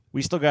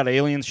We still got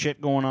alien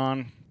shit going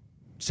on.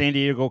 San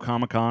Diego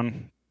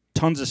Comic-Con.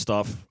 Tons of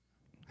stuff.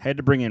 Had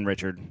to bring in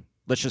Richard.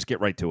 Let's just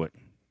get right to it.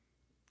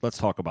 Let's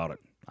talk about it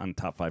on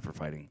Top 5 for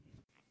Fighting.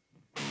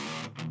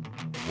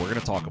 We're going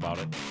to talk about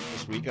it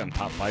this week on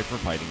Top 5 for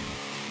Fighting.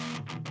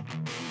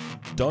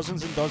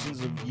 Dozens and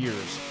dozens of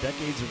years,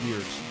 decades of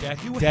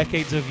years.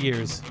 Decades of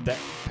years.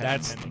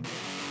 That's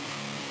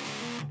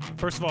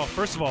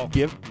First of all,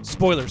 give.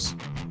 spoilers.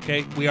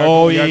 Okay, we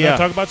are Yeah. going to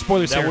talk about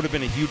spoilers That here. would have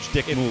been a huge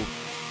dick move.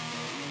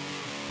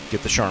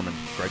 Get the Charmin.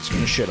 Greg's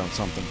going to shit on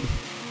something.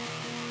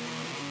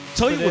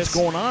 Tell you what's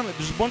going on.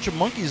 There's a bunch of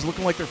monkeys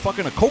looking like they're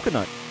fucking a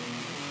coconut.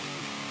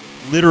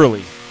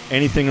 Literally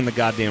anything in the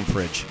goddamn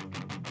fridge.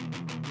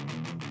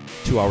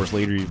 2 hours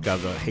later, you've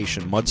got a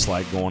Haitian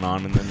mudslide going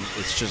on, and then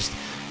it's just,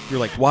 you're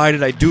like, why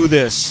did I do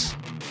this?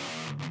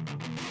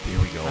 Here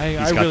we go.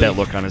 He's got that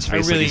look on his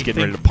face like he's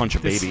getting ready to punch a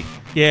baby.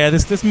 Yeah,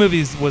 this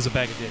movie was a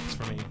bag of dicks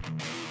for me.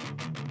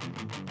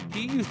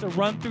 He used to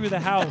run through the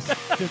house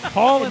just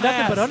hauling nothing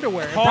ass. but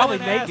underwear. And Hauling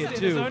probably ass naked, in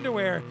too. his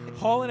underwear,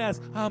 hauling ass.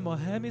 I'm going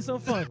to have me some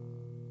fun.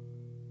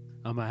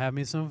 I'm going to have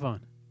me some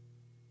fun.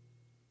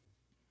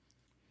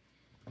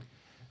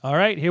 All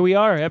right, here we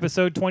are,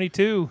 episode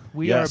 22.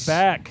 We Yes. are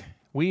back.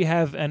 We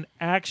have an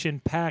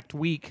action-packed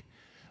week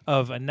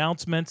of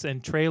announcements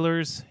and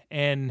trailers,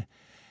 and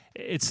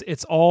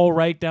it's all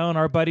right down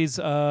our buddy's,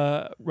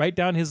 right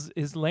down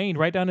his lane,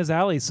 right down his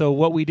alley. So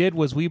what we did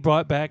was we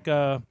brought back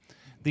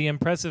the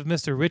impressive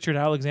Mr. Richard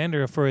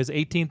Alexander for his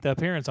 18th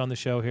appearance on the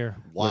show here.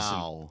 Wow.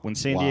 Listen, when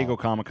San Diego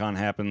Comic-Con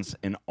happens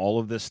and all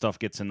of this stuff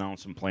gets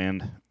announced and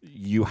planned,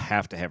 you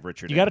have to have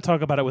Richard You in. got to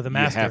talk about it with a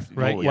master, have-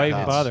 right? oh, Why yeah.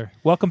 even bother?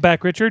 Welcome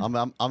back, Richard.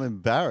 I'm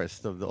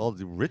embarrassed of all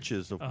the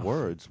riches of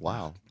words.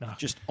 Wow.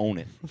 Just own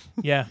it.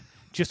 Yeah,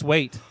 just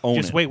wait. Own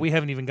just it. wait. We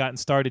haven't even gotten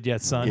started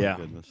yet, son. Yeah.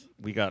 Goodness.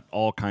 We got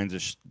all kinds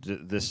of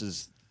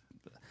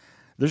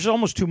there's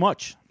almost too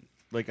much.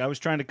 Like, I was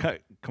trying to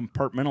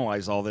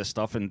compartmentalize all this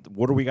stuff, and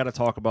what do we got to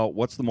talk about?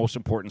 What's the most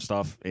important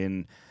stuff?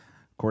 And,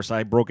 of course,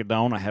 I broke it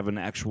down. I have an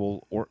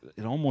actual,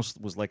 it almost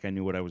was like I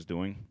knew what I was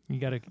doing. We're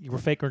going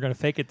to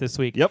fake it this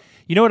week. Yep.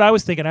 You know what I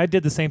was thinking? I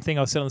did the same thing.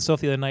 I was sitting on the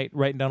sofa the other night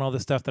writing down all the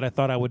stuff that I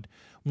thought I would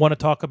want to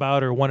talk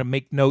about or want to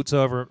make notes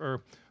of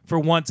or for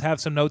once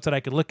have some notes that I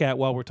could look at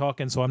while we're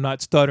talking so I'm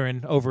not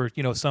stuttering over,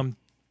 some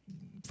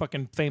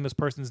fucking famous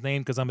person's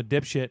name because I'm a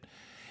dipshit.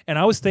 And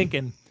I was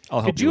thinking...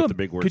 I'll help you with the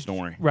big words, don't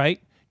worry. Right?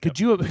 Could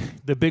you...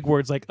 The big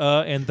words like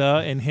and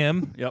the and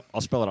him. Yep,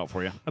 I'll spell it out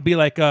for you. I'd be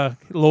like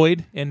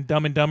Lloyd in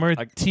Dumb and Dumber.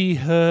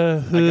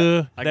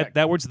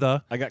 That word's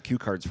the. I got cue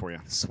cards for you.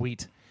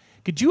 Sweet.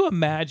 Could you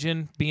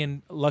imagine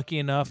being lucky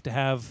enough to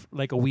have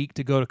like a week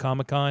to go to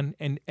Comic-Con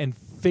and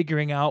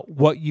figuring out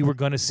what you were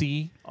going to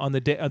see on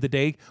the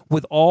day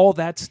with all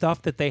that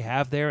stuff that they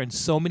have there and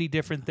so many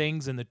different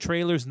things and the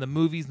trailers and the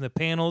movies and the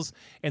panels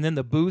and then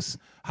the booths?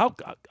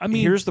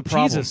 Here's the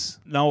problem. Jesus.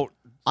 Now,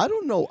 I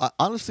don't know.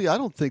 Honestly, I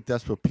don't think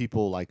that's for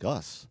people like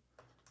us.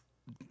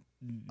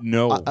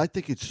 no. I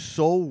think it's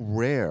so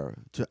rare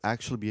to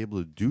actually be able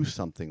to do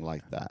something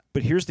like that.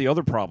 But here's the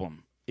other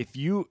problem. If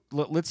you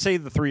let's say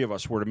the three of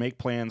us were to make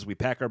plans, we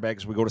pack our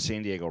bags, we go to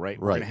San Diego, right?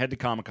 We're Right. going to head to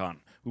Comic-Con.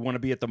 We want to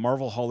be at the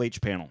Marvel Hall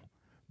H panel.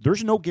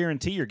 There's no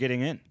guarantee you're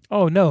getting in.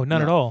 Oh, no,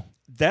 none at all.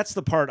 That's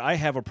the part I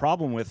have a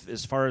problem with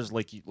as far as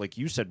like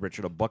you said,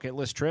 Richard, a bucket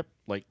list trip.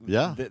 Like,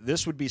 Yeah.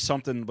 This would be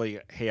something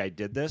like, hey, I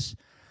did this.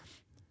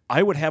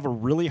 I would have a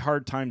really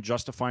hard time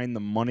justifying the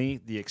money,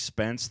 the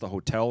expense, the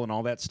hotel, and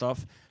all that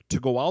stuff to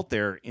go out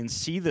there and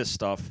see this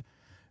stuff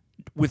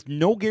with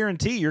no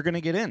guarantee you're going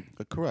to get in.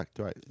 Correct.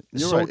 Right.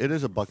 You're So right. It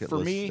is a bucket for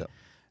list. me, yeah.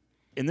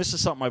 and this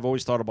is something I've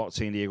always thought about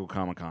San Diego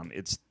Comic-Con.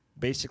 It's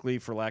basically,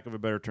 for lack of a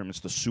better term,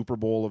 it's the Super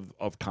Bowl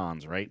of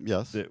cons, right?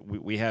 Yes.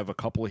 We have a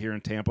couple here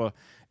in Tampa.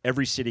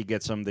 Every city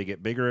gets them. They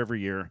get bigger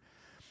every year.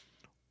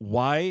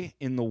 Why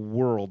in the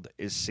world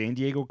is San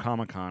Diego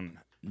Comic-Con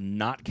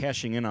not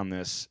cashing in on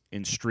this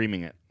and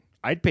streaming it?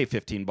 I'd pay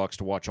 $15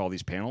 to watch all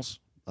these panels.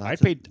 I'd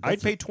pay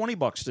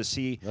 $20 to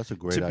see. That's a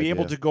great to be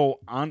able idea. to go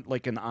on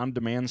like an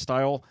on-demand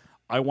style.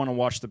 I want to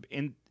watch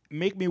and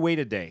make me wait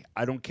a day.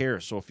 I don't care.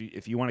 So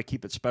if you want to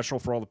keep it special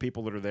for all the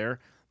people that are there,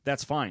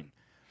 that's fine.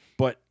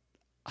 But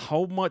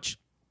how much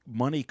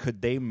money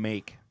could they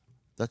make?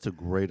 That's a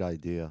great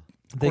idea.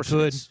 They course it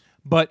could. is.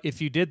 But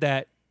if you did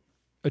that,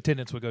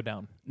 attendance would go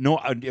down. No,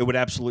 it would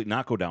absolutely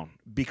not go down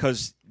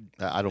because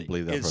I don't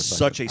believe that it's for a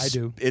such second. a I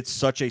do. it's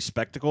such a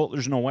spectacle.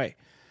 There's no way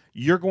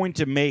you're going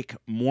to make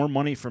more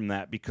money from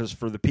that because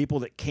for the people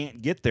that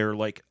can't get there,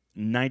 like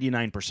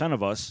 99%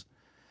 of us,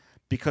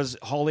 because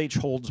Hall H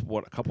holds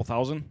what, a couple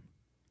thousand.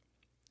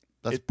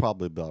 That's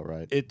probably about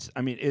right. It's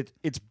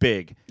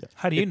big.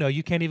 How do you know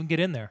you can't even get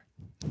in there?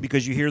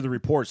 Because you hear the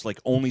reports like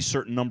only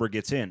certain number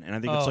gets in, and I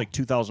think it's Oh. like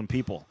 2,000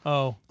 people.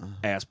 Oh,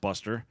 Ass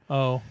buster.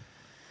 oh.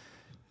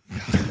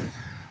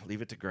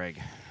 Leave it to Greg.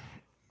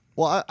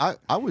 Well,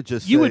 I would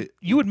just You say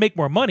would make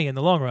more money in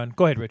the long run.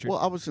 Go ahead, Richard. Well,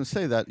 I was going to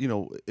say that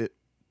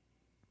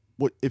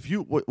what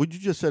you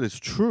just said is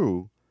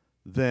true,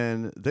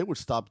 then they would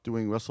stop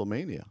doing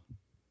WrestleMania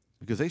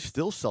because they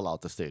still sell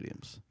out the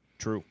stadiums.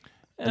 True.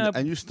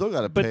 and you still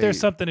got to pay. But there's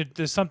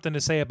something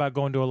to say about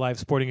going to a live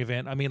sporting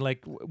event. I mean,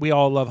 like we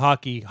all love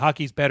hockey.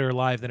 Hockey's better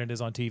live than it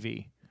is on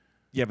TV.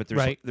 Yeah, but there's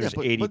Right. there's Yeah,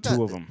 but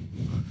 82 of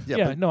them.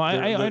 Yeah, but no, I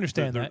There-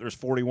 understand there- that. There's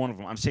 41 of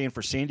them. I'm saying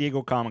for San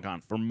Diego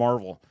Comic-Con, for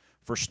Marvel,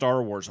 for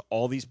Star Wars,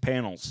 all these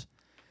panels,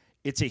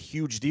 it's a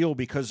huge deal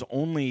because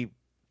only,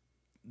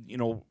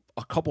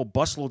 a couple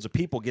busloads of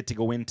people get to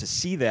go in to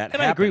see that And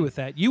happen. I agree with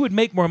that. You would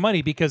make more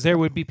money because there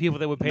would be people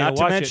that would pay Not to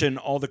to watch mention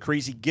all the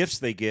crazy gifts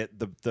they get,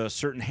 the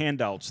certain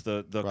handouts,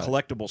 the Right.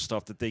 collectible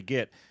stuff that they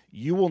get.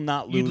 You will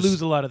not it. You'd lose.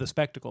 lose a lot of the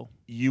spectacle.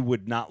 You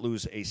would not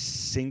lose a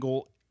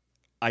single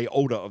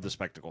iota of the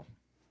spectacle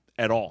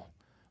at all.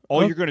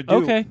 All Oh, you're going to do,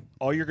 okay.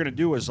 all you're going to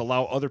do is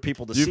allow other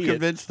people to You've see it.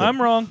 convinced them.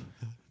 I'm wrong.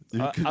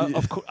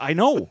 Of course, I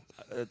know,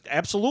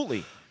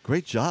 absolutely.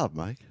 Great job,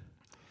 Mike.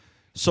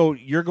 So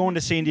you're going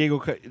to San Diego.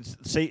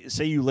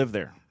 Say you live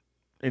there,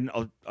 and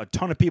a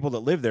ton of people that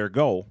live there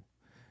go.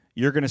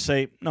 You're going to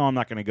say, no, I'm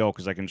not going to go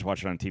because I can just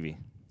watch it on TV.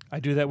 I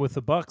do that with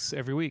the Bucks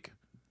every week.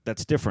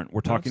 That's different.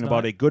 We're talking it's about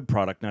not. a good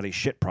product, not a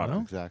shit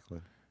product. Exactly.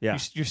 Yeah,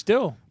 You're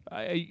still.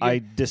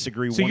 I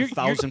disagree So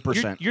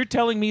 1,000%. You're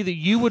telling me that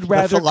you would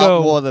That's rather a lot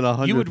go more than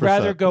 100%. You would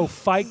rather go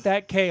fight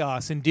that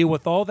chaos and deal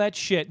with all that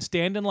shit and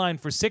stand in line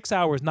for 6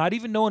 hours, not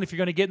even knowing if you're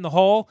going to get in the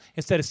hall,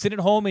 instead of sitting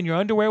at home in your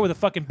underwear with a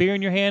fucking beer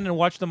in your hand and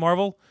watch the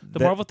Marvel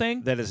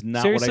thing. That is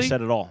not Seriously? what I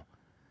said at all.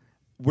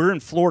 We're in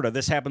Florida.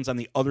 This happens on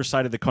the other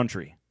side of the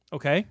country.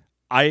 Okay.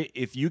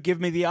 If you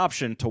give me the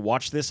option to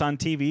watch this on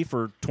TV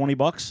for $20,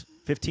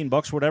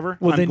 $15, whatever,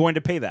 Well, I'm then- going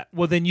to pay that.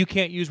 Well, then you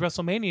can't use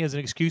WrestleMania as an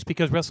excuse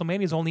because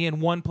WrestleMania is only in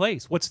one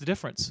place. What's the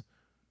difference?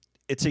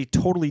 It's a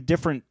totally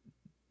different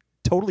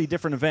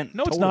event.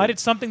 No, it's Totally. not.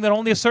 It's something that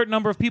only a certain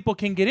number of people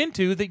can get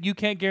into that you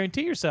can't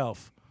guarantee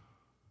yourself.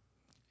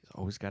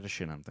 Always got to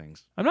shit on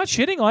things. I'm not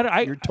shitting on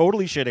it. You're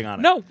totally shitting on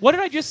it. No, what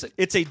did I just say?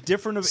 It's a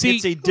different. See,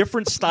 it's a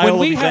different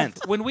style of event.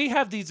 When we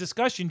have these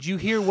discussions, you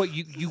hear what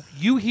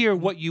you hear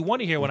what you want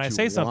to hear when I you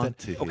say want something.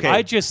 to hear. Okay.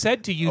 I just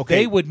said to you Okay.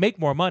 they would make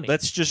more money.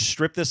 Let's just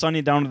strip this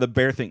onion down to the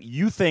bare thing.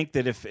 You think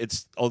that if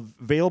it's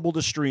available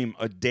to stream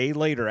a day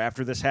later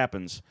after this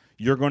happens,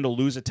 you're going to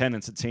lose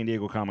attendance at San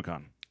Diego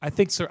Comic-Con? I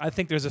think, sir. I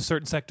think there's a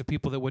certain sect of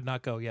people that would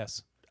not go.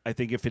 Yes, I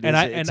think if it and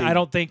is, I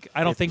don't think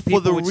For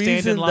people the would stand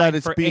reason in that line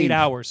it's for being 8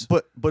 hours.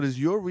 But is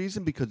your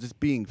reason because it's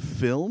being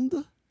filmed?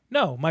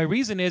 No, my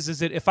reason is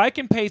that if I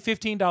can pay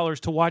 $15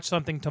 to watch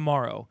something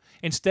tomorrow,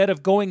 instead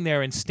of going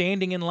there and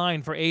standing in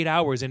line for 8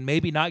 hours and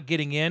maybe not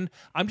getting in,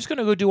 I'm just going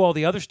to go do all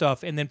the other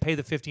stuff and then pay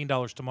the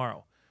 $15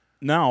 tomorrow.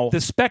 now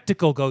The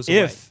spectacle goes away.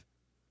 if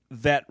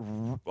that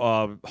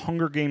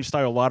Hunger Games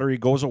style lottery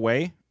goes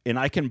away and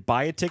I can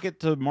buy a ticket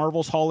to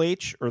Marvel's Hall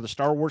H or the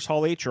Star Wars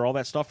Hall H or all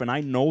that stuff, and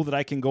I know that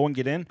I can go and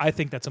get in, I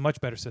think that's a much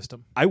better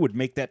system. I would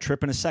make that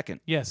trip in a second.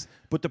 Yes.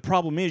 But the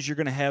problem is you're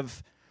going to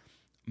have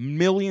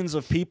millions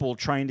of people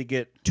trying to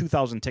get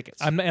 2,000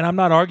 tickets. I'm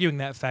not arguing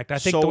that fact. I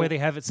think the So- way they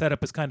have it set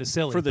up is kind of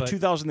silly. For the but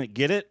 2,000 that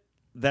get it,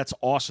 that's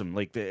awesome.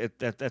 Like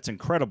that's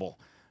incredible.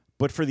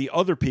 But for the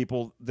other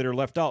people that are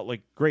left out,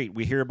 like, great,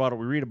 we hear about it,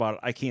 we read about it,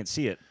 I can't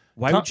see it.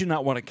 Why would you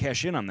not want to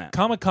cash in on that?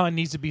 Comic-Con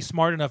needs to be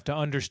smart enough to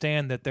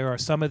understand that there are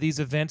some of these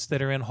events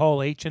that are in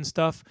Hall H and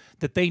stuff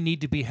that they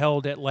need to be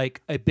held at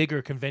like a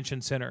bigger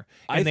convention center,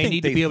 and I they think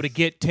need to be able to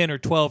get 10 or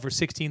 12 or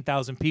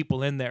 16,000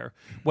 people in there,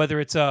 whether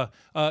it's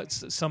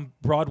some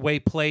Broadway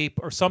play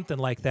or something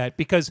like that,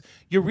 because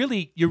you're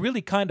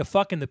really kind of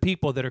fucking the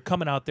people that are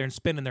coming out there and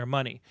spending their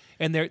money,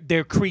 and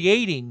they're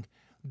creating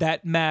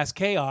that mass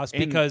chaos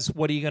because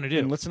what are you going to do?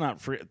 And let's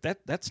not forget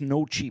that's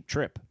no cheap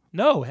trip.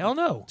 No, hell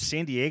no.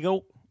 San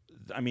Diego,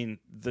 I mean,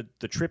 the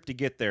trip to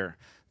get there,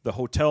 the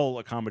hotel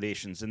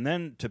accommodations, and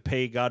then to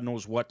pay God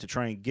knows what to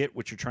try and get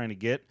what you're trying to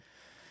get.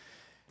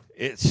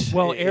 It's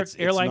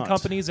Airline nuts.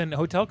 companies and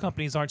hotel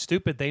companies aren't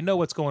stupid. They know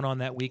what's going on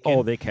that weekend.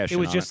 Oh, they cash It in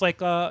was on just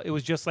like it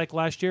was just like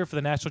last year for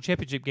the national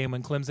championship game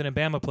when Clemson and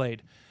Bama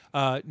played.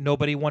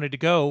 Nobody wanted to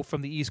go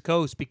from the East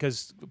Coast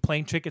because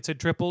plane tickets had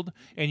tripled,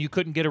 and you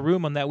couldn't get a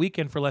room on that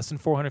weekend for less than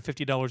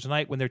 $450 a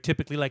night when they're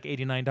typically like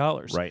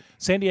 $89. Right.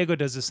 San Diego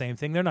does the same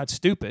thing. They're not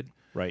stupid.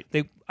 Right.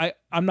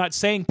 I'm not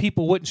saying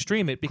people wouldn't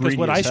stream it because Greedy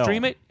would I as hell.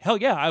 stream it? Hell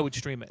yeah, I would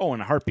stream it. Oh,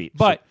 in a heartbeat.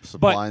 But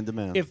Supply and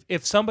demand.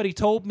 If somebody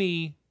told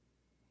me,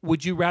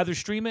 would you rather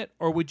stream it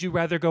or would you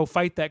rather go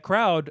fight that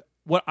crowd?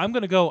 I'm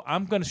going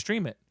to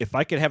stream it. If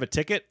I could have a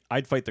ticket,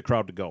 I'd fight the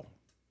crowd to go.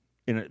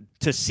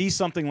 To see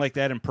something like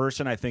that in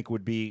person, I think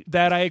would be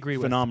That I agree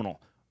with.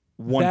 phenomenal.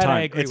 One That I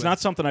time. agree It's with. not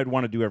something I'd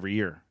want to do every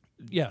year.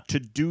 Yeah, To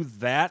do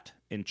that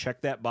and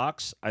check that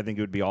box, I think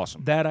it would be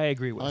awesome. that I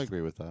agree with. I agree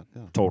with that.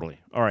 Yeah. Totally.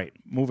 All right,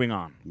 moving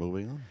on.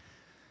 Moving on.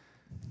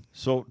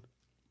 So,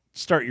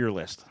 start your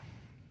list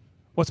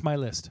What's my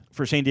list?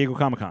 for San Diego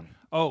Comic-Con.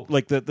 Oh,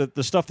 Like the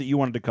stuff that you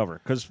wanted to cover,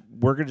 because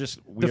we're gonna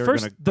we the are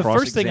first gonna the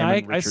first thing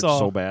cross-examine I Richard saw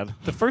so bad.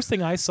 The first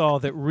thing I saw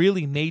that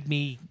really made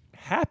me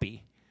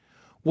happy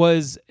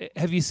was,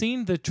 have you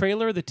seen the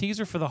trailer, the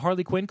teaser for the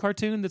Harley Quinn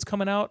cartoon that's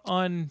coming out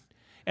on?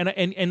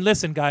 And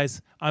listen,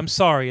 guys, I'm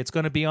sorry, it's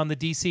going to be on the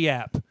DC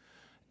app,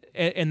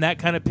 and that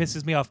kind of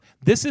pisses me off.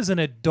 This is an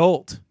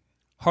adult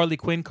Harley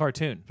Quinn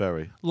cartoon.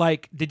 Very.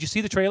 Like, did you see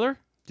the trailer?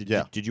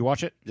 Did you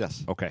watch it?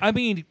 Yes. Okay. I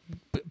mean,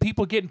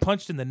 people getting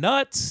punched in the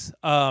nuts.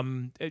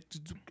 I'm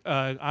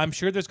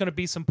sure there's going to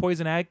be some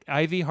Poison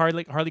Ivy,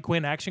 Harley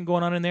Quinn action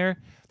going on in there.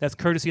 That's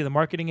courtesy of the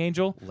marketing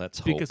angel. Let's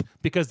hope.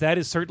 Because that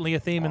is certainly a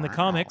theme in the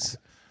comics.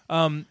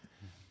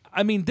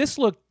 I mean, this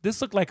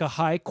looked like a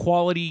high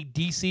quality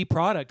DC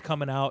product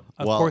coming out.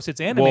 Of course, it's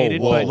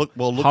animated. Whoa. But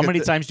Look How at many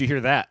times do you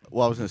hear that?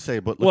 Well, I was going to say,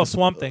 but look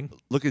Swamp Thing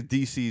Look at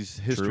DC's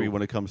history True.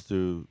 when it comes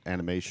to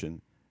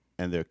animation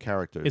and their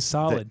characters. It's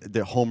solid.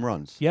 They're home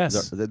runs.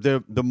 Yes.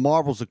 They're the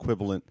Marvel's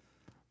equivalent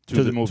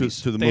To the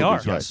movies. To the They movies, are.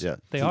 right? Yes. Yeah.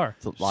 They To- are.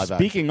 to live action.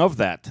 Speaking of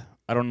that,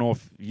 I don't know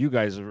if you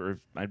guys are.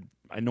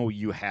 I know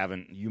you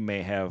haven't. You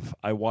may have.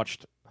 I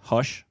watched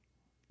Hush,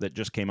 that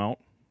just came out.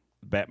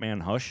 Batman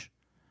Hush,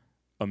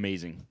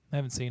 amazing. I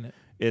haven't seen it.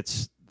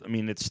 It's. I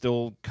mean, it's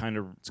still kind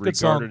of a good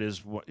song. regarded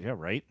as what? Yeah,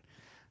 right.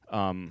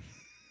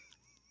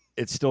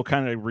 It's still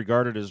kind of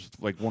regarded as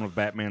like one of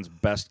Batman's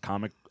best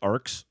comic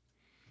arcs,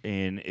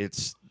 and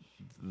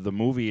the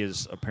movie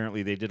is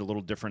apparently they did a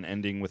little different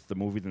ending with the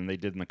movie than they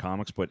did in the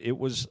comics, but it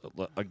was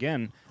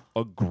again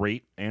a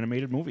great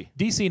animated movie.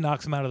 DC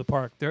knocks them out of the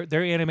park.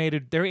 They're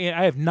animated.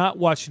 I have not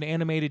watched an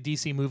animated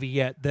DC movie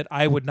yet that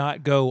I would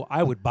not go.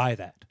 I would buy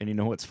that. And you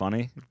know what's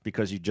funny?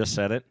 Because you just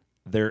said it,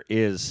 there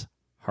is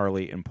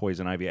Harley and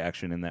Poison Ivy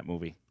action in that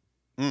movie.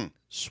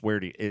 Swear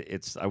to you, it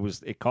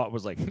was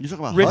like, You talking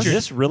about Richard. is Hush?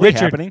 this really Richard.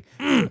 happening?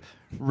 You talking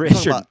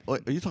Richard, about-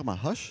 wait, are you talking about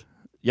Hush?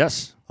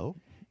 yes, Oh.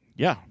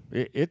 yeah,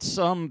 it's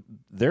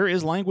there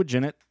is language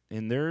in it,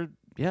 and there's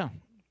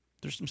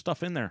some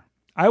stuff in there.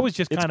 I was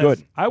just It's kind of.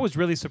 good. I was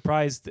really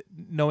surprised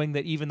knowing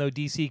that even though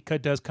DC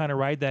does kind of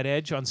ride that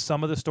edge on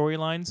some of the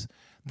storylines,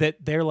 that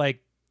they're like,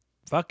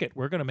 "Fuck it,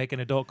 we're going to make an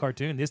adult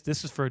cartoon. This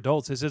is for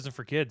adults. This isn't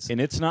for kids." And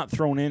it's not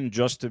thrown in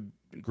just to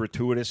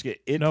gratuitous.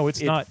 No,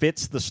 it's not. It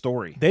fits the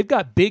story. They've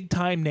got big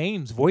time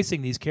names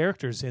voicing these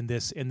characters in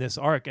this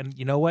arc, and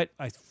you know what?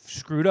 I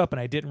screwed up and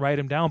I didn't write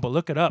them down, but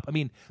look it up. I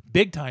mean,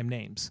 big time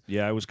names.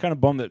 Yeah, I was kind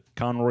of bummed that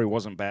Conroy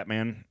wasn't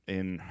Batman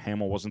and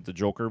Hamill wasn't the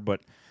Joker,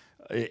 but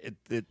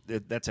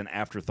that's an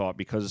afterthought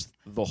because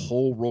the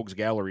whole Rogues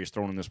Gallery is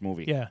thrown in this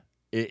movie. Yeah,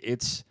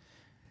 It's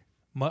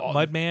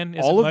Mudman.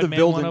 Is all it of the Mudman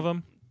villain- one of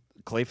them?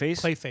 Clayface.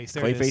 Clayface,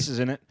 there it Clayface is. is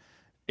in it.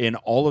 And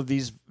all of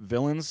these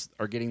villains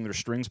are getting their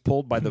strings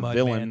pulled by the Mudman.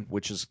 villain,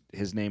 which is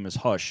his name is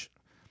Hush.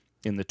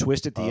 And the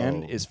twist at the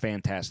end Oh. is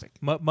fantastic.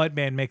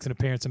 Mudman makes an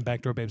appearance in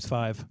Backdoor Babes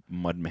 5.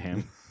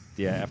 Mudman.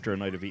 Yeah, after a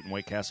night of eating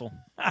White Castle.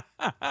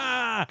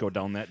 Go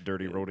down that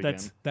dirty road again.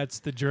 That's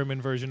the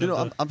German version You know,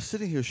 of the. I'm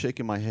sitting here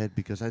shaking my head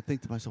because I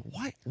think to myself,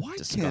 why can't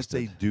Disgusted.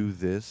 they do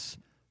this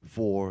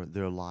for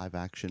their live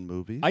action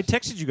movies? I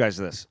texted you guys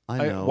this.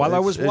 I know. While I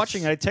It's- was it's-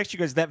 watching, I texted you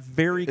guys that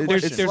very It's-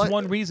 question. There's, there's like-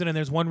 one reason and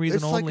there's one reason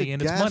It's like only, a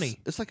and gas, it's money.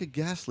 It's like a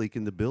gas leak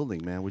in the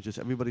building, man.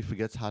 Everybody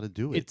forgets how to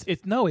do it.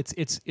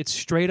 It's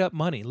straight up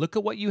money. Look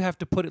at what you have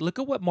to put it. Look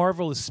at what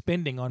Marvel is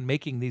spending on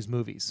making these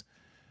movies.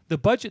 The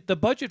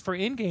budget for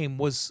Endgame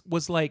was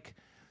like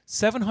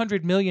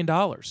 $700 million.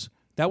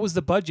 That was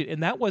the budget,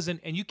 and that wasn't.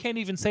 And you can't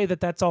even say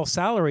that that's all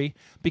salary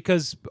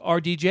because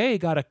RDJ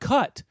got a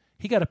cut.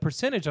 He got a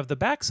percentage of the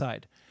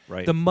backside.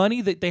 Right. The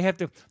money that they have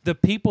to, the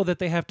people that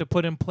they have to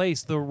put in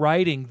place, the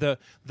writing, the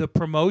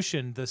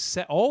promotion, the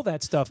set, all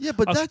that stuff. yeah,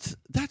 but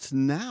that's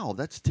now.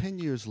 That's 10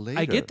 years later.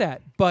 I get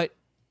that, but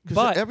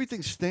Because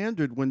everything's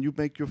standard when you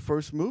make your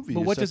first movie.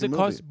 But your what does it second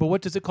cost? movie. But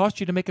what does it cost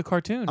you to make a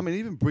cartoon? I mean,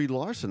 even Brie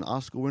Larson,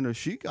 Oscar winner,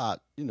 she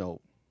got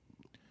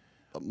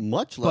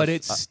much less. but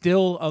it's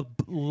still a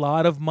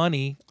lot of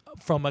money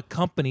from a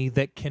company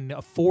that can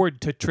afford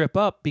to trip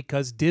up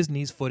because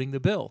Disney's footing the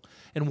bill,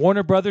 and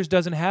Warner Brothers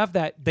doesn't have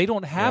that. They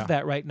don't have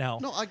that right now.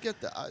 no, I get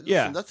that.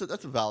 Yeah. Listen,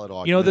 that's a valid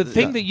argument. You know, the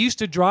thing Yeah. that used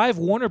to drive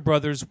Warner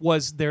Brothers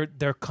was their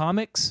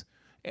comics,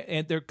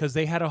 and because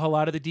they had a whole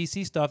lot of the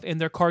DC stuff, and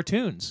their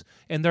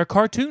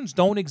cartoons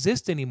don't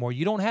exist anymore.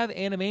 You don't have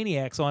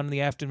Animaniacs on in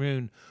the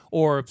afternoon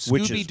or Which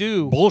is Scooby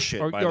Doo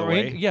bullshit, or, by the or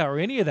way. or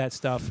any of that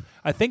stuff.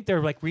 I think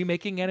they're like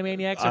remaking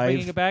Animaniacs or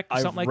bringing it back or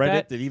I've something like read that.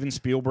 it that even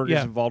Spielberg Yeah.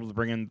 is involved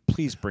with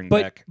please bring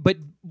But back. but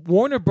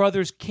Warner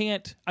Brothers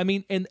can't. I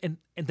mean, and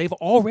they've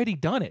already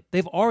done it.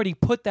 They've already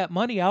put that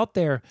money out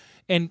there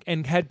and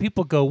had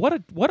people go, what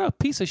a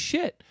piece of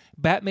shit.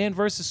 Batman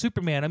versus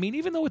Superman. I mean,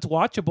 even though it's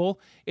watchable,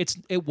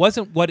 it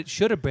wasn't what it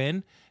should have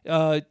been.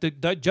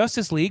 The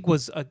Justice League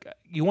was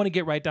you want to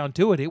get right down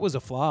to it. It was a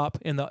flop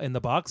in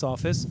the box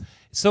office.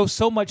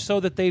 So much so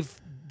that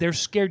they're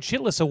scared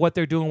shitless of what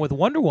they're doing with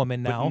Wonder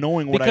Woman now.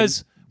 knowing what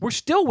because we're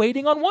still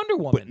waiting on Wonder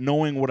Woman. But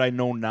knowing what I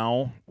know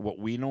now, what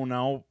we know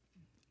now,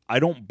 I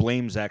don't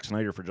blame Zack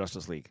Snyder for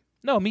Justice League.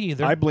 No, me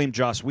either. I blame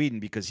Joss Whedon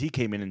because he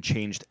came in and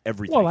changed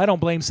everything. Well, I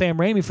don't blame Sam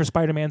Raimi for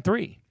Spider-Man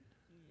 3.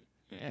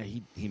 Yeah,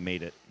 he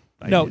made it.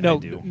 I No.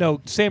 do.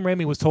 Sam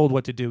Raimi was told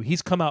what to do.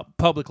 He's come out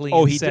publicly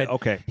Oh, and he said, did?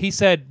 Okay. He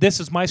said, "This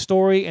is my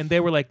story," and they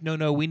were like,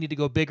 "No, we need to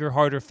go bigger,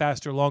 harder,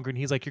 faster, longer." And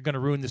he's like, "You're going to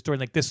ruin the story."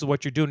 And like, this is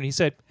what you're doing. And he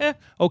said,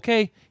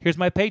 okay, here's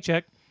my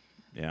paycheck.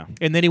 Yeah.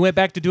 And then he went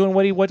back to doing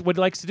what he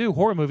likes to do,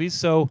 horror movies.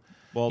 So,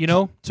 Well, you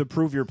know, to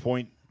prove your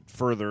point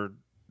further,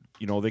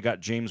 You know, they got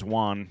James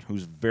Wan,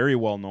 who's very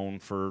well known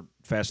for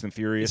Fast and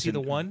Furious. Is he and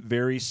the one?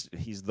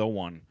 He's the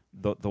one,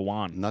 the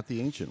Wan. Not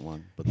the ancient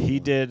one, but the He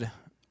one. did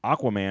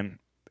Aquaman,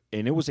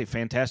 and it was a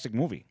fantastic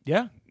movie.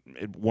 Yeah.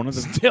 One of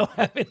the Still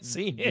haven't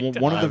seen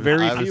it. one of the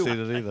very I haven't few. seen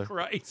it either.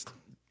 Christ.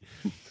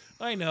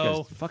 I You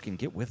know. guys fucking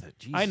get with it.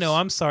 Jesus. I know.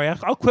 I'm sorry.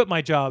 I'll quit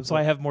my job so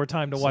I have more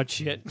time to watch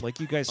shit. like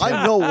you guys. I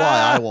Have, know why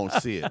I won't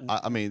see it.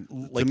 I mean,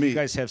 like to me, you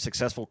guys have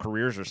successful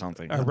careers or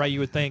something. Right, you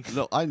would think.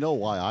 no, I know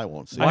why I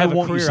won't see I Why it. have a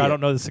won't you career. see I it? don't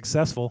know the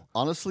successful.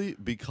 Honestly,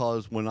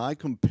 because when I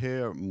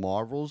compare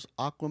Marvel's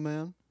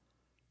Aquaman,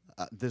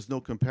 there's no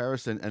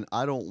comparison, and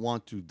I don't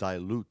want to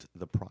dilute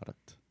the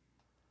product.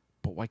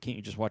 But why can't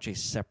you just watch a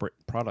separate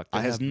product? That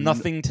I has have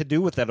nothing to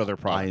do with that other I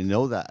product.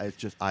 know that. It's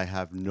just I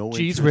have no. Jeez,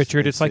 interest Richard,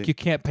 in it's like seeing- you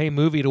can't pay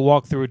movie to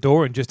walk through a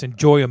door and just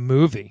enjoy a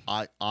movie.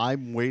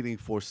 I'm waiting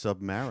for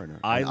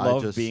Submariner. I and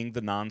love just- being the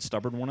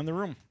non-stubborn one in the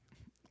room.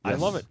 I Yes,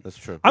 love it. That's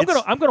true. I'm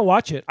gonna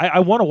watch it. I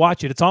want to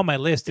watch it. It's on my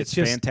list. It's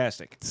just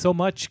fantastic. so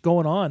much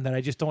going on that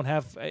I just don't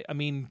have. I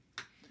mean,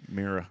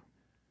 Mira.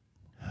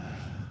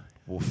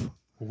 Woof.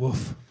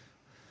 woof.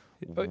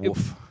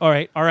 Woof. All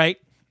right.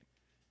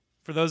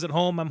 For those at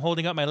home, I'm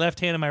holding up my left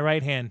hand and my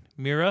right hand.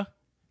 Mira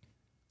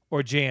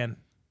or Jan?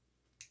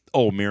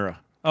 Oh, Mira.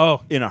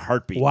 Oh, In a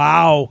heartbeat.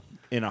 wow.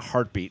 In a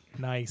heartbeat.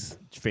 Nice.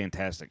 It's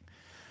fantastic.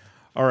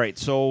 All right.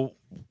 So,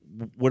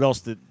 what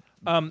else did?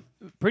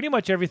 Pretty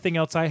much everything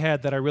else I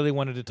had that I really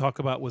wanted to talk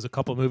about was a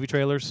couple movie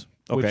trailers,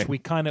 Okay. which we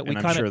kind of And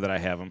I'm sure that I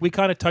have them. we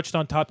kind of touched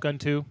on Top Gun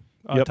 2,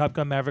 Yep. Top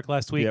Gun Maverick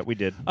last week. Yeah, we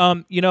did.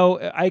 You know,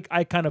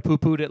 I kind of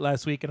poo-pooed it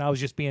last week, and I was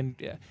just being.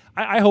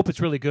 I hope it's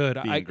really good.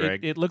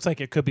 Greg. It looks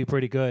like it could be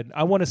pretty good.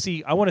 I want to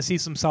see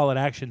some solid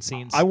action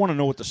scenes. I want to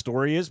know what the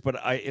story is,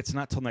 but it's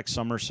not till next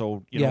summer.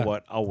 So you Yeah. know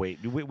what? I'll wait.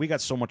 We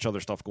got so much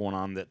other stuff going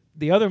on that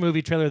The other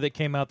movie trailer that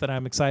came out that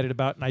I'm excited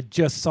about, and I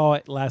just saw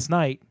it last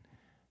night,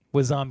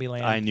 was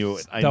Zombieland. I knew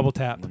it. Double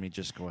tap. Let me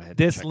just go ahead.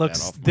 This and check looks.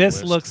 That off my This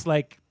list. looks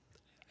like.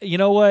 You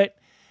know what?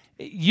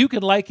 You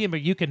could like him or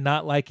you could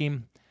not like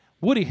him.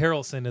 Woody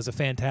Harrelson is a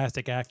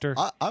fantastic actor.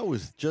 I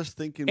was just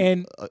thinking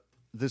And-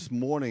 this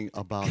morning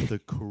about the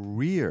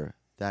career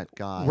that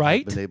guy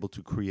Right? has been able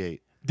to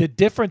create. The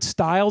different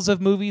styles of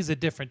movies, the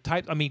different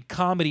types. I mean,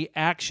 comedy,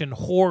 action,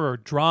 horror,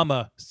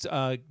 drama,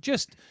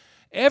 just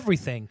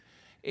everything.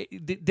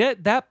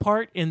 That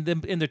part in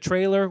the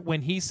trailer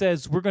when he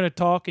says we're going to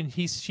talk and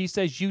she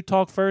says you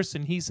talk first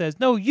and he says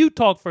no you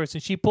talk first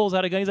and she pulls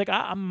out a gun. He's like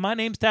my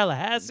name's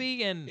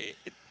Tallahassee and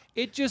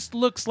it just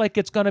looks like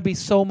it's going to be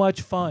so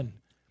much fun.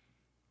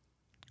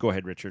 Go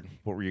ahead, Richard.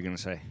 What were you going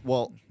to say?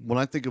 Well, when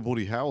I think of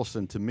Woody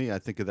Harrelson, to me, I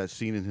think of that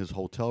scene in his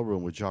hotel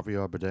room with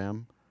Javier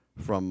Bardem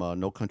from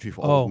No Country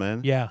for Old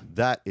Men. yeah.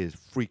 That is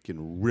freaking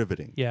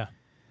riveting. Yeah.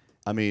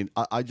 I mean,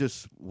 I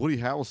just Woody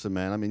Harrelson,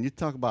 man. I mean, you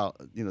talk about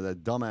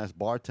that dumbass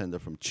bartender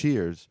from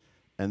Cheers,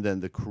 and then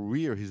the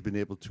career he's been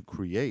able to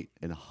create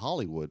in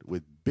Hollywood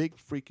with big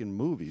freaking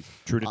movies.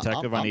 True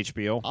Detective on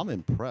HBO. I'm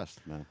impressed,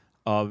 man.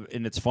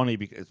 And it's funny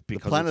because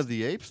Planet it's- of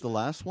the Apes, the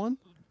last one.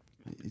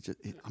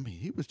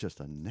 He was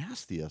just a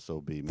nasty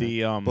SOB, man.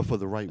 The, but for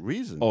the right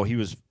reason. oh, he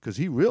was because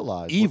he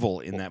realized evil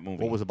in that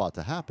movie. What was about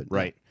to happen?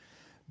 Right.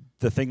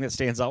 The thing that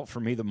stands out for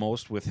me the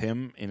most with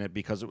him, in it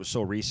because it was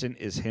so recent,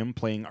 is him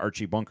playing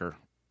Archie Bunker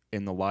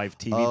in the live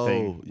TV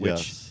thing. Which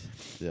yes.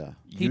 Yeah.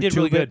 He did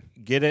really YouTube it,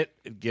 good. Get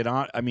it. Get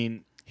on. I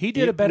mean, He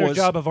did it a better was-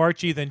 job of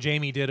Archie than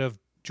Jamie did of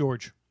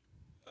George.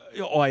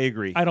 Oh, I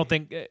agree. I don't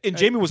think. And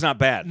Jamie was not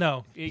bad.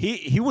 No.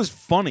 He was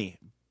funny,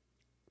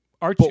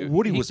 Archie, but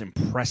Woody he- was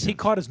impressive. He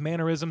caught his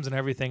mannerisms and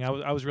everything.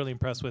 I was really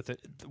impressed with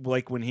it.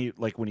 like when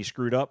he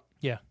screwed up.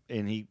 Yeah.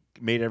 And he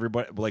made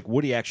everybody like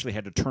Woody actually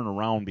had to turn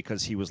around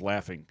because he was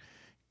laughing.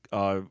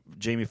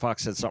 Jamie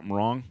Foxx said something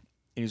wrong,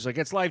 and he's like,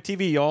 "It's live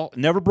TV, y'all."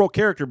 Never broke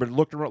character, but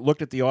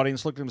looked at the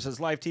audience, looked at him, and says,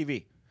 "Live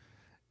TV."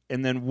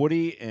 And then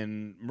Woody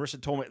and Marissa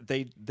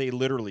Tomei, they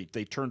literally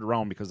turned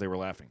around because they were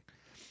laughing.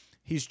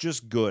 He's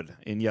just good,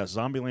 and yes,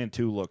 Zombieland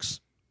 2 looks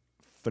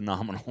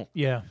phenomenal.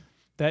 Yeah.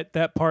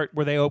 That part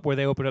where they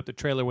open up the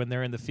trailer when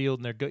they're in the field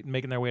and they're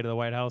making their way to the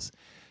White House.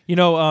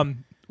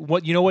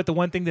 What the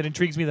one thing that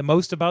intrigues me the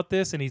most about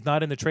this, and he's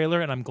not in the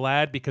trailer, and I'm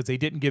glad because they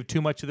didn't give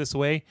too much of this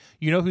away.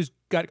 You know who's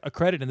got a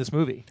credit in this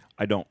movie?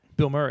 I don't.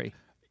 Bill Murray.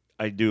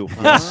 I do.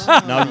 Yes.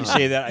 Now you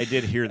say that, I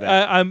did hear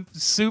that. I'm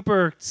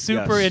super Yes.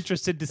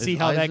 interested to see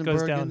how that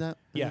goes Eisenberg in down. that?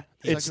 Yeah.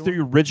 It's second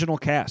the one? original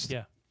cast.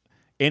 Yeah.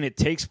 And it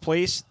takes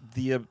place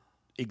the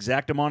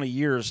exact amount of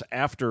years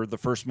after the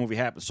first movie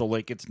happened. So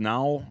like it's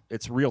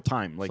real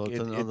time. Like So it's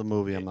another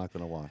movie I'm not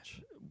going to watch.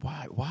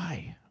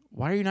 Why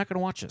are you not going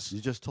to watch this?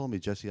 You just told me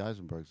Jesse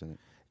Eisenberg's in it.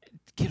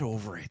 Get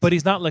over it. But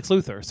he's not Lex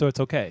Luthor, so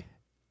it's okay.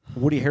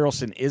 Woody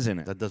Harrelson is in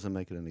it. That doesn't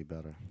make it any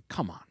better.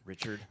 Come on,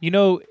 Richard.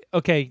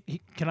 Okay,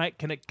 can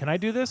I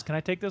do this? Can I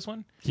take this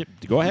one?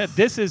 Go ahead.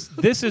 This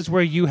is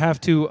where you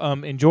have to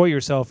enjoy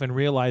yourself and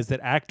realize that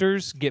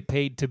actors get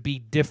paid to be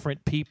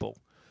different people.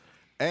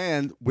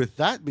 And with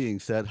that being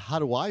said, how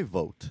do I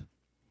vote?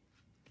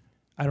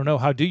 I don't know.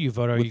 How do you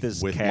vote? Are With you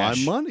this With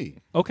cash. my money.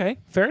 okay?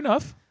 Fair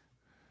enough.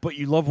 But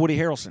you love Woody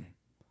Harrelson.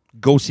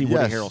 Go see Woody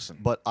Yes,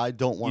 Harrelson. but I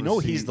don't want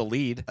to see. He's the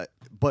lead.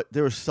 But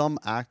there are some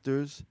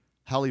actors,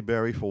 Halle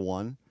Berry for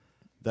one,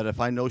 that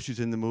if I know she's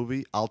in the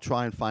movie, I'll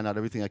try and find out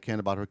everything I can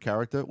about her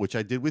character, which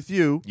I did with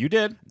you. You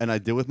did. And I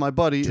did with my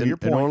buddy To in your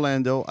point.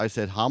 Orlando. I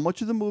said, how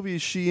much of the movie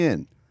is she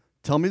in?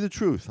 Tell me the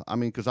truth. I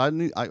mean, because I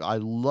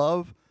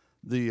love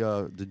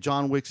the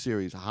John Wick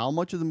series. How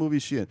much of the movie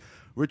is she in?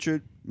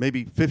 Richard,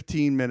 maybe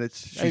 15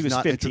 minutes. I think it was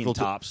 15 integral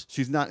tops.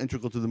 She's not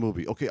integral to the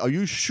movie. Okay, are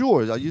you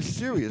sure? Are you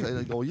serious?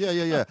 I go, yeah.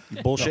 You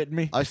bullshitting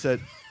me? I said,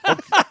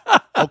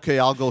 okay,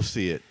 I'll go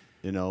see it.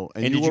 You know,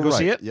 And you did were you go right.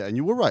 see it? Yeah, and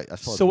you were right. I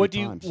saw it So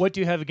three what times. do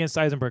you have against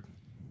Eisenberg?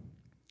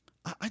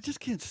 I just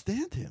can't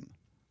stand him.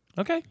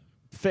 Okay.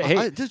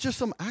 Hey, There's just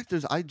some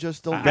actors I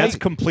just don't. that's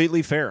like.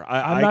 completely fair.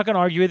 I'm not going to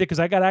argue either because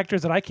I got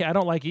actors that I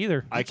don't like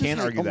either. I Just can't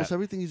like argue almost that.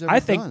 everything he's ever I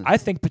think done.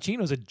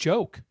 Pacino's a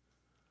joke.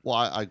 Well,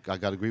 I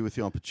got to agree with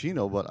you on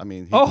Pacino, but I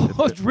mean,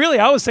 Really?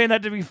 I was saying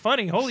that to be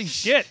funny. Holy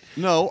shit!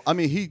 no, I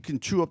mean he can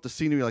chew up the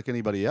scenery like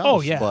anybody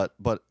else. Yeah.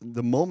 But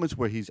the moments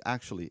where he's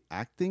actually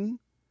acting,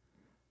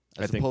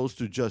 as opposed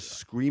to just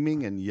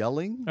screaming and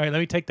yelling. All right, let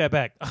me take that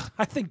back.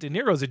 I think De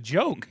Niro's a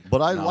joke.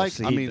 But I No, like.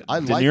 see, I mean, I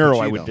De like Niro.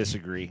 Pacino. I would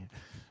disagree.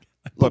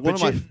 Look,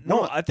 But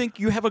I think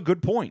you have a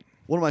good point.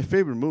 one of my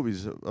favorite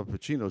movies of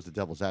Pacino is The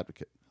Devil's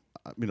Advocate.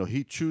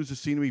 He chews the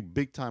scenery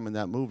big time in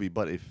that movie,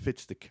 but it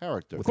fits the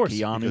character. With course.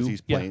 Keanu. because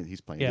he's Yeah.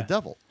 playing Yeah. the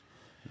devil.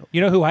 You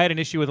know who I had an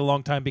issue with a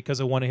long time because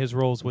of one of his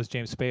roles was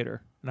James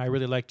Spader, and I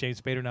really like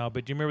James Spader now.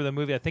 But do you remember the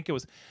movie? I think it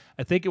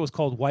was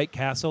called White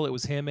Castle. It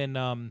was him and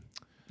Now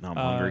I'm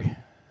hungry.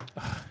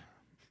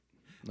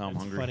 Now I'm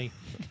hungry. funny.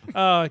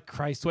 Oh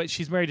Christ! What?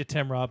 She's married to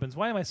Tim Robbins.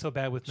 Why am I so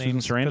bad with Susan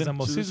names? Sarandon? 'Cause I'm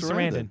Susan Susan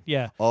Sarandon. Sarandon.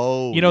 Yeah.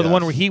 Oh, You know the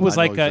one yes. where he was I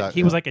know like exactly,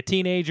 he was yeah. like a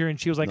teenager and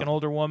she was like an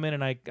older woman,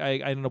 and I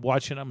ended up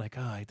watching. I'm like,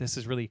 this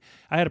is really.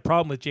 I had a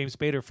problem with James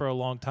Spader for a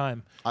long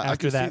time I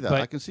after can that. see that.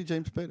 But I can see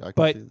James Spader. I can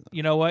but see that.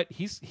 you know what?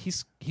 He's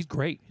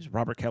great. He's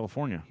Robert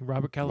California.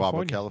 Robert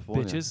California.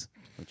 California. Bitches.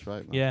 That's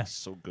right. Man. Yeah.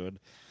 So good.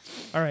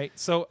 All right.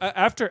 So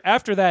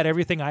after that,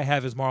 everything I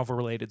have is Marvel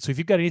related. So if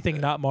you've got anything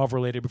not Marvel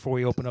related before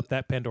we open up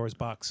that Pandora's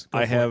box, go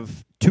I for it.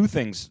 have two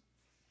things.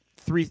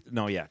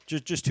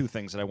 Just two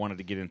things that I wanted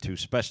to get into,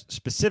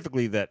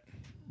 specifically that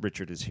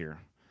Richard is here,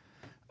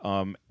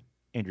 and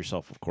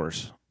yourself, of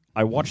course.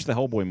 I watched the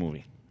Hellboy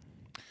movie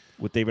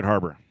with David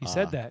Harbour. You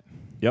said that.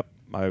 Yep,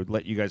 I would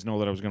let you guys know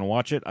that I was going to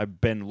watch it.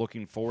 I've been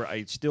looking forward.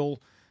 I still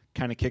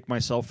kind of kick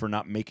myself for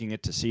not making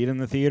it to see it in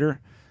the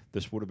theater.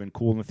 This would have been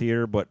cool in the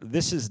theater, but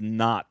this is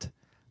not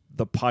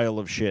the pile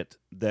of shit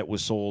that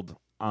was sold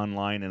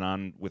online and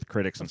on with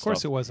critics and Of course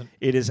stuff. it wasn't.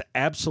 It is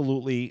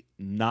absolutely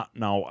not.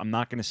 Now, I'm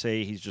not going to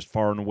say he's just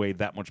far and away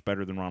that much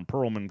better than Ron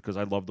Perlman because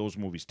I love those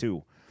movies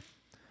too.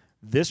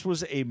 This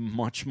was a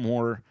much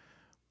more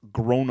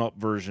grown-up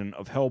version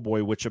of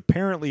Hellboy, which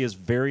apparently is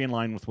very in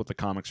line with what the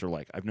comics are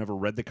like. I've never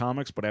read the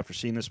comics, but after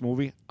seeing this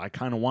movie, I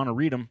kind of want to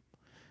read them.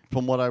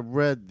 From what I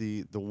read,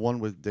 the one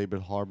with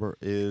David Harbour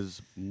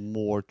is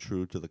more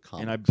true to the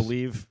comics. And I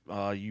believe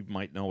you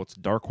might know it's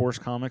Dark Horse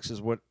Comics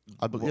is what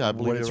I believe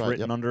what it's you're right.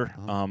 written Yep. under.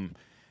 Uh-huh.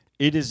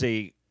 It is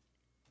a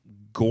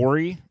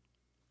gory,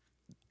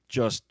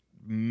 just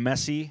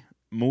messy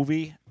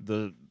movie.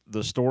 The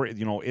story,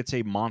 it's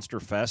a monster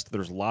fest.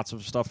 There's lots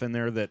of stuff in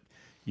there that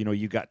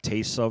you got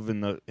tastes of in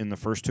the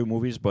first two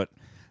movies, but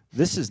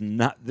this is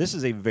not. This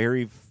is a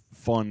very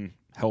fun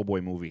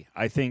Hellboy movie.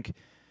 I think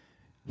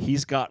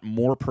he's got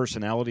more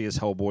personality as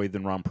Hellboy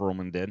than Ron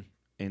Perlman did,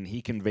 and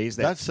he conveys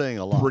that That's saying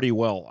a lot. pretty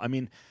well. I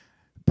mean,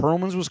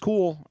 Perlman's was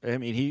cool. I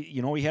mean,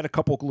 he had a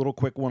couple little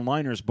quick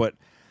one-liners, but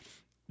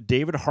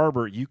David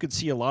Harbour, you could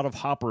see a lot of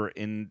Hopper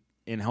in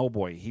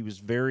Hellboy. He was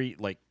very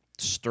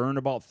stern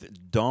about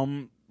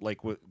dumb,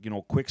 with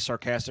quick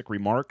sarcastic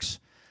remarks.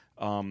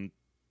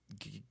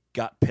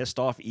 Got pissed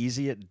off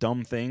easy at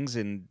dumb things,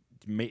 and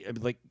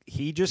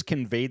he just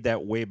conveyed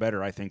that way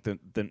better, I think,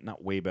 than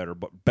not way better,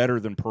 but better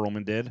than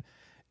Perlman did.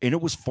 And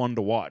it was fun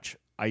to watch.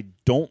 I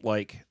don't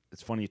like.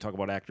 It's funny you talk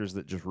about actors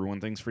that just ruin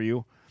things for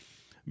you.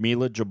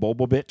 Mila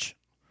Jovovich.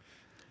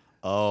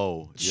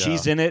 Oh, yeah.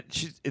 She's in it.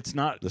 It's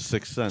not The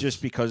Sixth Sense.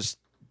 just because,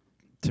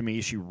 to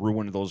me, she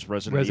ruined those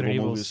Resident Evil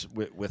Evils.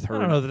 movies with her. I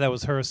don't know that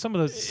was her. Some of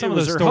those It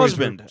was her stories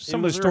husband. Were, It some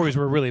of was the her stories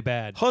were really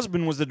bad.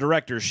 Husband was the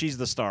director. She's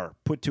the star.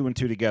 Put two and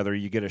two together,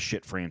 you get a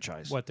shit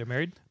franchise. What, they're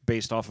married?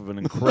 Based off of an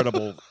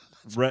incredible,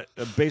 right.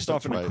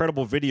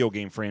 incredible video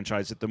game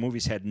franchise that the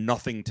movies had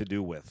nothing to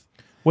do with.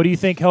 What do you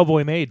think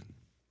Hellboy made?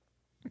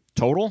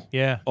 Total?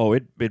 Yeah. Oh,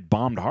 it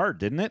bombed hard,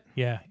 didn't it?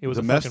 Yeah, it was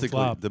a fucking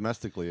flop.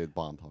 Domestically, it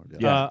bombed hard. Yeah.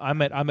 Yeah.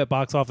 I'm at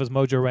Box Office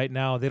Mojo right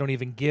now. They don't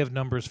even give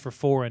numbers for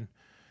foreign.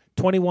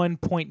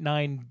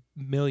 21.9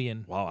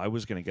 million. Wow, I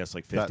was going to guess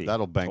like 50.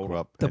 That'll total.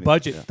 bankrupt. The any-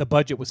 budget yeah. the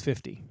budget was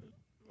 50.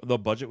 The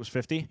budget was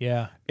 50?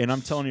 Yeah. And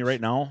I'm telling you right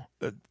now,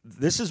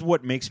 this is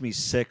what makes me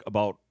sick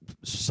about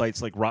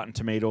sites like Rotten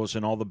Tomatoes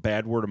and all the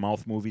bad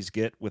word-of-mouth movies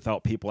get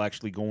without people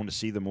actually going to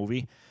see the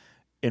movie.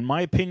 In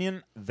my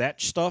opinion, that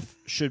stuff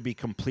should be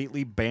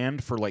completely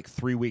banned for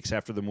 3 weeks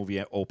after the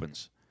movie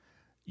opens.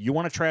 You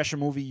want to trash a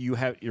movie,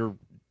 you're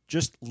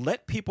Just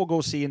let people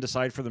go see and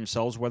decide for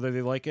themselves whether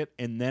they like it,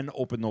 and then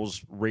open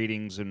those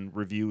ratings and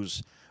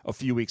reviews a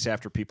few weeks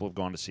after people have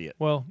gone to see it.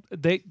 Well,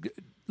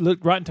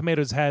 Rotten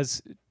Tomatoes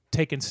has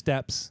taken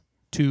steps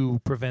to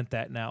prevent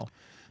that now.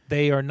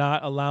 They are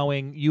not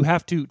allowing you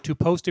have to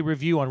post a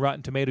review on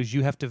Rotten Tomatoes.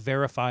 You have to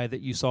verify that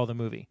you saw the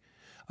movie.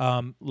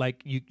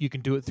 Like you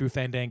can do it through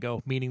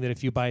Fandango, meaning that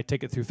if you buy a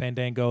ticket through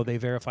Fandango, they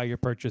verify your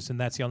purchase, and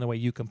that's the only way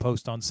you can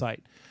post on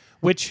site.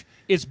 Which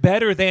is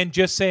better than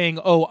just saying,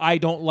 "Oh, I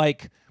don't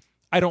like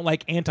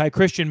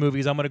anti-Christian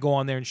movies. I'm going to go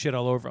on there and shit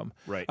all over them."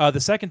 Right. The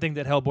second thing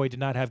that Hellboy did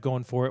not have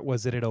going for it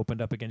was that it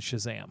opened up against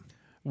Shazam.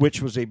 Which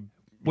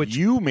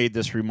you made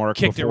this remark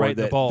kicked it before right in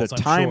the that balls, the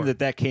I'm time sure.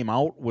 that came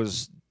out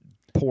was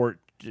poor.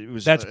 It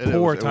was That's It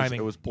poor was- timing.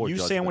 It was poor you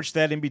judgment. sandwiched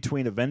that in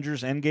between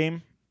Avengers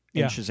Endgame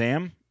Yeah. and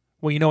Shazam.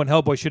 Well, when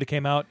Hellboy should have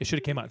came out, it should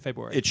have came out in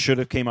February. It should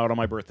have came out on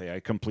my birthday.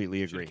 I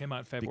completely agree. Should've came out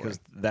in February. Because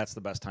that's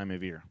the best time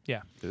of year.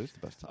 Yeah. It is the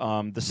best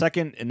time.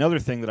 Another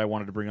thing that I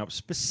wanted to bring up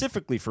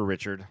specifically for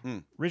Richard.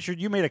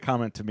 Richard, you made a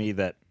comment to me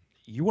that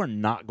you are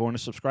not going to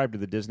subscribe to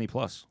the Disney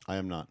Plus. I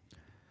am not.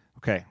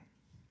 Okay.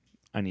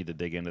 I need to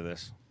dig into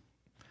this.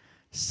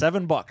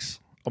 $7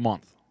 a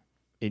month,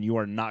 and you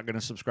are not going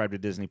to subscribe to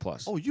Disney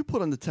Plus. Oh, you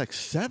put on the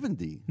text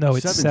 70. No,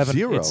 it's 7.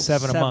 70. It's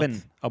 7 a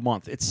month. a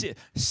month. It's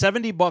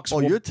 $70. Oh,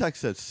 will- your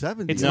text said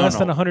 70. It's No, less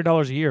no. than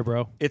 $100 a year,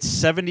 bro. It's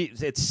 70.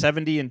 It's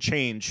 70 and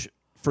change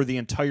for the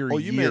entire Oh,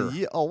 you year.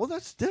 mean oh, well,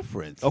 that's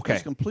different. Okay.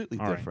 That's completely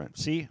All right. different.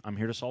 See, I'm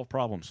here to solve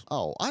problems.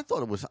 Oh, I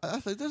thought it was. I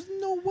thought there's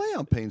no way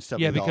I'm paying $70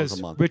 Yeah, because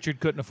a month. Richard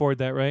couldn't afford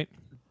that, right?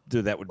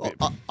 Dude, that would be.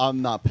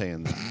 I'm not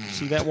paying that.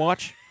 See that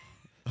watch?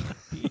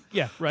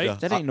 Yeah, right. Yeah.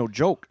 That ain't no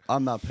joke.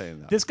 I'm not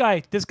paying that. This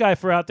guy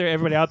for out there,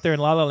 everybody out there in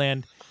La La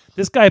Land.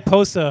 This guy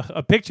posts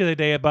a picture the other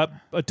day about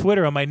a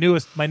Twitter on my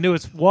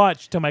newest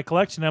watch to my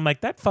collection. And I'm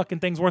like, that fucking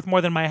thing's worth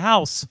more than my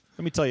house.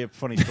 Let me tell you a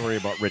funny story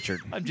about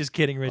Richard. I'm just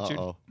kidding, Richard.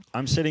 Uh-oh.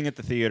 I'm sitting at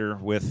the theater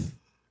with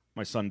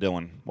my son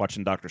Dylan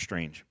watching Doctor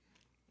Strange.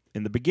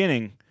 In the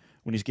beginning,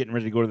 when he's getting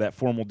ready to go to that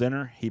formal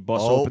dinner, he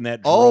busts open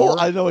that drawer. Oh,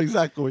 I know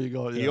exactly where you're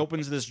going. He yeah.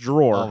 opens this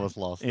drawer. I almost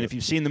lost and it. if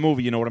you've seen the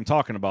movie, you know what I'm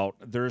talking about.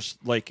 There's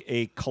like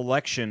a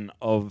collection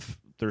of,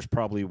 there's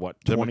probably,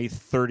 20,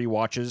 30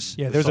 watches.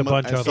 Yeah, there's a Some of-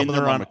 bunch and of some And them. of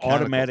they're them are on mechanical.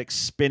 automatic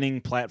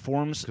spinning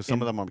platforms. Because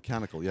some of them are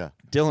mechanical, yeah.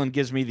 Dylan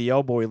gives me the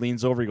elbow. He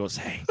leans over. He goes,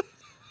 "Hey,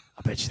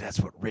 I bet you that's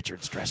what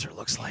Richard's dresser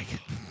looks like."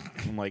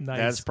 I'm like, Nice.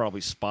 that's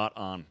probably spot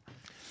on.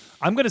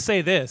 I'm going to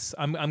say this.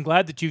 I'm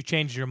glad that you've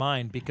changed your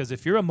mind, because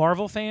if you're a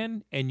Marvel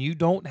fan and you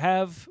don't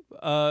have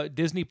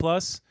Disney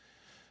Plus,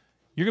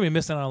 you're going to be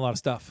missing out on a lot of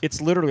stuff. It's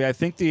literally, I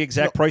think the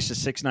exact price is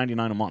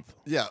 $6.99 a month.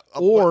 Yeah.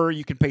 Or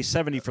you can pay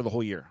 $70 for the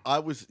whole year. I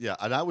was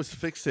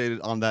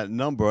fixated on that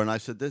number, and I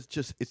said,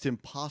 it's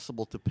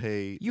impossible to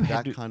pay You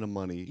had that to- kind of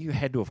money. You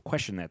had to have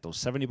questioned that, though.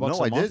 $70 No,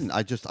 a I month?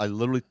 didn't. I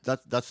literally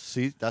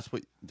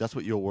that's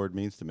what your word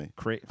means to me.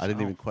 I didn't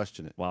Oh. even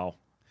question it. Wow.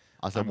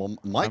 I said, well,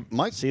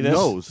 Mike see this?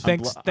 knows.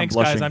 Thanks, I'm guys.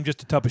 blushing. I'm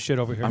just a tub of shit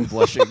over here. I'm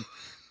blushing.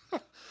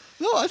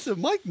 No, I said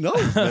Mike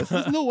knows this.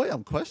 There's no way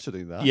I'm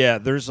questioning that. Yeah,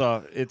 there's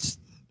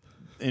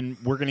and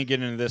we're going to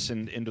get into this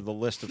into the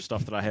list of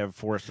stuff that I have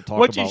for us to talk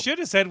What about. you should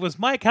have said was,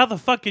 Mike, how the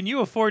fuck can you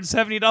afford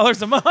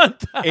 $70 a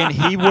month? And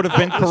he would have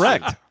been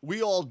correct.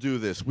 We all do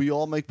this. We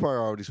all make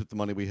priorities with the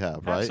money we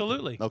have, right?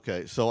 Absolutely.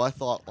 Okay, so I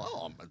thought,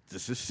 well,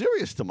 this is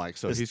serious to Mike,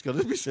 so he's going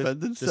to be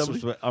spending This 70.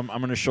 was what, I'm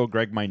going to show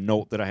Greg my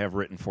note that I have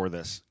written for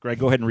this. Greg,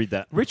 go ahead and read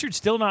that. Richard's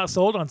still not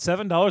sold on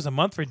 $7 a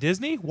month for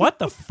Disney? What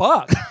the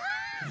fuck?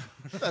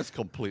 That's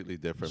completely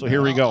different. So man.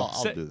 here we go.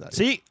 I'll do that.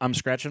 See, I'm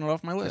scratching it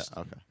off my list.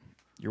 Yeah, okay.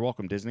 You're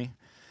welcome, Disney.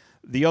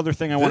 The other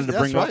thing I wanted to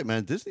bring That's up, right,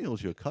 man. Disney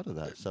owes you a cut of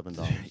that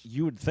 $7.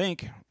 you would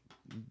think,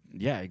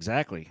 yeah,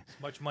 exactly.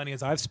 As much money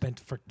as I've spent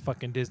for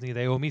fucking Disney,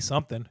 they owe me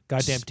something.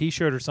 Goddamn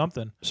T-shirt or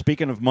something.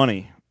 Speaking of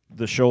money,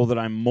 the show that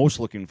I'm most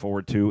looking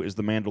forward to is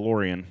The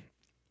Mandalorian,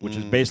 which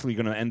is basically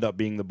going to end up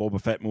being the Boba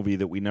Fett movie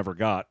that we never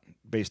got,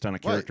 based on a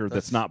character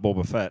that's not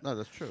Boba Fett. No,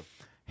 that's true.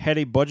 Had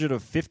a budget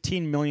of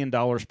 $15 million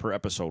per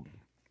episode.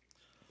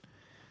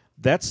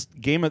 That's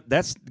Game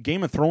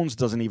of Thrones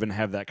doesn't even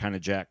have that kind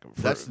of jack.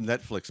 That's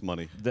Netflix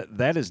money.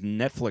 That is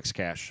Netflix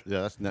cash.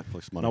 Yeah, that's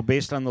Netflix money. Now,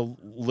 based on the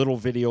little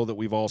video that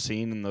we've all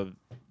seen and the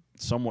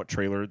somewhat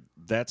trailer,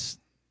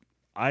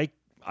 I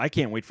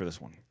can't wait for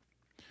this one.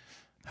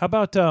 How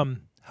about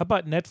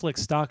Netflix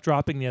stock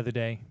dropping the other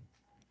day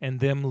and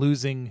them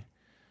losing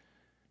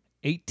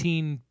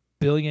 $18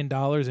 billion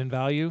in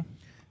value?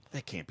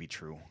 That can't be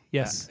true.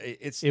 Yes.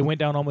 It It went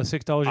down almost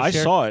 $6 a I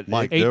share. saw it.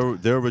 Mike,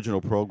 Eight- their original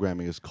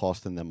programming is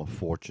costing them a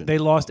fortune. They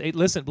lost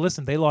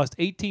listen, they lost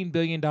 $18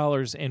 billion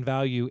in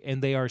value,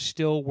 and they are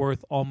still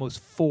worth almost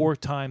 4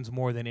 times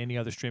more than any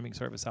other streaming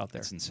service out there.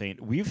 That's insane.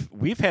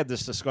 We've had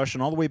this discussion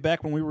all the way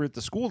back when we were at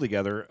the school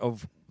together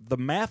of the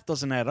math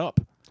doesn't add up.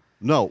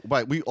 No,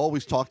 right. We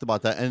always talked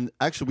about that, and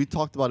actually, we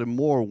talked about it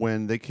more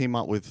when they came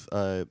out with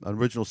an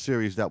original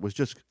series that was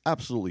just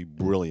absolutely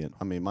brilliant.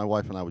 I mean, my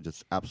wife and I were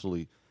just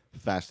absolutely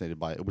fascinated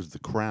by it. It was The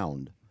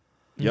Crown.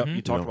 Yep,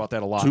 you talked about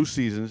that a lot. 2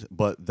 seasons,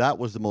 but that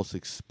was the most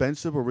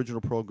expensive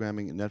original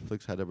programming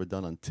Netflix had ever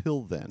done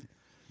until then.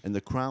 and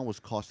the crown was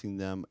costing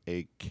them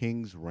a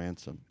king's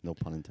ransom. No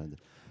pun intended.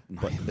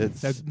 But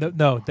it's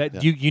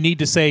you need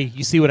to say.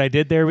 You see what I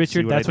did there,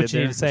 Richard? That's what you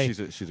need to say.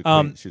 She's a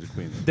queen. She's a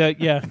queen.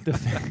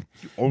 The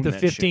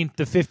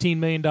The $15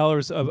 million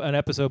of an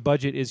episode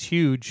budget is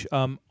huge.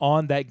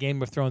 On that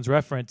Game of Thrones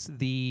reference,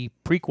 the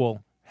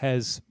prequel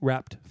has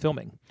wrapped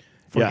filming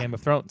for Game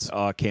of Thrones.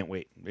 Can't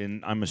wait,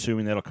 and I'm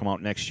assuming that'll come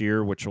out next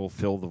year, which will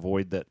fill the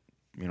void that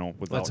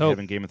without Let's hope.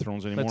 having Game of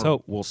Thrones anymore. Let's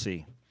hope. We'll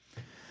see.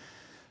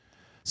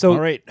 So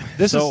all right,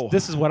 this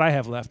is what I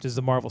have left is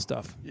the Marvel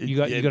stuff. You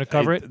gonna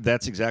cover it?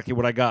 That's exactly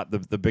what I got.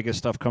 The biggest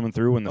stuff coming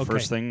through, and the Okay.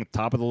 first thing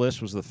top of the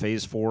list was the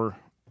Phase 4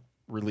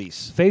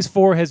 release. Phase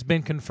 4 has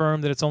been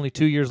confirmed that it's only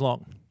 2 years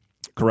long.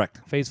 Correct.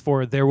 Phase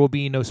 4, there will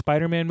be no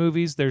Spider-Man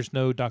movies. There's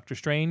no Doctor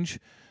Strange.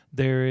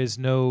 There is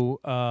no.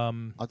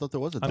 I thought there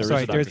was a. I'm There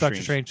sorry. is a There's Doctor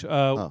Doctor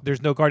Strange.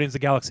 There's no Guardians of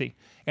the Galaxy,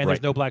 and there's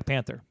Right. no Black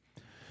Panther.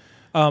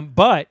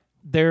 But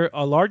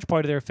a large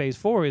part of their Phase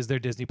 4 is their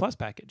Disney Plus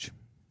package.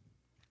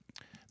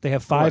 They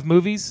have 5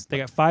 movies. They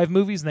got 5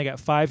 movies, and they got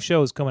 5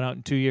 shows coming out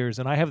in 2 years.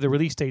 And I have the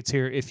release dates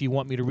here if you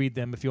want me to read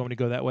them, if you want me to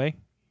go that way.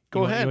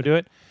 Go ahead. You want to do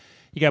it?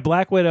 You got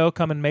Black Widow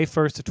coming May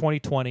 1st of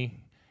 2020.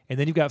 And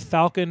then you've got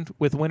Falcon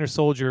with Winter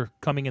Soldier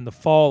coming in the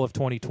fall of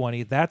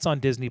 2020. That's on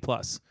Disney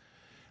Plus.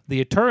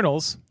 The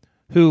Eternals,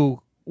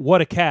 who,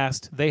 what a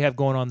cast they have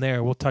going on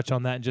there. We'll touch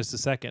on that in just a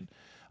second.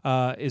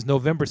 Is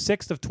November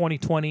 6th of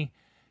 2020.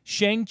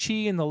 Shang-Chi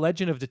and the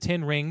Legend of the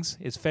Ten Rings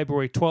is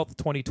February 12th,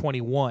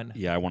 2021.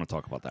 Yeah, I want to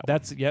talk about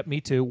that. Me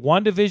too.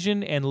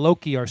 WandaVision and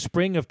Loki are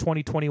spring of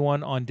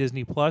 2021 on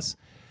Disney Plus.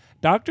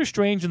 Doctor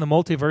Strange and the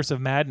Multiverse of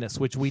Madness,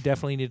 which we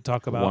definitely need to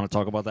talk about. I want to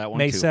talk about that one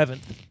May too.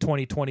 7th,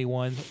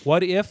 2021.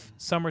 What If,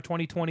 summer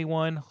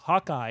 2021.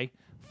 Hawkeye,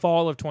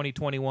 fall of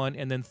 2021.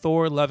 And then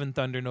Thor, Love and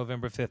Thunder,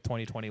 November 5th,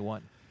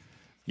 2021.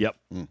 Yep.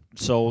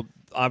 So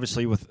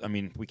obviously,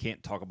 we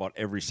can't talk about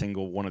every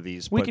single one of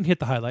these. We but can hit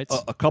the highlights.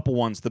 a couple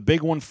ones. The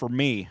big one for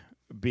me,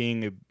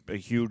 being a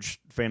huge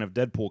fan of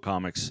Deadpool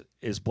comics,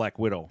 is Black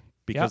Widow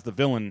because the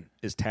villain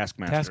is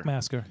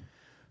Taskmaster,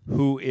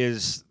 who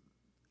is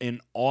an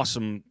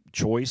awesome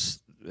choice,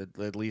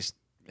 at least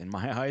in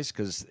my eyes,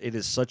 because it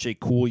is such a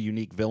cool,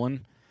 unique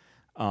villain.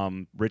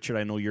 Richard,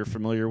 I know you're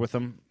familiar with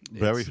him.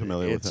 Very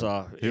familiar with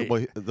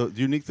him. The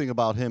unique thing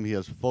about him, he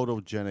has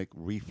photogenic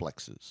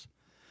reflexes.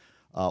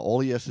 All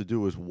he has to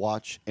do is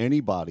watch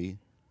anybody.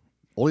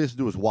 All he has to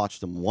do is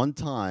watch them one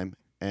time,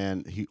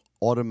 and he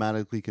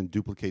automatically can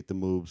duplicate the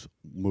moves,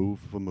 move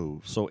for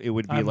move. So it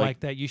would be I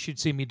like that. You should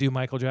see me do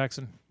Michael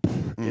Jackson.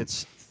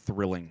 It's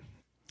thrilling.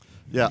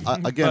 Yeah,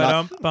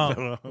 again,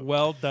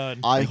 Well done.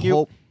 I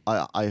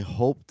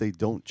hope they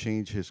don't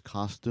change his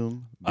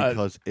costume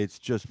because it's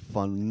just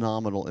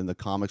phenomenal in the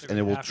comics, and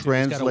it will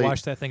translate. Got to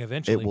watch that thing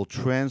eventually. It will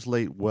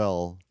translate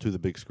well to the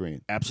big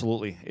screen.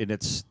 Absolutely,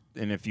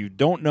 and if you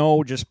don't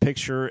know, just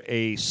picture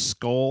a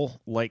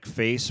skull-like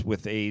face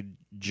with a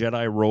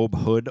Jedi robe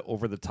hood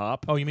over the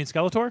top. Oh, you mean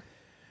Skeletor?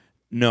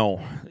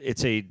 No,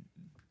 it's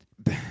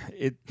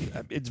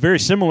very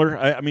similar.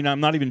 I'm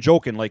not even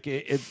joking. Like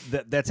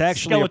that's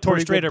actually a Skeletor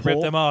pretty straight good up ripped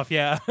pull, them off.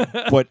 Yeah.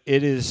 but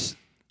it's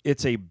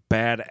a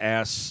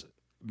badass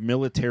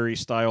military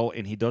style,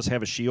 and he does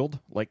have a shield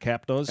like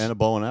Cap does, And a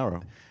bow and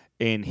arrow.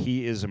 and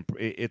he is.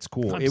 It's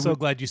cool. I'm so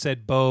glad you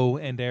said bow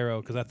and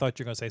arrow because I thought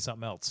you were going to say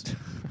something else.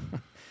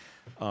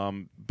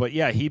 But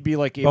yeah, he'd be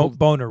like able.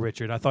 Boner,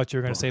 Richard. I thought you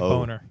were going to say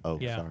boner. Oh,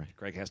 yeah. sorry.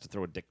 Greg has to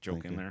throw a dick joke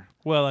Thank in you. there,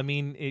 Well, I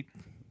mean,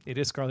 it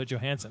is Scarlett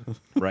Johansson.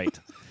 right?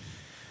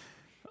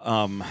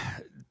 And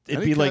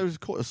It'd he be like carries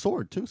a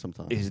sword too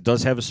sometimes. he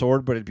does have a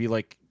sword, but it'd be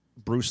like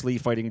Bruce Lee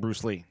fighting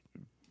Bruce Lee.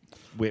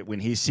 When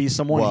he sees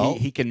someone, Well-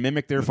 he can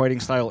mimic their fighting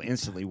style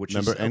instantly, which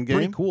Remember is Endgame?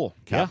 pretty cool.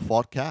 Cap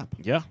fought Cap.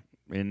 Yeah,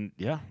 and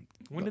yeah,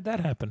 When did that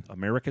happen?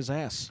 America's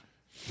ass.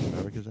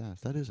 America's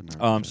ass. That is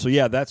America. So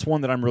yeah, that's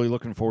one that I'm really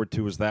looking forward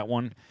to. Is that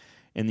one?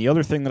 And the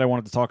other thing that I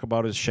wanted to talk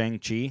about is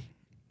Shang-Chi,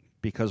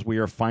 because we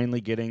are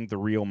finally getting the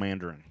real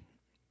Mandarin.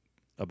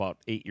 About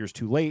 8 years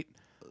too late,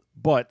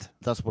 but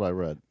That's what I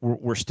read.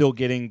 we're still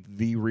getting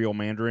the real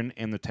Mandarin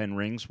and the Ten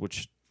Rings,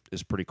 which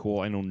is pretty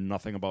cool. I know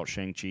nothing about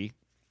Shang-Chi.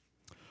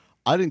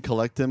 I didn't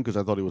collect him because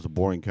I thought he was a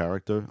boring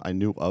character. I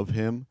knew of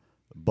him,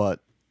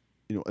 but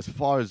as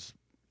far as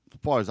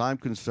I'm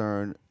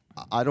concerned,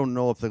 I don't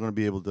know if they're going to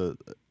be able to.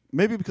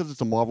 Maybe because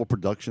it's a Marvel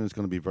production, it's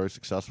going to be very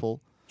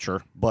successful.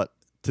 Sure. But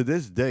to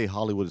this day,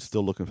 Hollywood is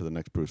still looking for the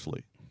next Bruce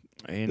Lee.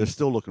 And They're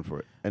still looking for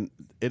it, and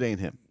it ain't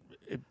him.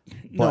 But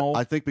no,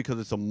 I think because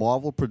it's a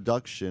Marvel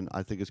production,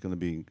 I think it's going to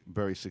be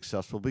very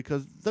successful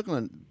because they're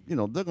going to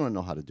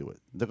know how to do it.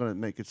 They're going to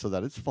make it so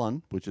that it's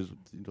fun, which is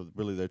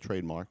really their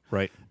trademark.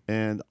 right.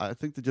 And I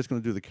think they're just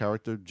going to do the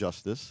character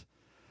justice,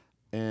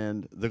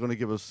 and they're going to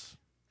give us,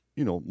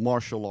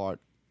 martial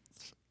arts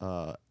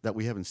that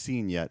we haven't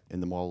seen yet in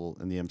the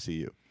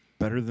MCU.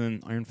 Better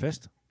than Iron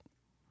Fist?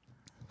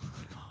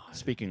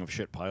 Speaking of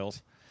shit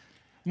piles.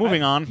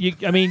 Moving on. You're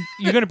going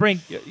to bring.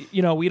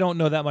 We don't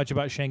know that much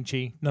about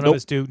Shang-Chi. None Nope. of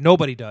us do.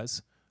 Nobody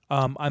does.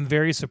 I'm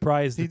very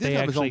surprised He that did they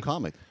have his actually. own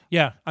comic.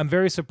 Yeah, I'm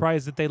very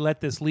surprised that they let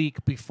this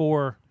leak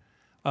before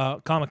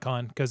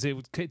Comic-Con because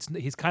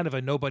he's kind of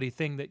a nobody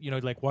thing that,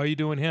 like, why are you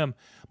doing him?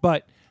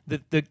 But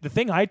the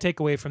thing I take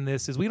away from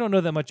this is we don't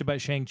know that much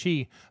about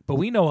Shang-Chi, but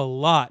we know a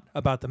lot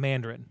about the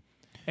Mandarin.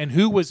 And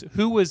who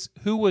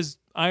was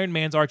Iron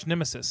Man's arch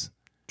nemesis?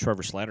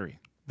 Trevor Slattery.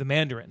 The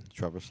Mandarin.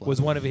 Trevor Slattery.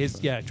 Was one of his,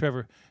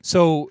 Trevor.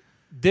 So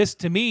this,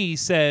 to me,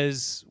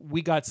 says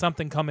we got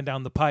something coming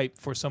down the pipe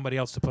for somebody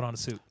else to put on a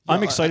suit.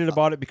 I'm excited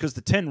about it because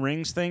the 10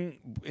 rings thing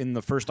in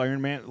the first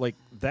Iron Man, like,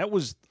 that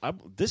was,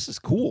 this is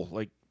cool.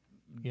 Like,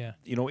 Yeah.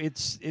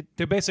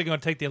 They're basically going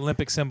to take the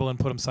Olympic symbol and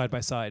put them side by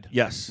side.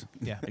 Yes.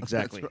 Yeah.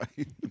 Exactly. That's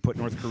right. Put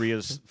North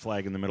Korea's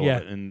flag in the middle Yeah.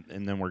 of it,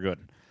 and then we're good.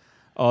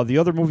 The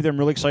other movie that I'm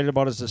really excited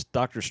about is this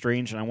Doctor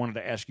Strange, and I wanted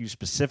to ask you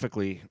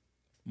specifically,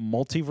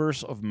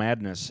 Multiverse of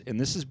Madness, and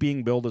this is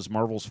being billed as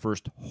Marvel's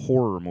first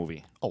horror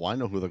movie. Oh, I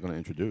know who they're going to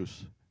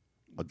introduce.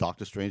 A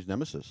Doctor Strange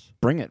nemesis.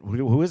 Bring it.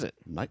 Who is it?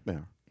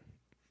 Nightmare.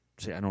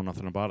 See, I know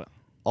nothing about it.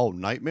 Oh,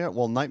 Nightmare?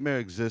 Well, Nightmare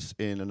exists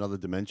in another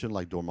dimension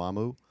like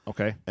Dormammu.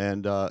 Okay.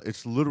 And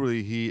it's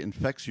literally he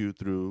infects you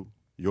through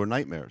your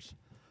nightmares.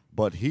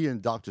 But he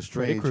and Doctor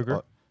Freddy Strange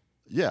Krueger.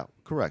 yeah,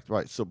 correct,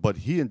 right. So but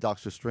he and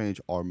Doctor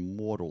Strange are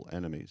mortal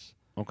enemies.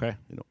 Okay.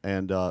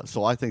 And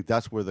so I think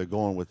that's where they're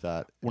going with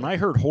that. When I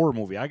heard horror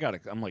movie,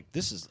 I'm like,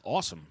 this is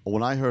awesome.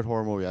 When I heard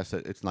horror movie, I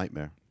said it's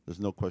Nightmare. There's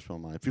no question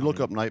on mine. If you look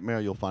up Nightmare,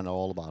 you'll find out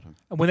all about him.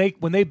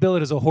 When they bill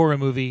it as a horror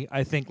movie,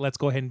 I think, let's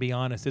go ahead and be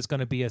honest, it's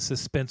going to be a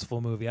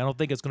suspenseful movie. I don't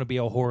think it's going to be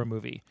a horror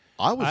movie.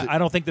 I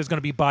don't think there's going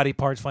to be body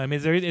parts flying. I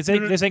mean, this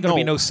ain't going to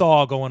be no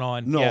Saw going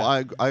on. No, Yeah. I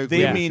agree.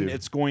 They with mean you.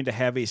 it's going to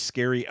have a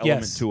scary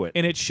element to it.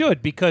 And it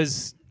should,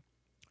 because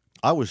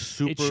I was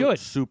should.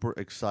 super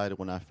excited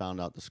when I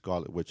found out the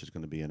Scarlet Witch is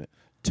going to be in it.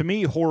 To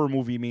me, horror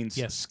movie means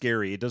Yes.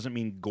 scary. It doesn't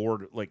mean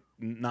gore, like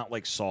not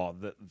like Saw.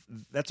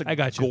 That's a I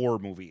got you. gore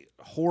movie.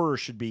 Horror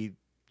should be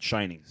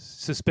shining.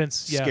 suspense,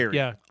 Scary.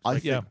 yeah, I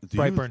like, yeah, think, do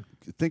you Brightburn.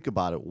 think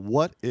about it.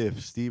 What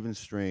if Stephen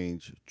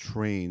Strange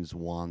trains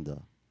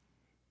Wanda?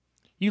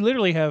 You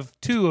literally have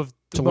two of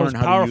the To most learn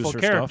how to powerful use her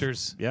stuff.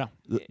 characters. Yeah.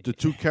 The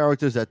two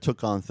characters that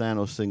took on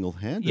Thanos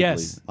single-handedly,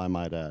 Yes. I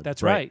might add.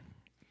 That's Right. right.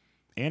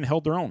 And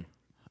held their own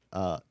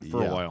for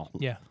for a while.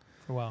 Yeah,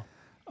 for a while.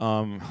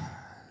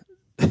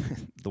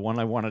 The one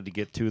I wanted to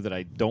get to that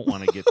I don't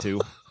want to get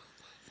to.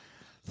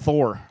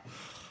 Thor,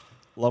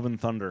 Love and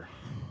Thunder.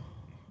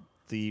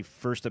 The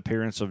first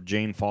appearance of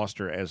Jane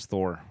Foster as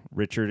Thor.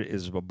 Richard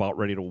is about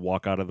ready to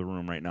walk out of the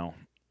room right now.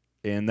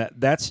 And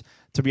that's,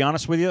 to be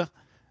honest with you,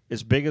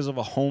 as big as of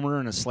a homer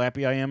and as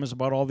slappy I am as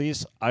about all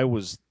these, I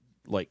was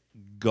like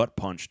gut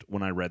punched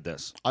when I read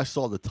this. I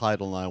saw the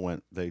title and I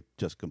went, they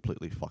just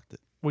completely fucked it.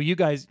 Well, you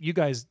guys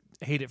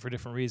hate it for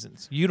different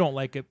reasons. You don't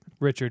like it,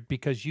 Richard,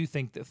 because you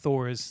think that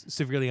Thor is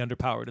severely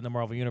underpowered in the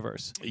Marvel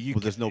Universe. Well,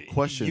 there's no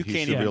question you he's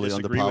can't even severely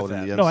disagree underpowered with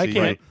in the that. MCU. No, I can't.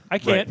 Right. I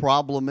can't. The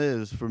problem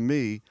is, for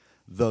me,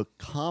 the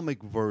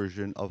comic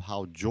version of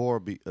how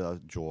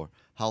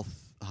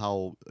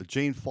how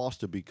Jane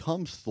Foster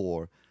becomes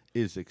Thor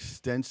is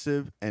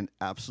extensive and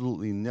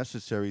absolutely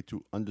necessary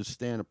to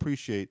understand,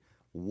 appreciate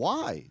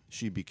why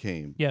she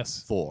became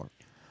Yes. Thor.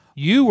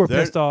 You were They're-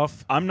 pissed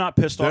off. I'm not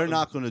pissed off. They're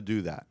not going to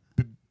do that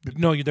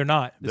No, they're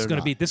not. They're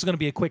not. This is going to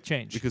be a quick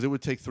change. because it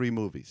would take 3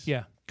 movies.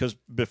 Yeah. Because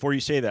before you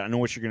say that, I know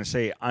what you're going to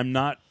say. I'm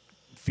not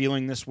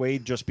feeling this way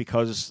just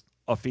because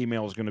a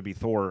female is going to be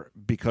Thor.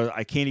 Because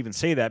I can't even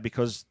say that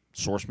because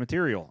source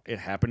material. It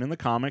happened in the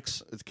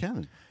comics, It's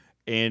canon.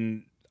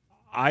 and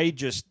I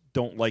just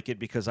don't like it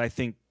because I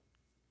think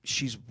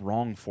she's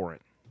wrong for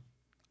it.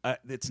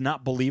 It's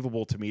not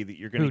believable to me that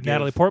you're going to Who,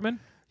 Natalie Portman?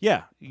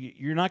 Yeah,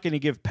 you're not going to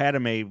give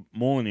Padme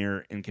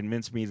Molineer and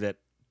convince me that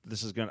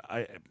this is going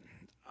to.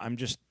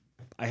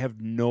 I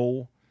have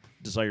no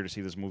desire to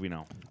see this movie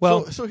now.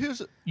 Well, so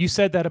here's you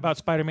said that about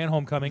Spider-Man: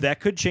 Homecoming. That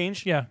could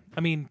change. Yeah,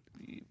 I mean,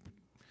 here's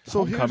the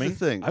Homecoming.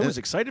 thing. I was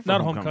excited for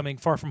not Homecoming. Homecoming,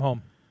 Far From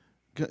Home.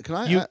 Can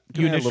I? You- add-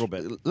 you a nish- little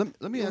bit.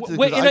 Let me answer.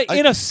 Wait,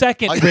 in a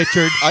second,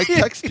 Richard. I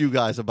text you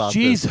guys about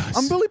Jesus. this.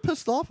 I'm really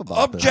pissed off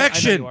about this.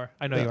 Objection.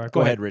 I know you are.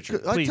 Go ahead,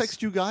 Richard. I Please.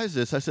 text you guys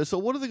this. I said, so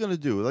what are they going to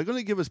do? They're going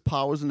to give us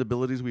powers and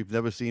abilities we've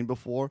never seen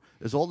before?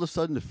 Is all of a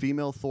sudden the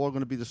female Thor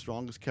going to be the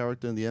strongest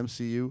character in the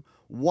MCU?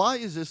 Why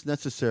is this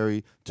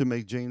necessary to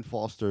make Jane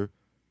Foster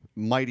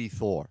Mighty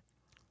Thor?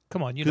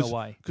 Come on, you know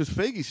why. Because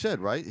Feige said,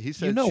 right? He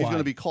said know she's why. going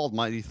to be called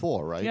Mighty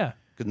Thor, right? Yeah.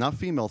 'Cause not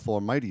female Thor,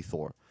 Mighty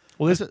Thor.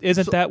 Well, I said,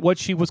 isn't so- that what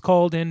she was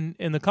called in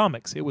the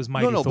comics? It was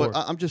Mighty No, Thor.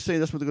 but I'm just saying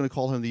that's what they're going to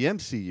call her in the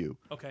MCU.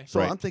 Okay. So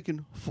Right. I'm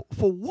thinking,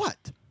 for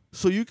what?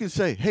 So you can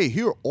say, hey,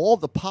 here are all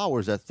the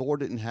powers that Thor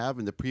didn't have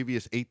in the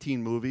previous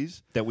 18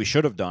 movies That we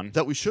should have done.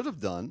 that we should have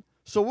done.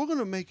 So we're going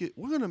to make it.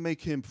 We're going to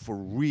make him for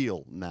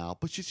real now.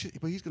 But he's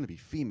going to be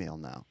female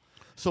now.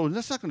 So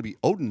that's not going to be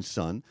Odin's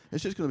son.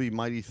 It's just going to be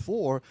Mighty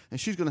Thor, and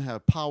she's going to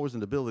have powers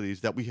and abilities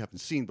that we haven't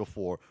seen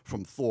before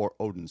from Thor,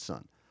 Odin's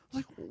son.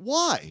 Like,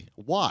 why?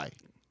 Why?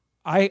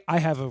 I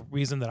have a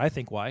reason that I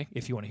think why.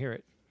 If you want to hear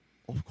it,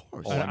 Of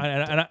course. and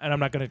I'm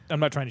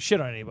not trying to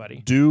shit on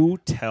anybody. Do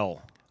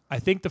tell. I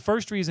think the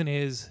first reason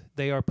is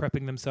they are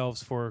prepping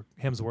themselves for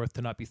Hemsworth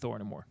to not be Thor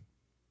anymore.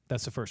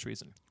 That's the first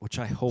reason. Which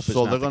I hope is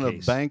So not they're the going to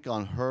case. bank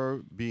on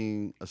her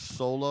being a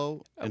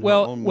solo in her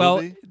Well, own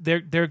well, movie?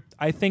 they're.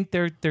 I think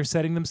they're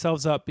setting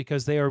themselves up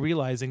because they are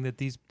realizing that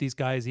these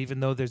guys, even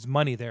though there's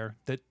money there,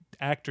 that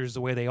actors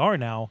the way they are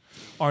now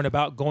aren't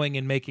about going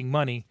and making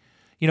money.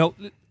 You know,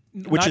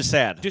 Which is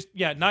sad. Just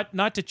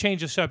not to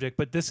change the subject,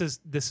 but this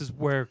is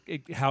where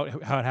how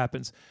it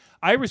happens.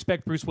 I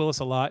respect Bruce Willis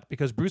a lot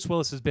because Bruce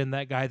Willis has been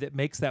that guy that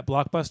makes that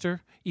blockbuster,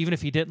 even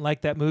if he didn't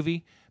like that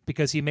movie,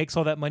 because he makes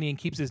all that money and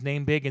keeps his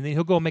name big, and then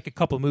he'll go make a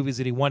couple of movies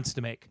that he wants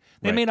to make.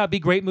 They Right. may not be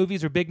great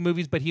movies or big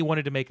movies, but he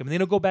wanted to make them. And then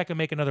he'll go back and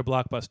make another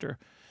blockbuster.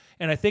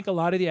 And I think a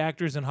lot of the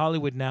actors in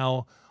Hollywood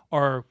now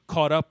are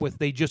caught up with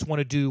they just want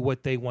to do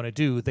what they want to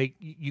do.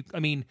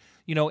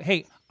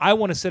 Hey, I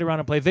want to sit around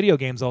and play video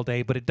games all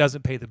day, but it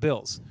doesn't pay the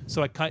bills.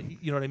 So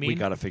you know what I mean? We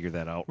got to figure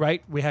that out.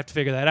 Right? We have to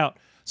figure that out.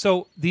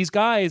 So these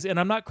guys, and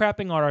I'm not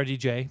crapping on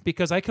RDJ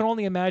because I can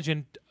only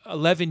imagine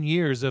 11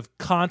 years of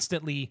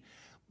constantly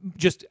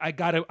just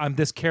I'm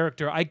this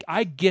character.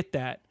 I get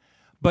that.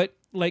 But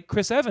like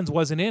Chris Evans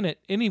wasn't in it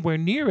anywhere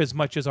near as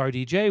much as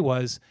RDJ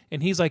was,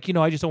 and he's like,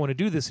 I just don't want to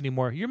do this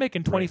anymore. You're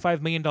making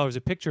 $25 million a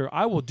picture.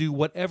 I will do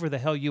whatever the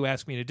hell you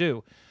ask me to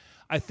do.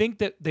 I think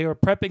that they are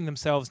prepping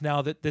themselves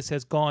now that this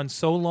has gone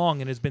so long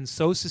and has been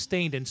so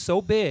sustained and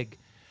so big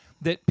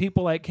that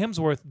people like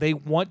Hemsworth, they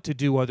want to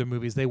do other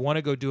movies. They want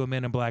to go do a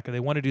Men in Black, or they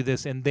want to do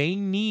this, and they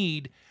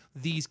need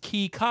these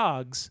key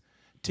cogs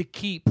to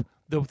keep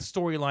the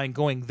storyline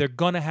going. They're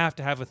going to have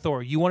a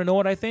Thor. You want to know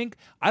what I think?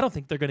 I don't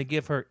think they're going to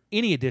give her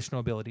any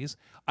additional abilities.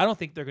 I don't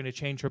think they're going to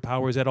change her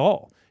powers at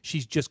all.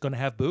 She's just going to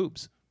have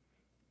boobs.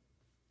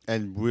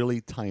 And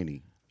really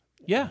tiny.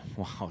 Yeah.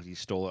 Wow, you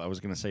stole it. I was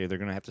going to say they're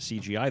going to have to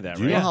CGI that,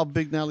 Do you right? know how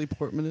big Natalie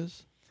Portman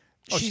is?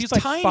 Oh, she's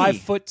like like tiny.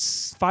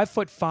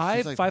 5'5",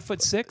 She's like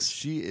 5'6".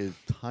 She is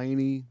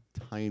tiny.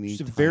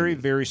 She's a very,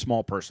 very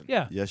small person.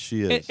 Yeah. Yes,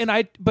 she is.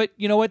 But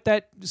you know what?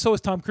 So is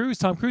Tom Cruise.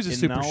 Tom Cruise is And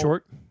super now-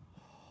 short.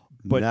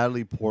 but-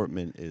 Natalie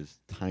Portman is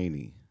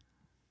tiny.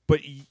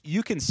 But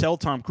you can sell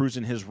Tom Cruise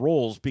in his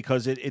roles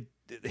because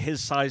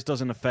his size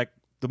doesn't affect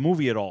the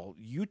movie at all.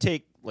 You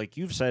take, like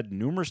you've said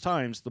numerous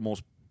times, the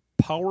most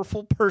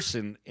powerful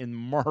person in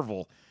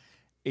Marvel,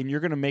 and you're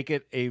going to make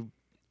it a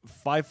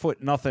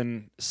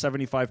 5'0",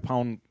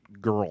 75-pound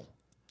girl.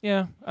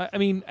 Yeah, I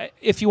mean,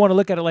 if you want to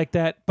look at it like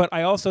that, but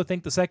I also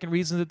think the second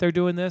reason that they're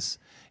doing this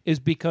is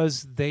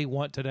because they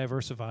want to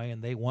diversify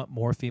and they want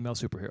more female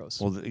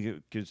superheroes. Well,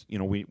 because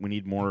we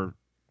need more.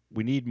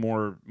 We need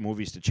more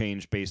movies to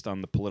change based on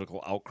the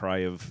political outcry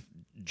of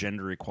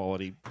gender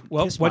equality.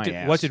 Well, Kiss what my did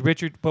ass.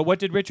 Richard? But what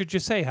did Richard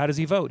just say? How does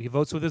he vote? He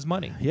votes with his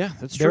money. Yeah,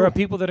 that's true. There are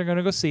people that are going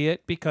to go see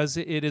it because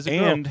it is a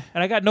girl, And-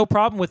 and I got no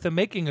problem with them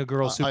making a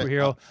girl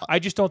superhero. I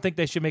just don't think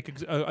they should make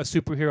a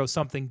superhero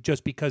something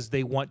just because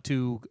they want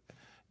to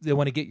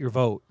get your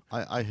vote.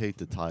 I hate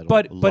the title.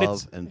 But Love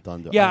it's and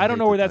Thunder. Yeah, I hate don't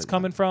know the where that's title.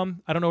 coming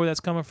from. I don't know where that's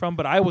coming from.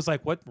 But I was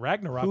like, "What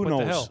Ragnarok? Who what knows?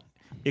 the hell?"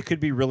 It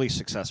could be really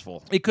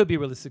successful. It could be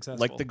really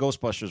successful. Like the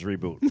Ghostbusters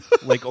reboot,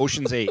 like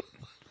Ocean's 8.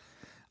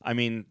 I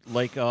mean,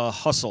 like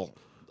Hustle,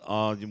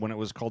 when it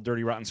was called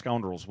Dirty Rotten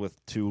Scoundrels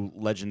with two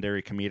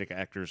legendary comedic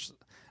actors.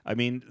 I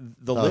mean,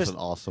 the That was list, an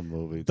awesome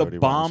movie. the Dirty Rotten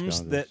bombs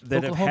Scoundrels.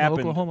 that have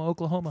happened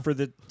Oklahoma. for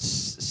the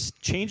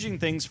changing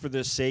things for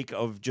the sake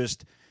of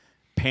just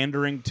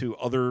pandering to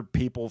other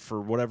people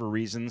for whatever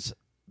reasons.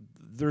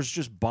 There's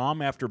just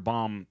bomb after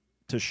bomb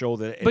to show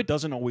that it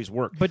doesn't always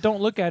work. But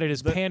don't look at it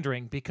as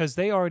pandering because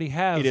they already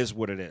have. It is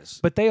what it is.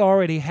 But they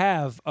already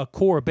have a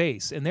core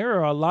base, and there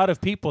are a lot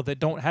of people that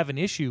don't have an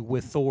issue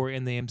with Thor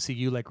in the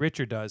MCU like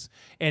Richard does.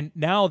 And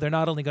now they're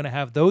not only going to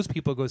have those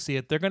people go see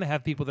it, they're going to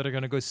have people that are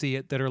going to go see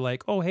it that are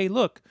like, "Oh, hey,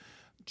 look,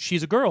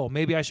 she's a girl.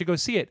 Maybe I should go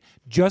see it."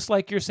 Just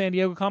like your San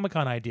Diego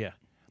Comic-Con idea,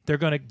 they're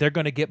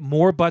gonna get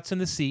more butts in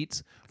the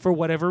seats for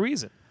whatever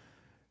reason.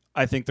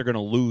 I think they're going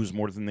to lose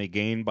more than they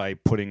gain by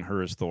putting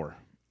her as Thor.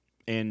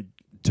 And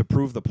to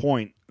prove the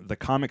point, the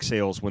comic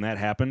sales when that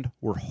happened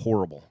were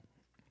horrible.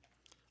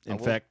 In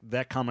fact,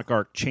 that comic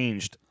arc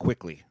changed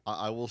quickly.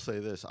 I will say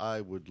this: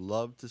 I would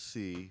love to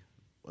see.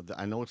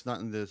 I know it's not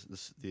in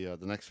the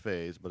next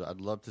phase, but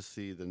I'd love to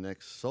see the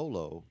next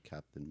solo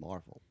Captain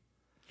Marvel,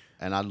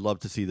 and I'd love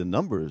to see the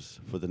numbers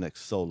for the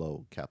next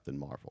solo Captain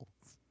Marvel.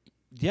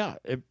 Yeah,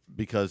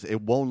 Because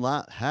it will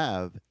not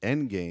have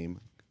Endgame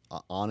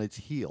on its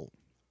heel,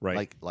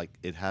 right. Like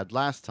it had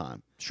last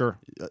time. Sure.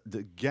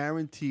 The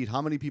guaranteed.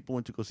 How many people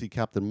went to go see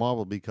Captain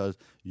Marvel because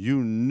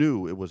you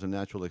knew it was a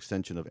natural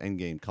extension of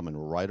Endgame coming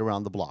right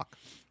around the block?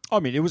 I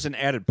mean, it was an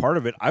added part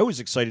of it. I was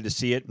excited to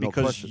see it No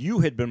because question. you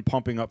had been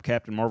pumping up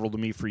Captain Marvel to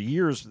me for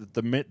years.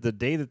 The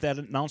day that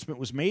announcement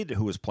was made,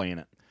 who was playing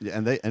it? Yeah,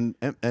 and they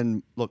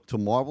and look, to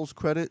Marvel's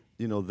credit,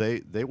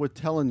 they were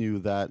telling you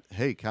that,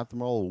 hey, Captain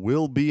Marvel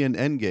will be in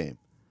Endgame.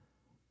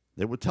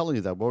 They were telling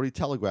you that. We're already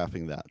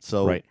telegraphing that.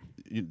 So Right.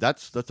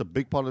 That's a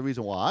big part of the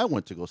reason why I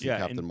went to go see Yeah,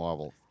 Captain and-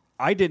 Marvel.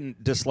 I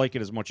didn't dislike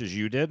it as much as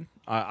you did.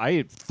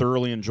 I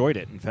thoroughly enjoyed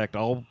it. In fact,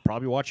 I'll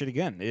probably watch it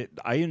again.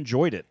 I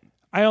enjoyed it.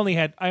 I only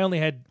had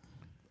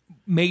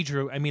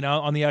major. I mean,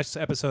 on the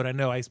episode, I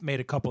know I made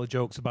a couple of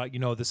jokes about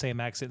the same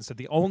accent and stuff.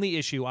 The only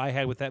issue I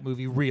had with that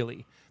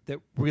movie, that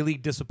really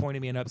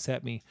disappointed me and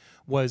upset me,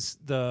 was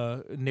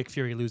the Nick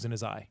Fury losing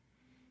his eye.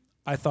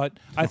 I thought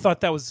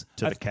that was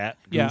to the cat.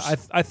 Yeah,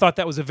 goose. I thought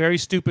that was a very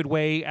stupid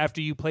way. After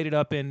you played it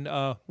up in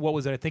what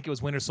was it? I think it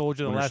was Winter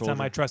Soldier. The last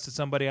time I trusted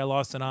somebody, I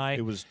lost an eye.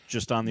 It was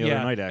just on the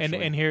other night,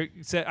 actually. And here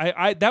said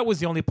I that was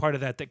the only part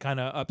of that kind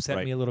of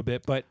upset me a little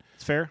bit. But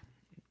it's fair.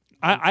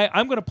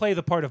 I'm going to play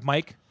the part of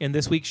Mike in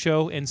this week's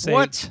show and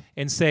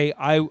say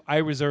I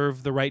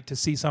reserve the right to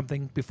see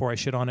something before I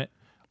shit on it.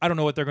 I don't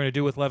know what they're going to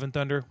do with Love and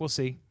Thunder. We'll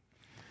see.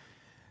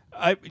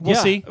 We'll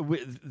see.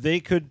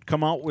 They could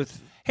come out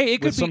with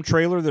it could be some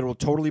trailer that will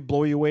totally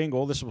blow you away and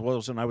go, "This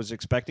wasn't I was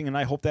expecting," and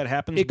I hope that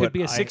happens. It could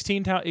be a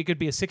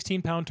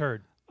 16-pound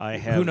turd.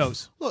 Who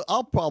knows? Look,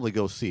 I'll probably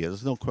go see it.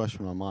 There's no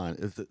question in my mind.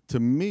 Is that, to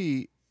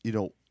me,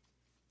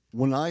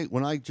 when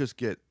I just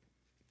get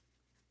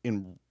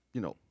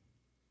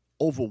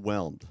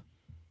overwhelmed,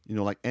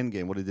 like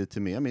Endgame, what it did to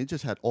me. I mean, it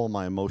just had all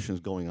my emotions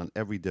going on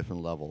every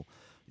different level.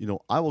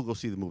 I will go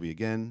see the movie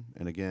again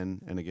and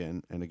again and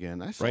again and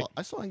again. I saw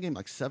Endgame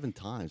like 7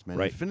 times, man.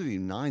 Right. Infinity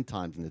 9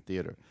 times in the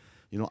theater.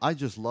 I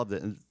just loved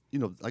it. And,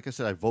 like I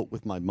said, I vote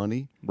with my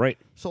money. Right.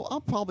 So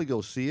I'll probably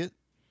go see it,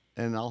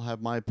 and I'll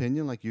have my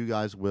opinion like you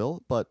guys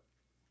will. But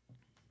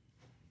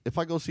if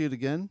I go see it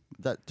again,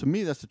 to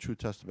me, that's the true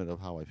testament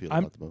of how I feel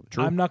about the movie.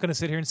 I'm not going to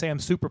sit here and say I'm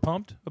super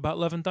pumped about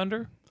Love and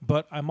Thunder,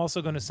 but I'm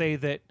also going to say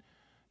that,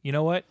 you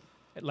know what?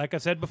 Like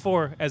I've said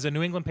before, as a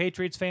New England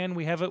Patriots fan,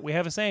 we have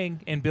a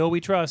saying, and Bill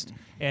we trust.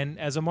 And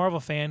as a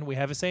Marvel fan, we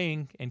have a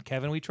saying, and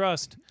Kevin we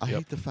trust. I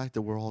hate the fact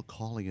that we're all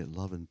calling it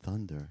Love and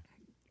Thunder.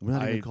 We're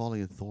not even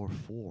calling it Thor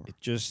 4. It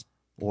just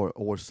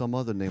or some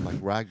other name like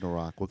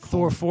Ragnarok.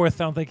 Thor 4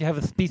 sounds like you have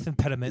a speech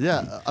impediment.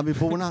 Yeah, I mean,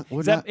 but we're not.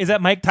 Is that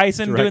Mike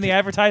Tyson doing the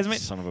advertisement?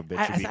 Son of a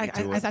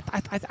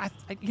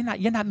bitch!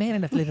 You're not man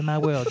enough to live in my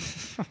world.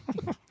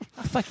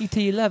 I'll fuck you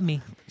till you love me.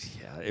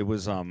 Yeah, it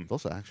was.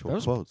 Those are actual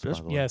quotes. By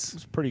the way. Yes, it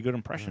was a pretty good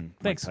impression.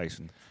 Thanks, Mike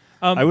Tyson.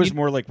 I was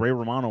more like Ray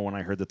Romano when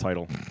I heard the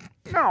title.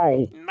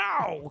 No.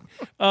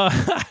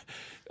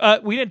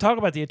 We didn't talk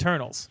about the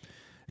Eternals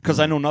because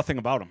I know nothing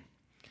about them.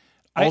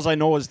 All I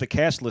know is the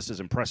cast list is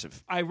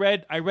impressive. I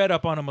read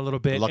up on them a little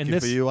bit. Lucky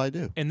for you, I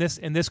do. And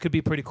this could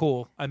be pretty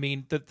cool. I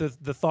mean,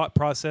 the thought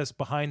process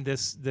behind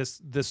this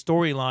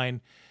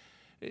storyline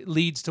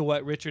leads to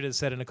what Richard has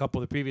said in a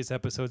couple of the previous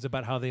episodes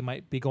about how they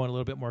might be going a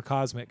little bit more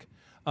cosmic.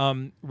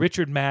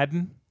 Richard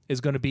Madden is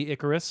going to be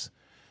Icarus.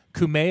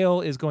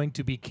 Kumail is going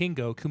to be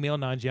Kingo, Kumail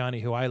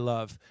Nanjiani, who I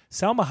love.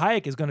 Salma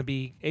Hayek is going to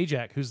be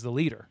Ajak, who's the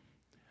leader.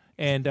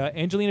 And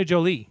Angelina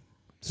Jolie.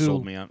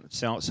 Sold me on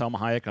Salma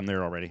Hayek. I'm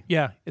there already.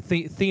 Yeah,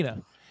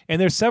 Athena. And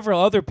there's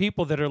several other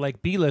people that are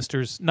like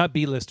B-listers, not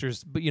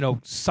B-listers, but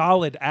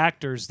solid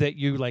actors that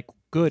you like.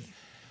 Good.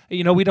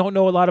 We don't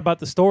know a lot about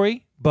the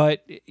story,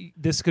 but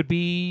this could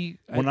be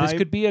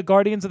a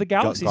Guardians of the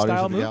Galaxy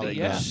style movie. Galaxy.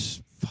 Yeah.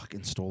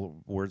 Fucking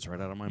stole words right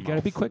out of my mouth. You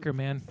gotta be quicker,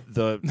 man.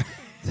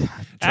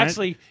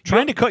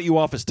 Trying to cut you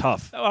off is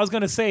tough. I was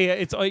gonna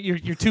say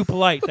you're too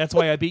polite. That's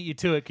why I beat you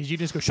to it, because you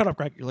just go, "Shut up,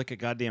 Greg." You're like a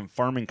goddamn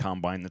farming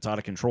combine that's out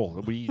of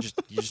control. You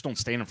just don't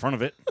stand in front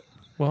of it.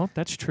 Well,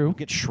 that's true. You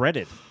get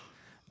shredded.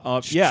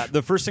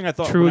 The first thing I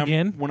thought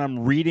when I'm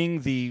reading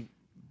the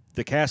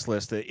cast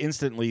list,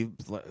 instantly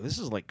this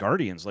is like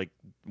Guardians. Like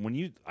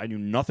I knew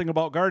nothing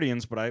about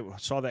Guardians, but I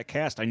saw that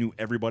cast. I knew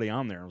everybody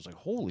on there. I was like,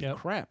 holy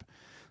crap.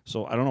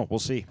 So I don't know. We'll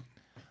see.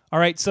 All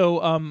right.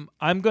 So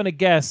I'm going to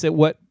guess at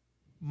what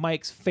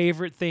Mike's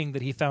favorite thing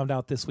that he found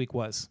out this week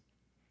was.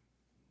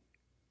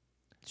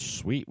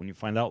 Sweet. When you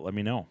find out, let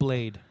me know.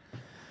 Blade.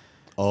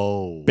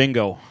 Oh.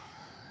 Bingo.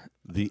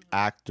 The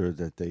actor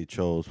that they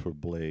chose for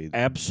Blade.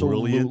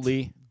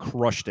 Absolutely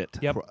crushed it.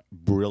 Yep.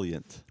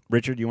 Brilliant.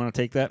 Richard, you want to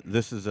take that?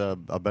 This is a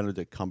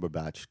Benedict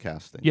Cumberbatch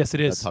casting. Yes, it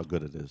is. That's how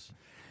good it is.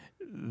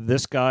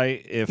 This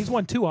guy, he's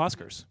won 2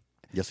 Oscars.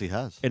 Yes, he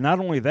has. And not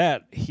only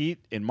that, he,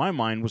 in my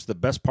mind, was the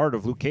best part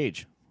of Luke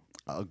Cage.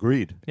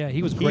 Agreed. Yeah,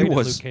 he was great at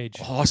Luke Cage.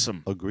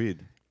 Awesome.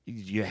 Agreed.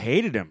 You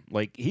hated him.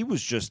 Like, he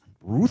was just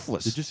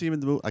ruthless. Did you see him in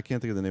the movie? I can't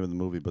think of the name of the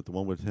movie, but the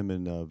one with him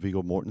and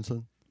Viggo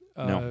Mortensen?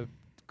 No.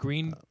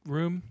 Green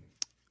Room?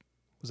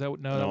 Was that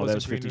no? No, that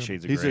was 50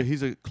 Shades of Grey.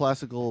 He's a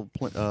classical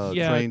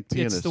trained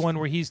pianist. It's the one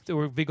where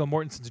Viggo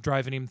Mortensen's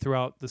driving him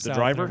throughout the South.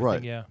 Driver?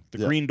 Right. Yeah. The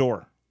Green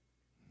Door.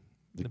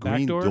 The back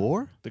Green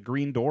door? The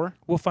Green Door?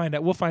 We'll find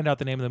out. We'll find out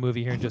the name of the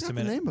movie here in just a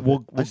minute. The name of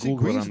we'll I see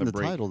Google Green's it on in the the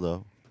break. title,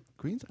 though.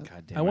 Green's.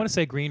 God damn I want to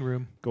say Green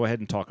Room. Go ahead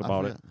and talk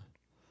about it.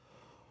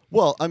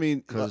 Well, I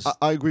mean,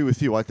 I agree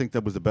with you. I think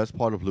that was the best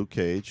part of Luke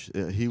Cage.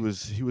 He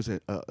was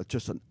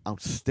just an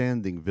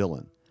outstanding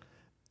villain.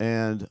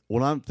 And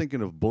when I'm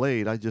thinking of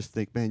Blade, I just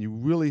think, man, you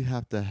really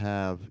have to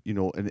have,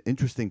 an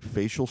interesting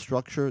facial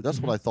structure.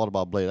 That's what I thought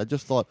about Blade. I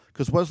just thought,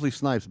 because Wesley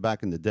Snipes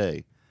back in the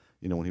day,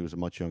 when he was a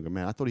much younger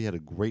man, I thought he had a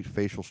great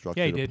facial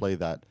structure to play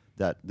that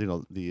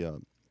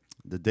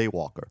the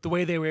Daywalker. The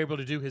way they were able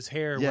to do his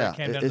hair, where it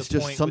came down it's to the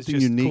just point, something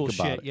was just unique cool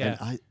about shit. it.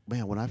 Yeah.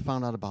 And when I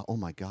found out about, oh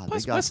my God,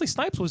 Plus, Wesley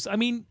Snipes was,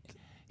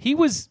 he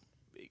was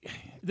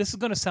this is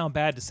going to sound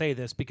bad to say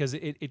this because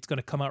it's going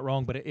to come out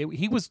wrong, but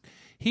he was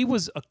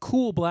a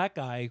cool black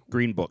guy.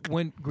 Green Book.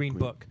 Green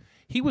Book.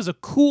 He was a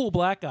cool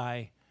black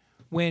guy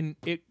when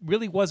it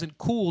really wasn't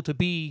cool to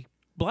be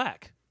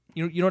black.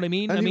 You know what I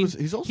mean? And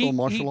he's also a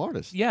martial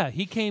artist. Yeah,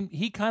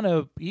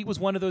 he was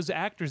one of those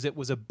actors that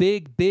was a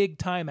big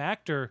time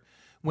actor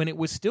when it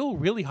was still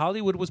really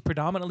Hollywood was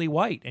predominantly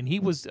white, and he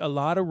was a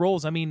lot of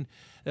roles. I mean,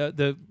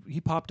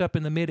 he popped up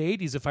in the mid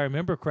 '80s if I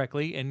remember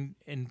correctly,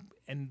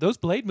 and those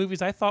Blade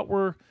movies I thought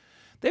were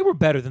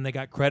better than they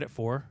got credit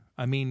for.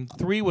 I mean,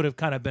 3 would have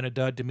kind of been a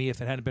dud to me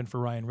if it hadn't been for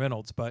Ryan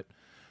Reynolds, but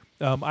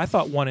I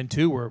thought 1 and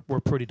 2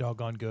 were pretty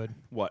doggone good.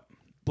 What?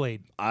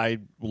 Blade. I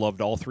loved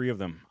all 3 of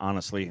them,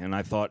 honestly, and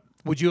I thought...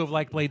 Would you have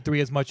liked Blade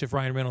 3 as much if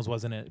Ryan Reynolds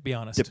wasn't in it, be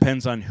honest?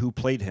 Depends on who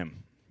played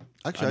him.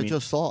 Actually, I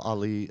just saw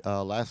Ali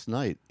last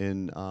night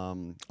in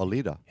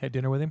Alita. Had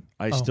dinner with him?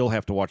 I still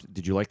have to watch it.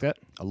 Did you like that?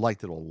 I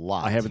liked it a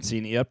lot. I haven't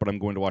seen it yet, but I'm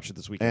going to watch it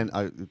this weekend.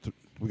 And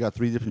we got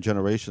 3 different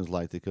generations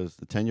liked it because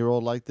the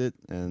 10-year-old liked it,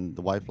 and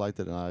the wife liked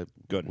it, and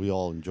we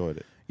all enjoyed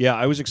it. Yeah,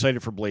 I was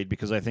excited for Blade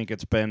because I think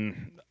it's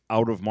been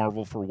out of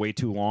Marvel for way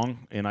too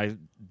long, and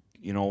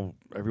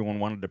everyone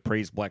wanted to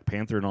praise Black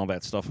Panther and all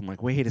that stuff. I'm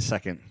like, wait a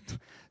second.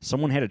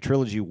 Someone had a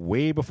trilogy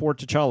way before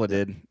T'Challa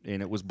did,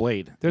 and it was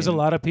Blade. There's a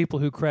lot of people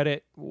who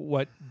credit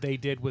what they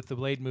did with the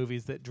Blade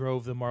movies that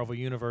drove the Marvel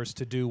Universe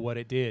to do what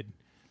it did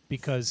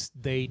because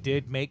they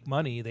did make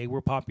money. They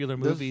were popular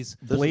movies.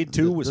 Blade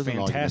 2 was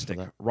fantastic.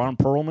 Ron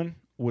Perlman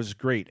was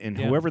great, and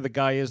whoever the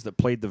guy is that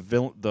played the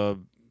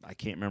villain, I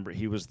can't remember.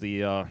 He was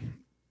the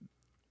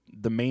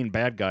main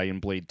bad guy in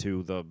Blade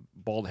 2, the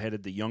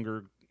bald-headed, the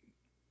younger,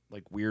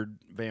 like weird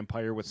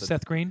vampire with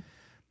Seth Green?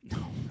 No,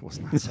 it was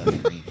not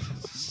Seth Green.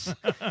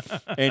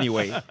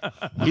 Anyway,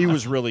 he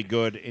was really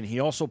good, and he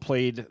also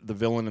played the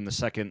villain in the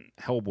second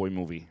Hellboy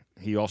movie.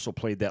 He also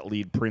played that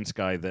lead Prince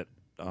guy that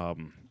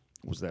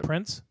was that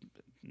Prince?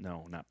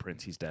 No, not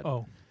Prince. He's dead.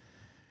 Oh,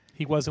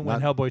 he wasn't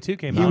when Hellboy 2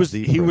 came out. He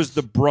Prince. was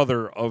the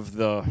brother of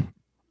the.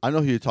 I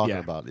know who you're talking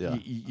about. Yeah,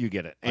 you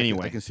get it.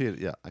 Anyway, I can see it.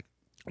 Yeah.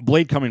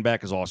 Blade coming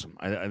back is awesome.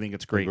 I think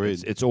it's great.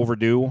 It's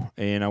overdue,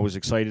 and I was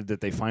excited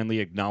that they finally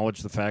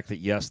acknowledged the fact that,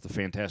 yes, the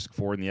Fantastic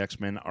Four and the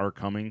X-Men are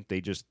coming.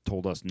 They just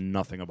told us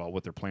nothing about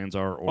what their plans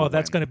are. Or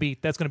that's going to be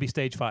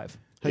stage 5.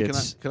 Hey,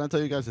 can I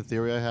tell you guys a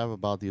theory I have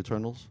about the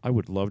Eternals? I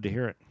would love to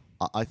hear it.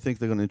 I think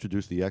they're going to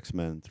introduce the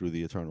X-Men through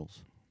the Eternals.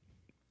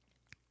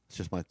 It's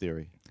just my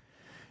theory.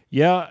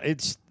 Yeah,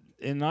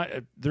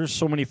 there's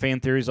so many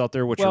fan theories out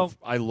there, which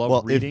I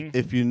love reading.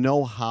 If you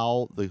know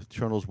how the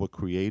Eternals were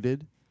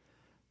created,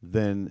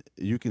 then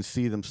you can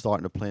see them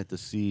starting to plant the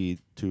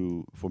seed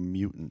for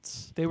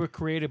mutants. They were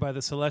created by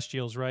the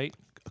Celestials, right?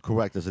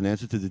 Correct, as an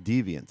answer to the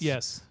Deviants.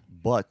 Yes.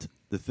 But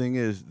the thing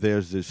is,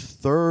 there's this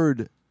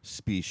third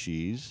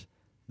species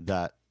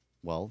that,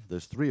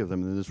 there's 3 of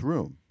them in this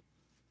room.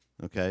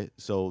 Okay?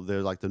 So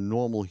they're like the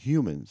normal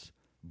humans.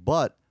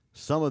 But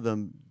some of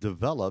them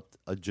developed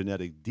a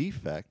genetic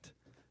defect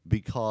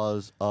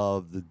because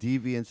of the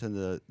deviants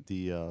and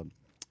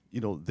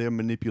their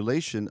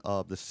manipulation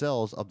of the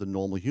cells of the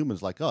normal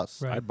humans like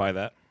us. Right. I'd buy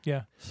that.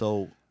 Yeah.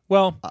 So,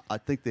 I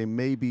think they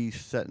may be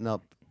setting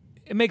up.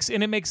 It makes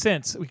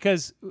sense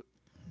because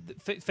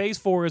Phase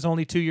 4 is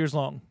only 2 years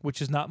long,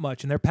 which is not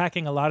much, and they're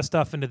packing a lot of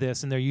stuff into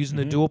this, and they're using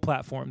the dual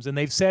platforms, and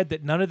they've said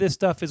that none of this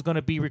stuff is going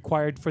to be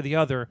required for the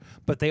other,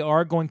 but they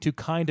are going to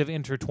kind of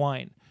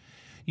intertwine.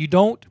 You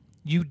don't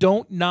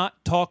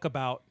not talk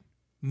about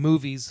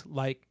movies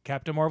like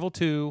Captain Marvel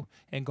 2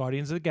 and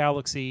Guardians of the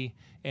Galaxy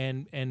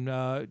and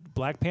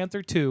Black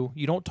Panther 2.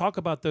 You don't talk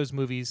about those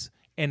movies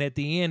and at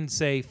the end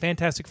say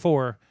Fantastic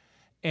Four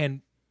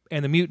and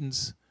the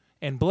Mutants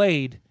and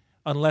Blade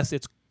unless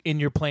it's in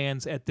your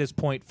plans at this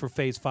point for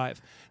Phase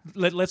 5.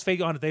 Let's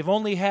face on it. They've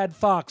only had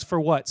Fox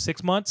for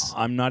 6 months?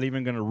 I'm not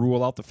even going to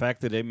rule out the fact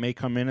that it may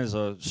come in as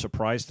a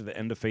surprise to the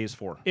end of Phase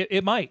 4.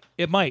 It might.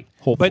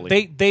 Hopefully.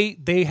 But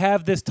they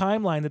have this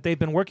timeline that they've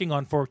been working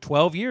on for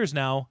 12 years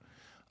now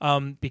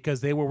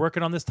because they were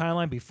working on this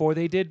timeline before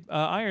they did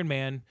Iron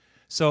Man.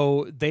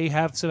 So they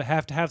have to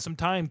have some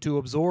time to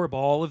absorb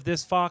all of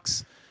this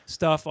Fox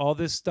stuff, all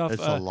this stuff.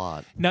 It's a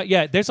lot. Now,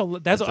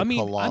 I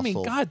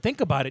mean, God,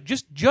 think about it.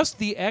 Just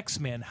the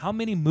X-Men. How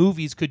many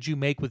movies could you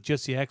make with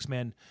just the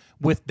X-Men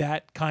with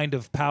that kind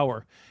of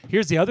power?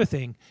 Here's the other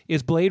thing: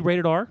 is Blade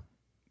rated R?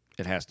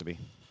 It has to be.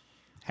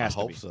 I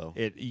hope so.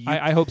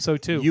 I hope so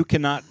too. You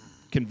cannot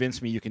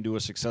convince me you can do a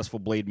successful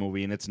Blade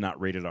movie and it's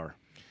not rated R.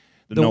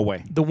 No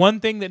way. The one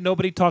thing that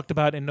nobody talked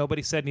about and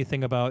nobody said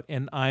anything about,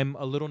 and I'm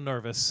a little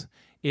nervous,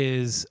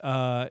 is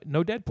no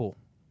Deadpool.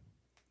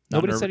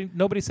 Nobody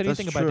said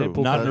anything about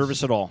Deadpool. Not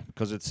nervous at all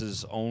because it's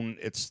his own.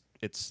 He's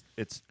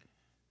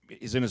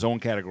in his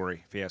own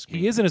category. If you ask me,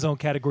 he is in his own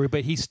category,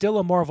 but he's still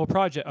a Marvel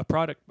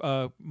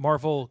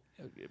Marvel.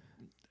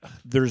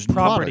 There's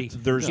property.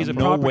 There's he's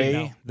no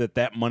way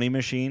that money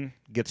machine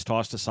gets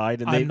tossed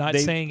aside. And I'm not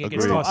saying it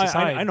gets tossed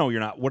aside. I know you're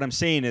not. What I'm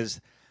saying is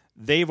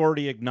they've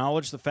already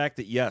acknowledged the fact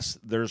that yes,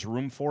 there's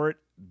room for it.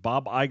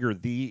 Bob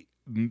Iger, the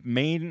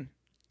main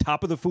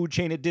top of the food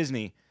chain at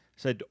Disney,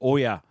 said, "Oh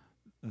yeah,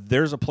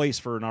 there's a place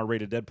for an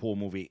R-rated Deadpool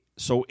movie.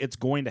 So it's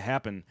going to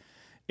happen,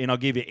 and I'll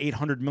give you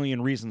 800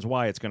 million reasons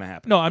why it's going to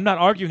happen. No, I'm not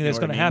arguing that it's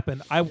know going what to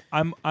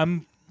happen.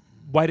 I'm.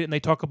 Why didn't they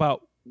talk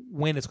about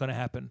when it's going to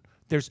happen?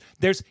 There's.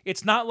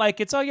 It's not like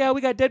it's, oh yeah,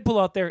 we got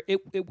Deadpool out there.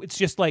 It's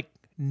just like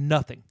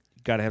nothing.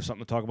 Got to have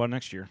something to talk about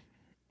next year.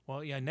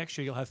 Well, yeah, next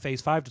year you'll have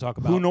Phase 5 to talk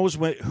about. Who knows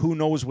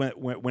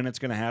when it's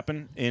going to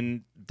happen?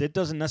 And it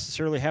doesn't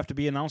necessarily have to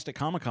be announced at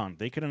Comic-Con.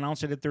 They could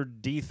announce it at their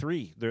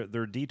D3, their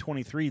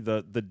D23,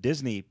 the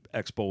Disney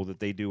Expo that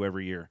they do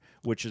every year,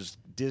 which is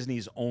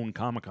Disney's own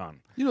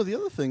Comic-Con. You know, the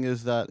other thing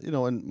is that, you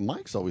know, and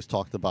Mike's always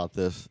talked about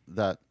this,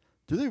 that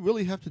do they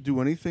really have to do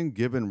anything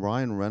given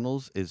Ryan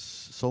Reynolds is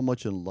so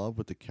much in love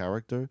with the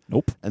character?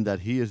 Nope. And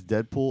that he is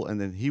Deadpool,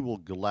 and then he will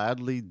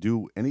gladly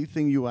do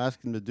anything you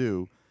ask him to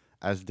do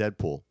as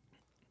Deadpool.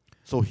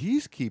 So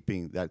he's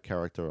keeping that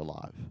character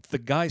alive. The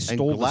guy And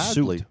stole the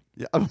gladly. suit.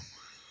 Yeah.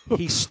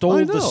 He stole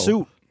I the know.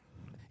 suit.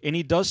 And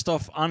he does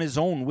stuff on his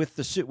own with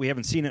the suit. We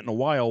haven't seen it in a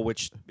while,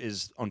 which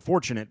is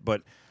unfortunate,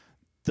 but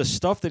the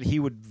stuff that he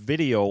would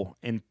video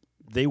and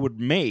they would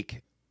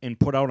make and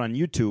put out on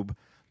YouTube,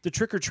 the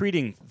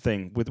trick-or-treating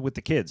thing with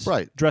the kids.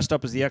 Right. Dressed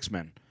up as the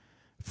X-Men.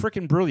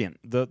 Freaking brilliant.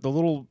 The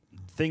little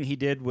thing he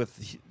did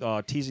with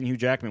teasing Hugh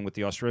Jackman with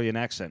the Australian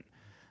accent.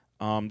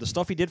 The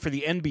stuff he did for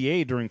the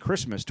NBA during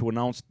Christmas to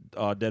announce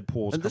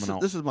Deadpool's And coming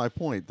out. this is my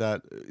point,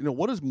 that, you know,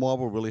 what does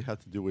Marvel really have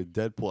to do with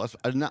Deadpool?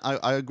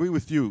 I agree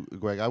with you,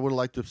 Greg. I would have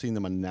liked to have seen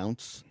them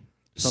announce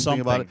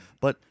something about it.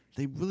 But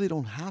they really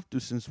don't have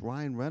to, since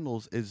Ryan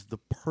Reynolds is the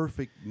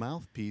perfect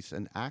mouthpiece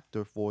and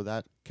actor for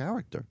that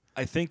character.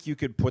 I think you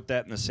could put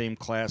that in the same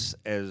class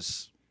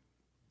as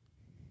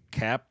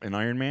Cap and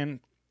Iron Man.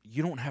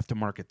 You don't have to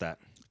market that.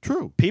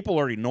 True. People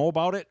already know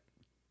about it,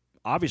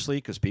 obviously,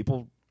 because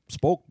people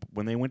spoke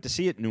when they went to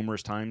see it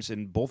numerous times,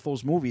 and both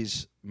those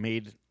movies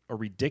made a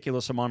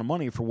ridiculous amount of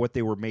money for what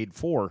they were made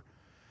for.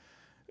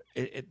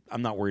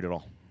 I'm not worried at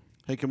all.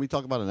 Hey, can we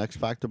talk about an X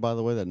Factor, by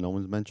the way, that no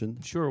one's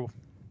mentioned? Sure.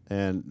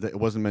 And it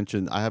wasn't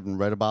mentioned. I haven't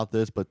read about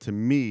this, but to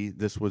me,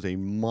 this was a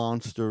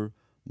monster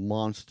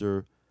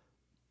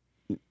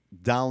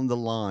down the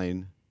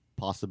line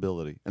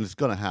possibility, and it's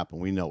going to happen.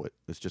 We know it.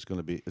 It's just going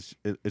to be.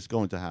 It's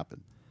going to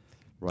happen,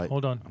 right?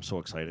 Hold on. I'm so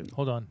excited.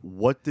 Hold on.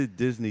 What did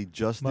Disney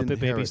just Muppet inherit?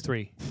 Babies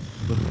 3.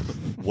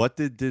 What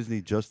did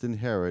Disney just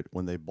inherit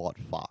when they bought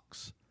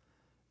Fox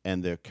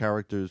and their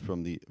characters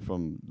from the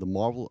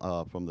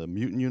Marvel from the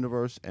Mutant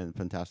Universe and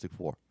Fantastic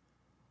Four?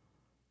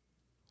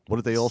 What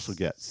did they also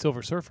get?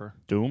 Silver Surfer.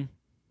 Doom?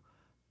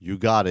 You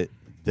got it.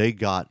 They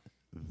got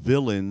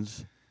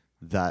villains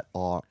that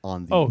are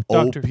on the Oh,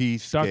 OP Dr.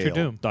 scale.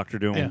 Doom. Dr.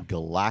 Doom. Yeah. And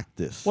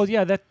Galactus. Well,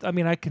 yeah,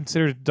 I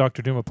consider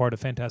Doctor Doom a part of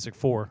Fantastic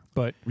Four,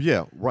 but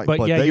yeah, right.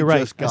 but yeah, they you're right.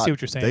 just I got- see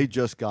what you're saying. They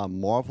just got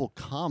Marvel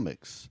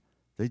Comics.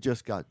 They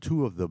just got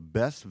two of the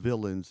best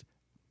villains,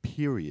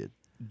 period.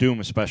 Doom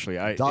especially.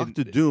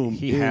 Dr. Doom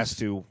He is- has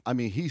to. I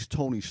mean, he's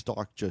Tony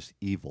Stark, just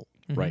evil.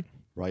 Right.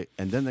 Right,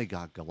 and then they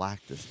got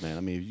Galactus, man.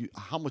 I mean,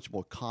 how much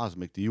more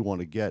cosmic do you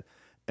want to get?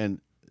 And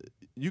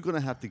you're going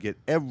to have to get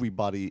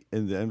everybody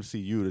in the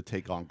MCU to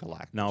take on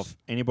Galactus. Now, if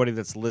anybody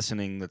that's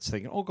listening that's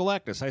thinking, oh,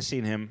 Galactus, I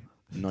seen him.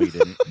 No, you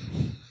didn't.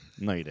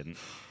 No, you didn't.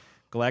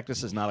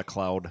 Galactus is not a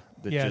cloud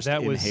that Yeah, just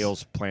that was-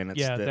 inhales planets.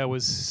 yeah, that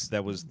was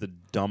the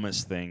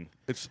dumbest thing.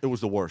 it was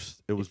the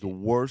worst. It was the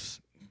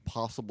worst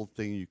possible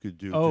thing you could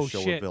do oh to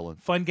show shit. a villain.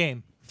 Fun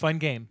game.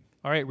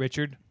 All right,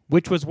 Richard.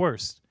 Which was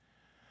worse,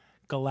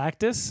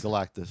 Galactus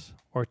Galactus.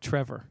 or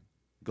Trevor?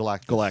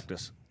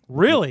 Galactus.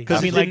 Really?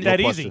 I mean, like No that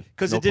question. easy?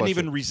 Because No it didn't question.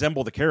 even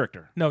resemble the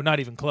character. No, not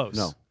even close.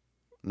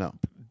 No.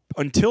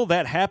 Until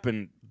that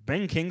happened,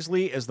 Ben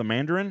Kingsley as the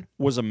Mandarin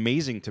was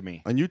amazing to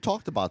me. And you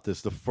talked about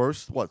this. The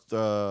first,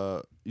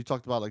 you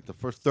talked about like the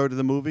first third of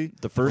the movie?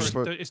 The first,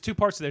 It's two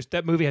parts of this.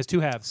 That movie has two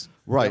halves.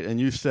 Right, and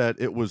you said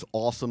it was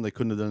awesome. They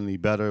couldn't have done any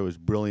better. It was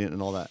brilliant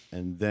and all that.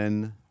 And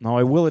then... now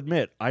I will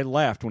admit, I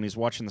laughed when he's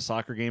watching the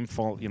soccer game,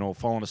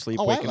 falling asleep,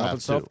 I waking up laughed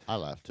and stuff. too. I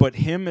laughed too. But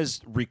him as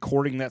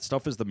recording that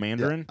stuff as the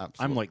Mandarin, Yeah, I'm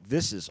absolutely. like,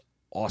 this is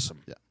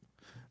awesome. Yeah.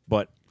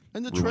 But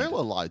And the ruined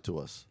trailer lied to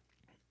us.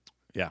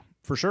 yeah,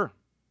 for sure,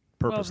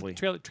 purposely.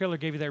 Well, the trailer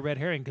gave you that red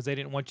herring because they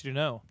didn't want you to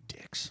know.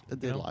 Dicks.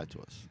 They Yeah. lied to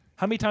us.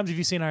 How many times have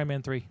you seen Iron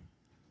Man 3?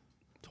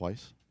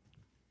 Twice?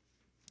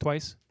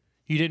 Twice?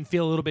 You didn't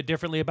feel a little bit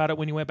differently about it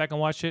when you went back and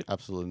watched it?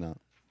 Absolutely not.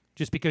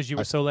 Just because you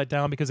were so let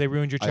down because they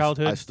ruined your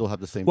childhood? I still have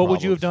the same What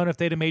would you have problems. done if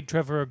they'd have made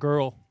Trevor a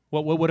girl?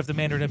 What if the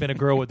Mandarin had been a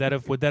girl? Would that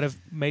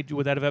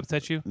have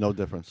upset you? No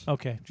difference.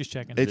 Okay, just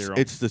checking. Zero.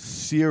 It's the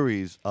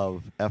series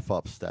of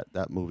F-ups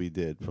that movie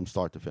did from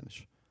start to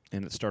finish.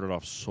 And it started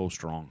off so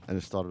strong. And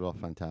it started off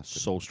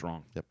fantastic. So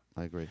strong. Yep,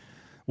 I agree.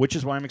 Which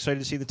is why I'm excited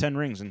to see the 10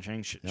 Rings and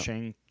Yep.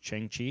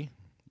 Shang-Chi.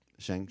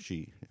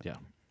 Shang-Chi. Yeah.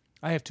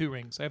 I have 2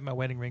 rings. I have my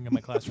wedding ring and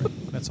my class ring.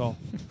 That's all.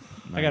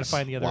 I got to Nice.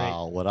 find the other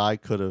Wow, what I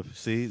could have...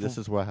 See, this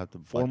is where I have to...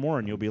 4 more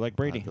and you'll be like I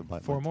Brady. have to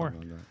bite 4 my more.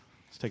 tongue on that.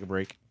 Let's take a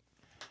break. 8.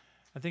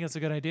 I think that's a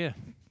good idea.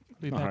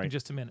 We'll be All back in right.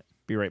 just a minute.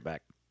 Be right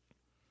back.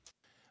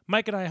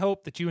 Mike and I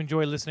hope that you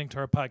enjoy listening to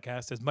our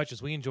podcast as much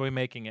as we enjoy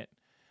making it.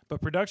 But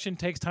production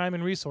takes time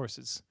and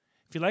resources.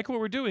 If you like what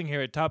we're doing here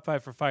at Top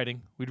 5 for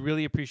Fighting, we'd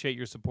really appreciate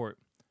your support.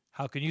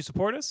 How can you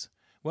support us?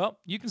 Well,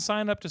 you can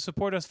sign up to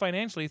support us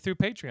financially through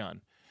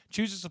Patreon.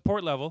 Choose a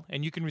support level,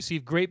 and you can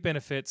receive great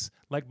benefits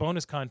like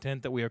bonus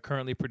content that we are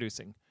currently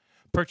producing.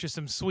 Purchase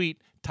some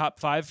sweet Top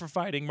 5 for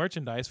Fighting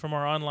merchandise from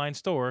our online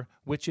store,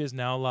 which is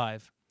now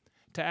live.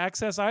 To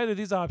access either of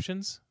these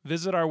options,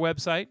 visit our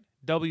website,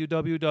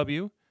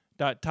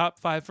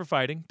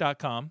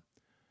 www.top5forfighting.com.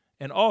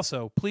 And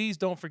also, please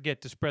don't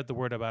forget to spread the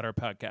word about our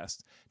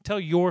podcast.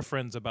 Tell your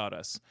friends about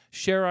us.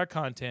 Share our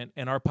content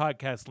and our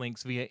podcast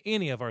links via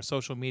any of our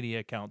social media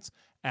accounts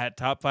at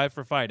Top 5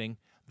 for Fighting.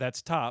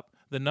 That's top,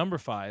 the number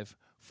 5,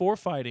 for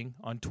Fighting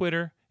on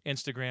Twitter,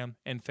 Instagram,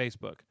 and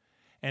Facebook.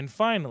 And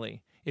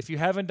finally, if you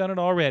haven't done it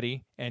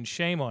already, and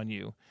shame on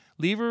you,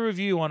 leave a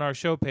review on our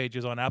show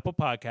pages on Apple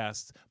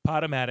Podcasts,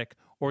 Podomatic,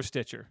 or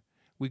Stitcher.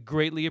 We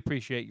greatly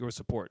appreciate your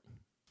support.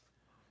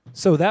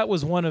 So that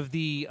was one of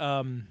the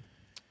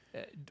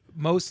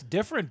most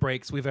different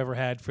breaks we've ever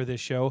had for this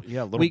show.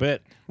 Yeah, a little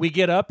bit. We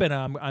get up and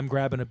I'm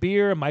grabbing a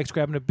beer. Mike's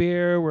grabbing a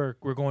beer. We're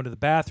going to the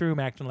bathroom,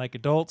 acting like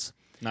adults.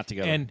 Not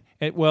together. And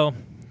well,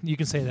 you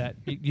can say that.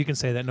 You can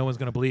say that. No one's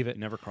going to believe it.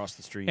 Never cross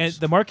the streets. And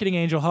the marketing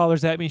angel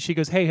hollers at me. She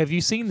goes, "Hey, have you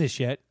seen this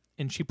yet?"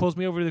 And she pulls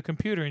me over to the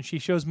computer and she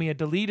shows me a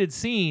deleted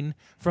scene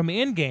from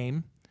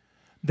Endgame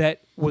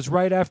that was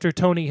right after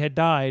Tony had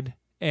died.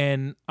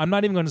 And I'm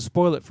not even going to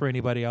spoil it for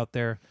anybody out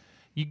there.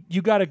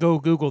 You got to go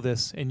Google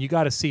this and you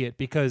got to see it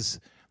because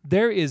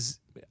there is.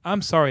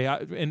 I'm sorry,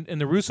 and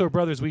the Russo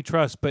brothers we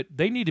trust, but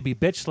they need to be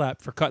bitch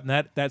slapped for cutting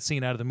that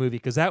scene out of the movie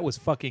because that was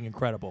fucking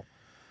incredible.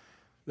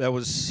 That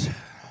was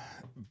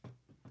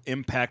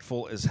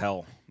impactful as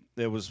hell.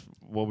 It was,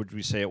 what would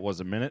we say it was,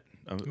 a minute?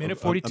 Minute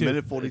 42. A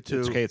minute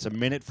 42. It's a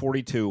minute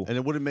 42. And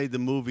it would have made the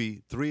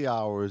movie 3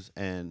 hours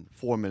and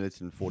 4 minutes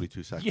and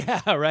 42 seconds.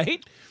 Yeah,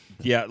 right?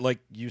 Yeah, like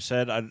you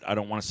said, I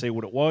don't want to say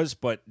what it was,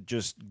 but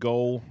just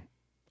go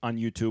on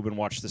YouTube and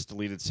watch this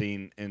deleted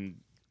scene. And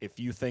if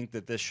you think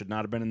that this should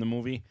not have been in the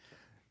movie,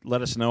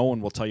 let us know,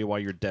 and we'll tell you why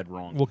you're dead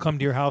wrong. We'll come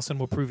to your house and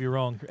we'll prove you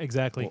wrong.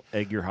 Exactly. We'll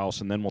egg your house,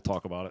 and then we'll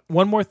talk about it.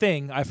 One more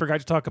thing I forgot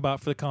to talk about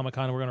for the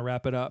Comic-Con, and we're going to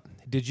wrap it up.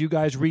 Did you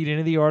guys read any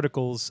of the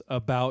articles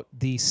about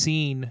the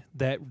scene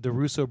that the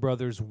Russo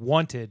brothers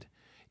wanted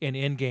in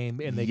Endgame,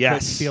 and they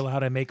couldn't feel how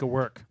to make it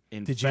work?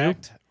 In did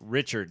fact,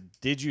 Richard,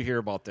 did you hear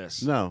about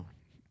this? No.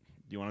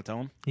 You want to tell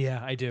him?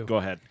 Yeah, I do. Go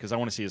ahead, because I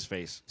want to see his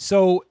face.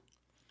 So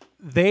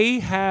they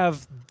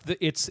have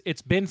it's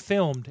been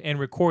filmed and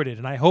recorded,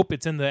 and I hope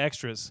it's in the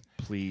extras.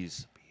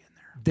 Please.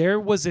 There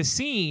was a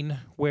scene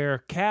where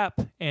Cap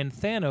and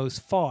Thanos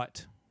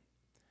fought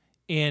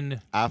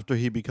in... After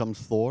he becomes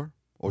Thor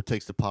or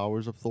takes the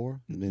powers of Thor?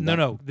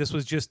 No. This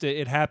was just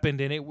it happened,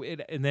 and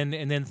and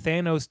then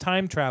Thanos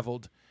time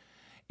traveled,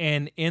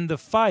 and in the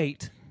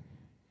fight,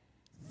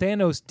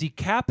 Thanos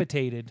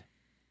decapitated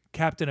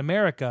Captain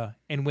America,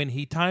 and when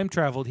he time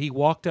traveled, he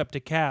walked up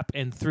to Cap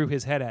and threw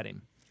his head at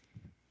him.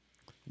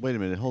 Wait a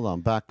minute. Hold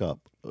on. Back up.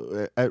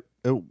 At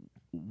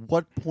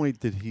what point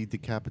did he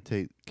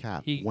decapitate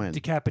Cap? He when?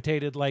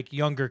 decapitated like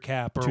younger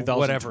Cap or 2012,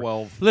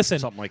 whatever. Listen,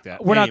 something like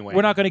that. We're Anyway.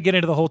 not going to get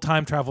into the whole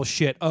time travel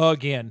shit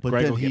again. But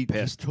Greg then will he get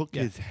pissed. took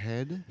his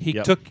head?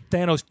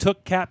 Thanos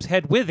took Cap's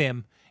head with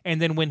him,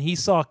 and then when he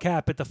saw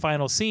Cap at the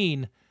final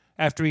scene,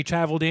 after he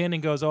traveled in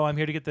and goes, "Oh, I'm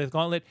here to get the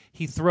gauntlet,"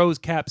 he throws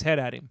Cap's head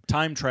at him.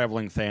 Time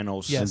traveling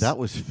Thanos. Yes. And that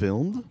was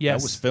filmed? Yes.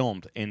 That was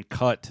filmed and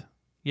cut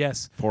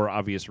Yes. for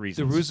obvious The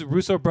reasons.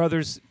 Russo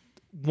brothers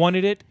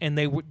wanted it, and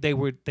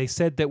they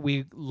said that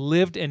we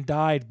lived and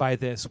died by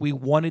this. We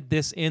wanted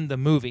this in the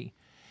movie,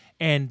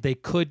 and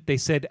they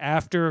said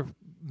after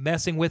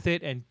messing with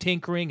it and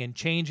tinkering and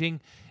changing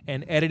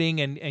and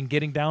editing and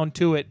getting down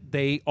to it,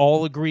 they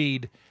all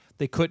agreed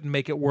they couldn't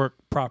make it work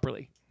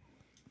properly.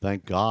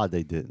 Thank God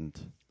they didn't.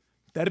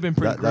 That'd have been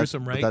pretty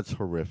gruesome, right? That's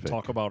horrific.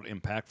 Talk about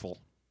impactful.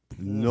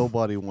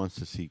 Nobody wants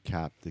to see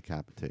Cap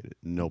decapitated.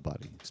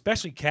 Nobody.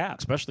 Especially Cap.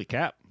 Especially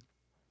Cap.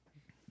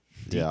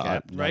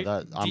 Decap, right?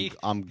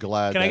 I'm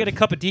glad. Can I get a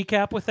cup of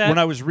decap with that? When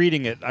I was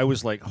reading it, I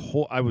was like,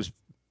 I was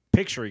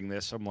picturing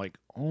this. I'm like,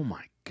 oh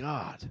my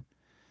God.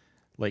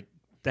 Like,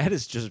 that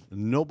is just...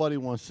 Nobody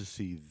wants to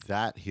see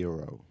that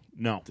hero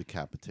No.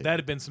 decapitated. That'd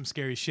have been some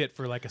scary shit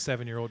for like a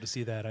 7-year-old to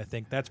see that. I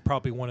think that's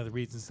probably one of the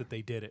reasons that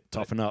they did it.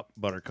 Toughen up,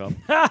 Buttercup.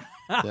 Yeah,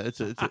 it's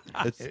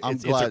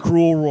It's a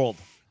cruel world.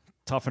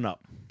 Toughen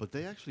up. But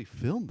they actually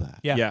filmed that.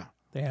 Yeah.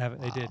 They have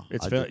it. They did.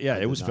 It's I fil- did- yeah, I it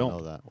did was not filmed.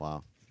 know that.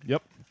 Wow.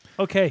 Yep.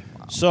 Okay,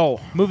 So,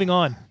 moving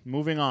on.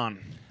 moving on.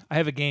 I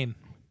have a game.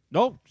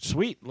 No,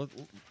 sweet.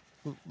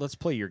 Let's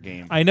play your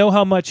game. I know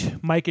how much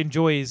Mike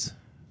enjoys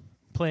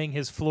playing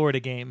his Florida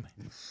game.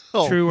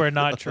 Oh. True or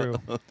not true?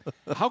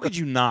 How could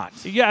you not?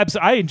 Yeah,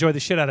 I enjoy the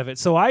shit out of it.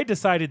 So I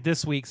decided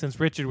this week, since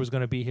Richard was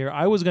going to be here,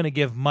 I was going to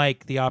give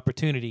Mike the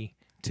opportunity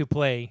to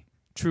play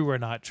True or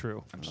Not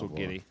True. I'm so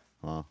giddy.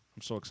 Huh.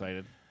 I'm so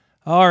excited.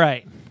 All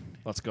right.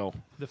 Let's go.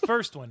 The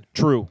first one.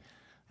 True.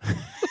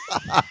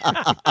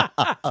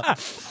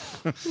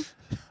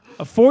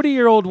 A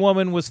 40-year-old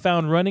woman was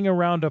found running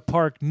around a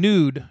park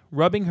nude,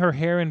 rubbing her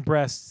hair and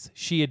breasts.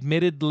 She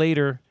admitted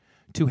later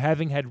to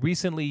having had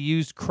recently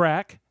used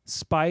crack,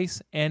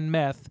 spice, and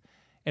meth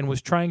and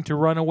was trying to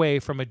run away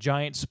from a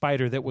giant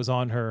spider that was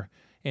on her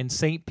in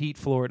St. Pete,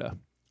 Florida.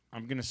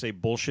 I'm going to say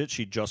bullshit.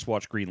 She just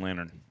watched Green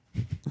Lantern.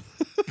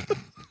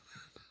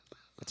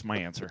 That's my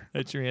answer.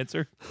 That's your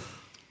answer?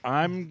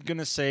 I'm going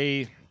to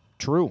say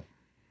true.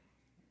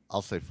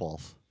 I'll say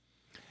false.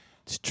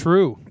 It's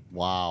true.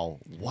 Wow.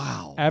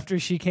 After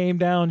she came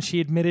down,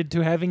 she admitted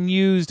to having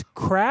used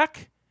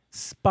crack,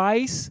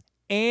 spice,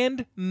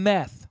 and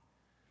meth.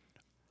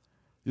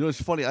 You know,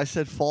 it's funny. I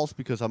said false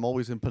because I'm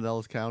always in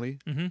Pinellas County,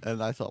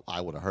 and I thought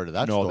I would have heard of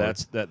that No,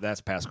 story. that's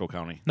Pasco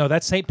County. No,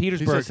 that's St.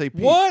 Petersburg. St.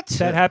 Pete. What?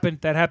 That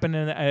happened,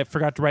 and I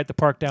forgot to write the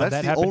park down. That's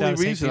that the happened only down in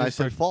St. reason I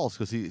Petersburg. said false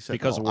because he said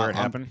Because of where it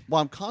happened? Well,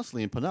 I'm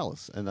constantly in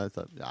Pinellas, and I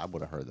thought I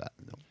would have heard that.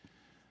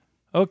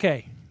 No.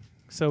 Okay,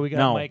 so we got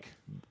Now, Mike.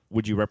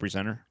 would you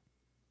represent her?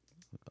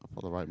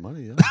 For the right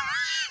money,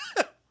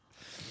 yeah.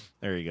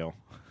 There you go.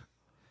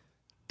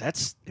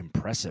 That's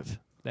impressive.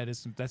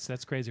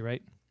 That's crazy,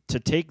 right? To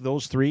take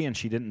those three and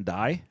she didn't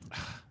die?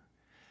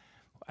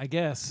 I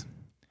guess.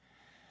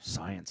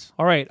 Science.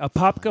 All right,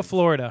 Apopka,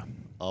 Florida.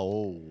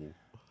 Oh.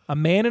 A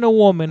man and a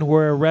woman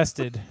were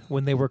arrested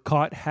when they were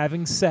caught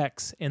having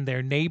sex in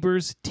their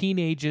neighbor's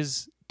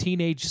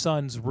teenage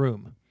son's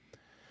room.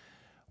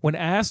 When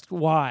asked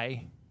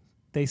why,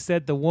 they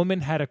said the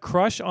woman had a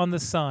crush on the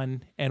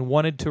son and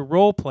wanted to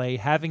role play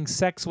having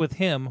sex with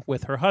him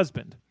with her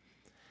husband.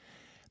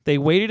 They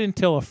waited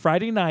until a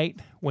Friday night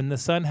when the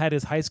son had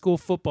his high school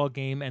football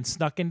game and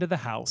snuck into the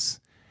house,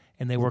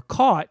 and they were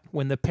caught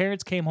when the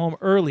parents came home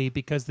early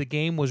because the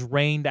game was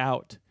rained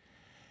out.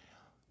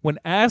 When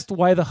asked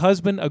why the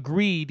husband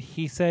agreed,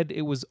 he said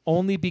it was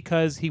only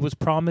because he was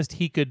promised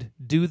he could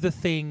do the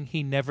thing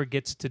he never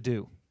gets to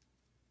do.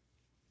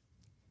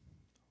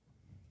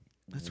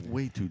 That's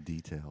way too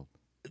detailed.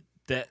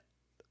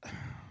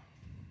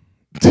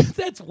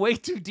 That's way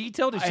too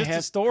detailed. It's just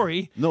a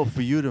story. No,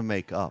 for you to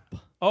make up.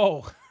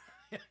 Oh,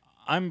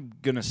 I'm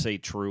going to say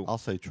true. I'll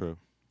say true.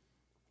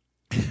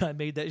 I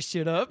made that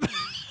shit up.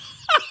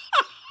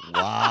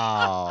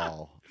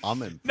 Wow.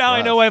 I'm impressed. Now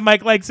I know why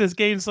Mike likes this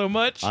game so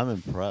much. I'm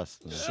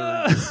impressed.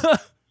 Sir,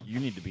 you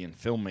need to be in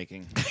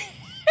filmmaking.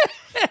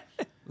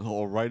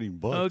 Or writing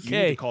books. You need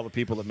Okay. to call the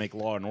people that make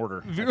Law and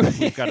Order. I think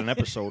we've got an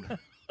episode.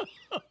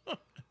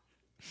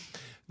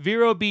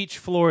 Vero Beach,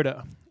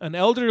 Florida. An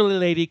elderly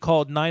lady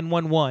called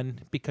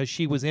 911 because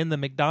she was in the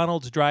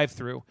McDonald's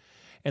drive-thru,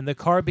 and the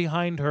car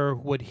behind her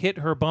would hit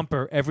her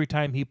bumper every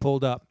time he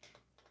pulled up.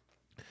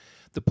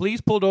 The police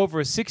pulled over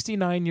a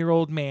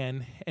 69-year-old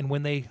man, and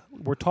when they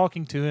were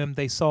talking to him,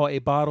 they saw a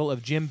bottle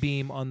of Jim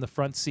Beam on the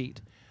front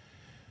seat.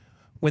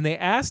 When they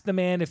asked the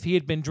man if he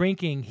had been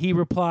drinking, he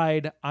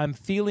replied, "I'm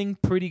feeling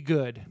pretty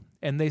good."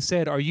 And they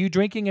said, "Are you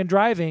drinking and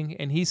driving?"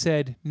 And he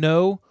said,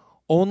 "No,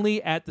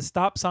 only at the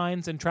stop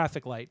signs and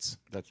traffic lights."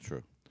 That's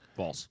true.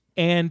 False.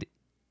 And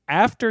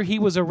after he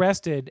was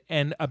arrested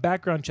and a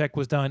background check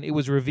was done, it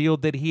was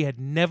revealed that he had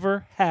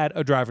never had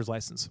a driver's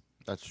license.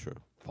 That's true.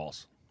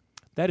 False.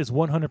 That is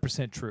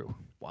 100% true.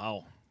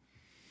 Wow.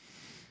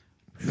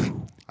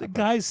 The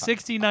guy's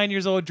 69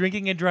 years old,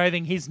 drinking and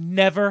driving. He's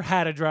never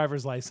had a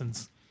driver's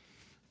license.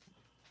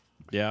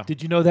 Yeah.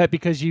 Did you know that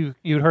because you'd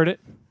heard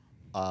it?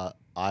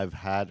 I've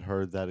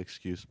heard that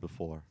excuse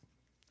before.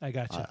 I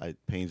got you. It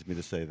pains me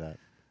to say that.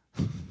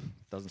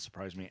 Doesn't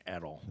surprise me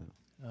at all.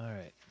 All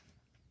right.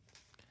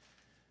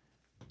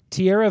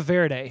 Tierra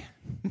Verde.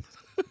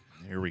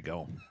 Here we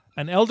go.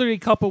 An elderly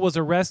couple was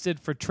arrested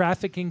for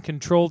trafficking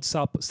controlled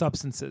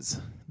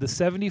substances. The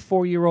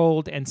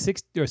 74-year-old and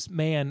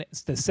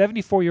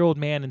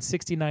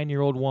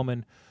 69-year-old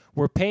woman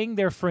were paying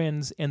their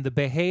friends in the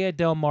Bahia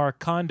del Mar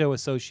Condo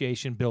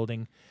Association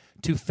building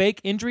to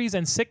fake injuries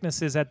and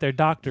sicknesses at their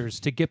doctors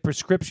to get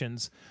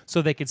prescriptions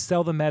so they could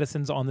sell the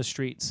medicines on the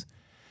streets.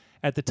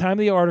 At the time of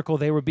the article,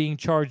 they were being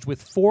charged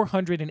with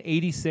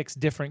 486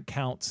 different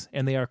counts,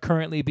 and they are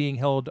currently being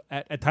held,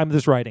 at time of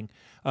this writing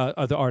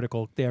of the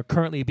article, they are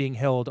currently being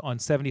held on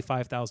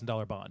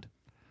 $75,000 bond.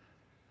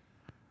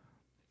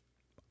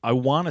 I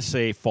want to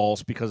say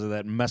false because of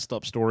that messed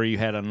up story you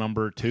had on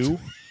number 2,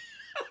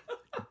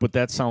 but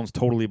that sounds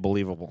totally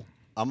believable.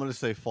 I'm going to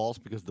say false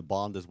because the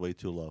bond is way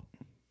too low.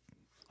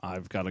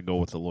 I've got to go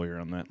with the lawyer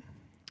on that.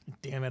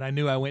 Damn it, I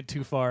knew I went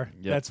too far.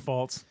 Yep. That's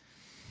false.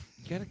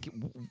 You got to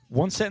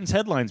one-sentence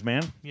headlines,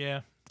 man.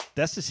 Yeah.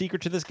 That's the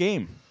secret to this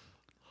game.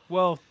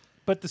 Well,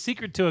 but the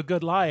secret to a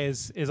good lie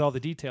is all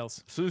the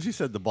details. As soon as you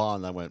said the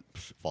bond, I went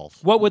false.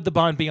 What would the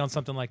bond be on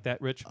something like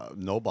that, Rich?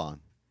 No bond.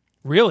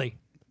 Really?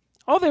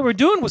 All they were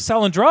doing was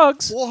selling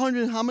drugs.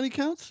 400, how many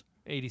counts?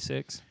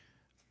 86.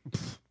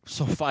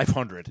 So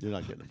 500. You're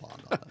not getting a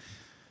bond on that.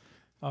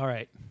 All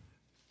right.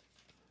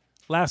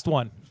 Last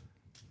one.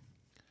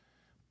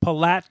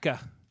 Palatka,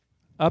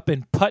 up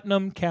in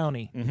Putnam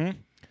County.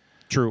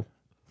 True.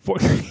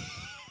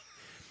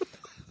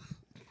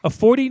 A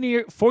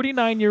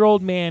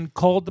 49-year-old man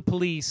called the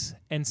police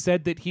and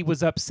said that he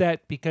was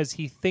upset because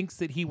he thinks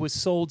that he was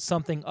sold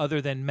something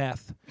other than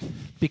meth,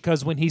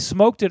 because when he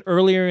smoked it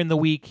earlier in the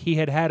week, he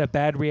had had a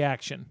bad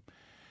reaction.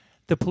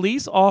 The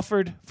police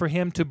offered for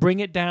him to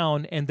bring it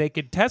down and they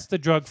could test the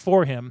drug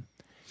for him.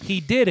 He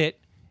did it,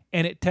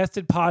 and it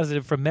tested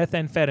positive for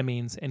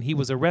methamphetamines, and he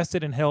was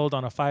arrested and held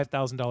on a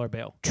 $5,000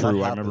 bail. True. That I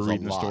remember happens a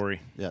reading the lot.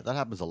 story. Yeah, that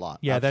happens a lot.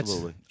 Yeah,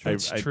 Absolutely.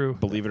 that's true.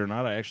 Believe it or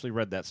not, I actually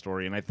read that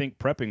story, and I think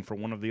prepping for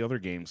one of the other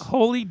games.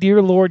 Holy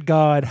dear Lord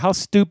God, how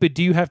stupid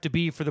do you have to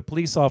be for the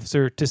police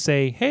officer to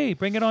say, hey,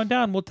 bring it on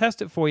down, we'll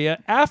test it for you,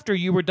 after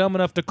you were dumb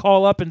enough to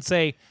call up and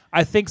say,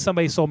 I think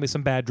somebody sold me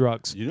some bad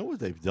drugs. You know what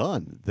they've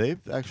done?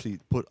 They've actually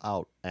put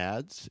out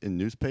ads in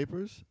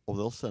newspapers, or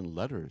they'll send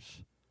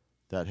letters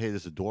that, hey,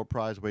 there's a door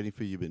prize waiting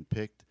for you, you've been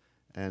picked.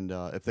 And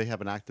if they have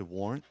an active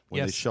warrant, when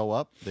they Yes. show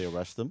up, they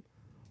arrest them.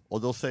 Or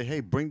they'll say, hey,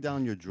 bring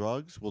down your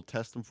drugs. We'll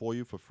test them for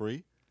you for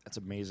free. That's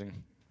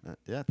amazing.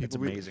 Yeah, It's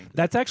people amazing.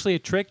 That's actually a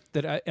trick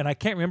that, I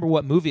can't remember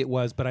what movie it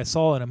was, but I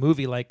saw in a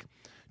movie like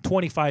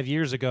 25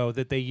 years ago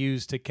that they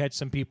used to catch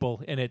some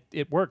people, and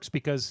it works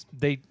because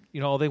they,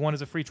 all they want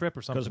is a free trip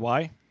or Because something.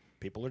 why?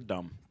 People are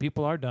dumb.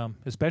 People are dumb,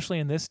 especially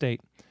in this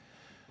state.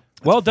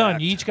 Well done.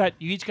 fact.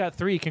 You each got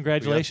 3. We got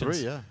Congratulations.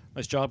 3, yeah.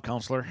 Nice job,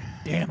 counselor.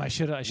 Damn, I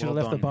should have Well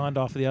left the done. bond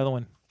off of the other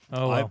one.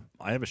 Oh well.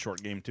 I have a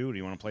short game, too. Do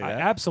you want to play that?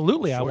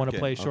 Absolutely, I Short want to game.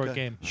 play a short Okay.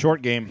 game.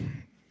 Short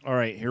game. All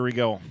right, here we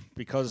go.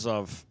 Because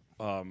of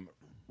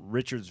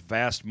Richard's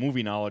vast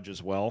movie knowledge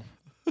as well.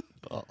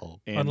 Uh-oh.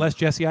 and Unless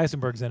Jesse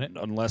Eisenberg's in it.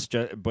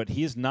 but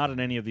he is not in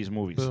any of these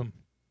movies. Boom.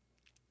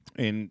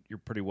 And you're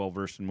pretty well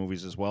versed in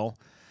movies as well.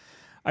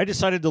 I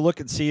decided to look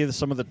and see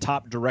some of the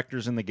top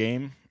directors in the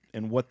game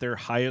and what their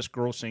highest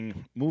grossing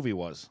movie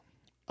was.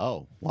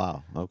 Oh,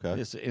 wow. Okay.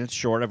 It's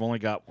short. I've only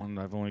got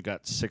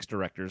 6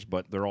 directors,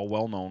 but they're all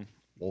well known.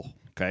 Oh,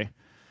 Okay.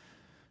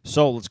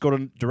 So let's go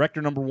to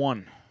director number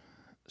 1,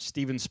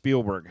 Steven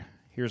Spielberg.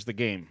 Here's the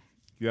game.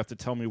 You have to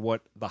tell me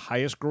what the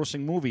highest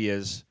grossing movie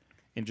is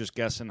and just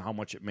guessing how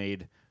much it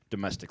made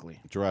domestically.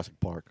 Jurassic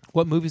Park.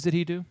 What movies did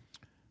he do?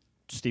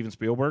 Steven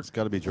Spielberg, It's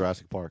got to be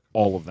Jurassic Park.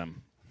 all of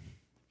them.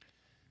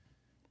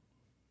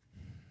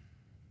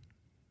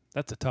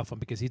 That's a tough one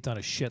because he's done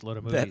a shitload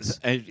of movies.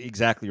 That's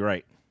exactly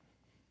right.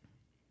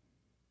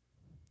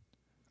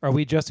 Are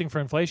we adjusting for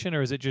inflation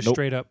or is it just Nope,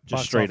 straight up just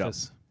box straight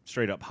office? up.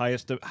 Straight up.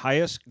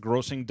 Highest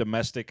grossing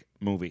domestic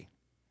movie.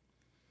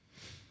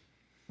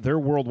 Their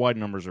worldwide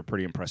numbers are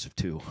pretty impressive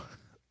too.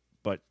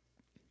 But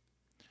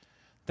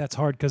That's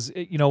hard because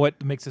you know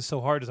what makes it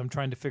so hard is I'm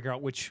trying to figure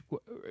out which.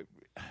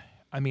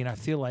 I mean, I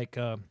feel like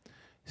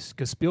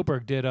because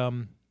Spielberg did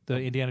the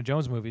Indiana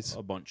Jones movies.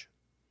 a bunch.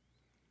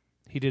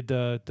 He did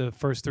the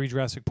first 3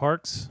 Jurassic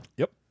Parks.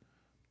 Yep.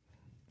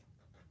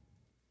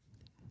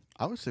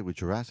 I would say with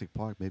Jurassic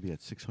Park, maybe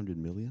at 600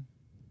 million.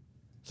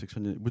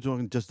 600. We're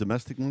talking just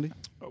domestic money.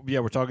 Yeah,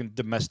 we're talking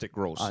domestic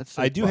gross. I'd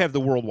say I do pro- have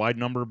the worldwide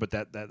number, but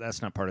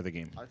that's not part of the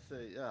game. I'd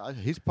say, yeah,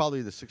 he's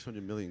probably the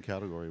 600 million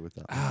category with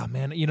that. Ah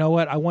man, you know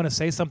what? I want to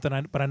say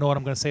something, but I know what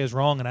I'm going to say is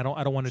wrong, and I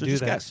don't want to So do just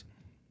that. guess.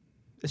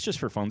 It's just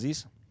for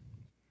funsies.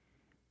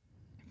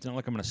 It's not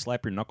like I'm going to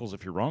slap your knuckles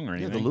if you're wrong or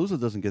Yeah, anything. the loser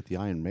doesn't get the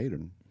Iron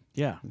Maiden.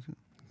 Yeah.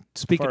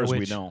 Speaking far of as we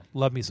which, know.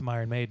 love me some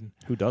Iron Maiden.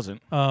 Who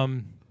doesn't?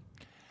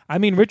 I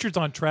mean, Richard's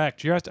on track.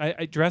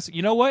 Jurassic.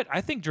 You know what?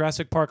 I think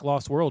Jurassic Park: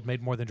 Lost World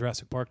made more than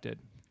Jurassic Park did.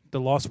 The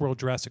Lost World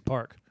Jurassic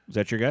Park. Is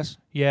that your guess?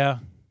 Yeah.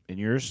 And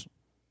yours?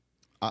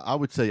 I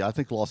would say, I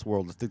think Lost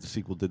World, I think the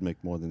sequel did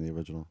make more than the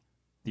original.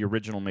 The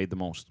original made the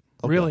most.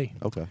 Okay. Really?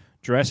 Okay.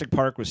 Jurassic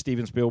Park was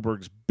Steven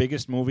Spielberg's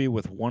biggest movie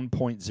with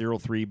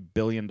 $1.03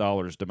 billion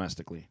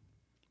domestically.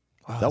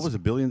 Wow, That was a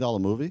 $1 billion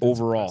movie?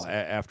 Overall,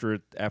 after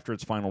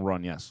its final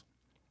run, yes.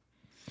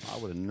 I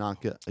would have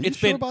not get. Are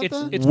It's you sure been about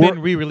that? it's Wor-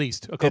 been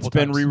re-released a couple It's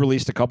times. been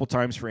re-released a couple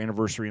times for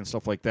anniversary and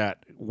stuff like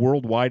that.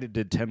 Worldwide, it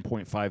did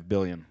 $10.5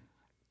 billion.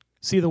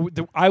 See,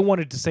 I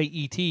wanted to say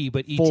E.T.,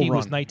 but E.T. Full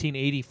was run.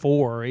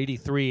 1984 or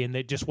 83, and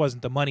it just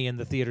wasn't the money in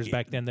the theaters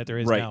back then that there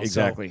is Right, now. so-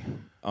 exactly.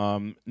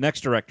 Next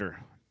director,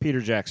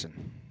 Peter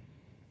Jackson.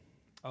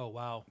 Oh,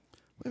 wow.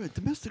 Wait a minute.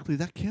 Domestically,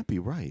 that can't be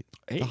right.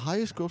 Hey. The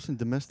highest grossing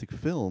domestic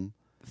film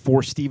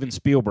For Steven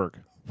Spielberg,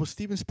 was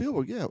Steven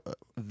Spielberg. Yeah.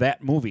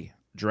 that movie,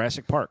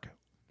 Jurassic Park.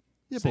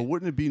 Yeah, but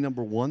wouldn't it be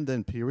number one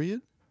then,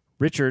 period?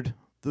 Richard,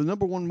 The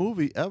number one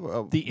movie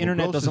ever. The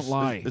internet gross doesn't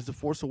lie. Is The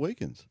Force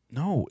Awakens.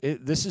 no,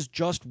 this is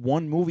just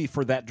one movie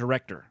for that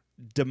director.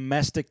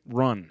 Domestic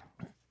run.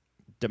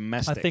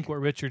 Domestic. I think what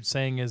Richard's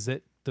saying is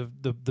that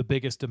the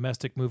biggest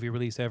domestic movie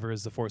release ever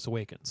is The Force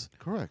Awakens.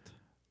 Correct.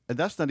 And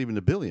that's not even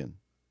 $1 billion.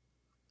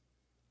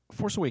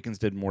 Force Awakens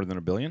did more than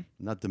 $1 billion.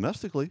 Not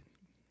domestically.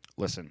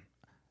 Listen,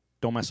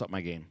 don't mess up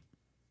my game.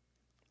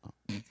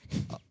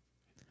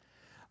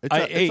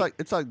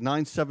 It's like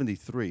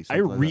 973. I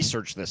something like that.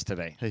 researched this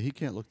today. Hey, he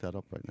can't look that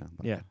up right now.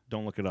 Yeah,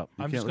 don't look it up.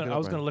 I was can't look it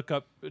up going right to look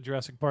up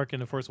Jurassic Park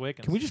and The Force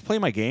Awakens. Can we just play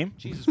my game?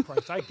 Jesus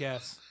Christ, I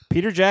guess.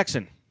 Peter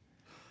Jackson.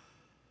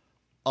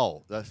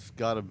 Oh, that's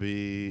got to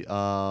be.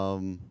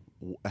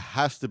 It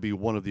has to be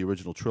one of the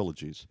original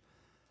trilogies.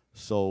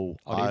 So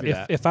I'll give you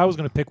that. If I was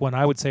going to pick one,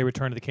 I would say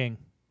Return of the King.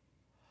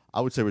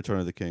 I would say Return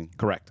of the King.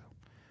 Correct.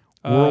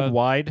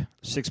 Worldwide,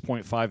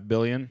 $6.5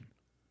 billion.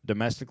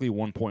 Domestically,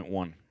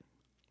 1.1.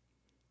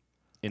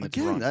 in its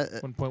Again, run.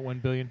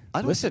 1.1 billion. I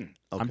don't Listen,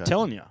 I'm Okay.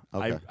 telling you.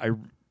 Okay.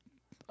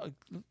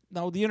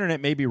 Now the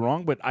internet may be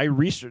wrong, but I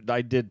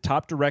did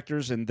top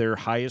directors in their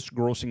highest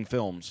grossing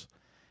films,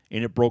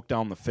 and it broke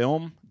down the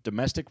film,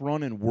 domestic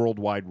run, and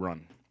worldwide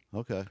run.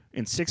 Okay.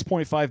 In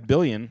 6.5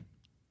 billion,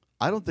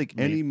 I don't think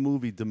any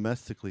movie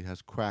domestically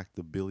has cracked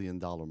the $1 billion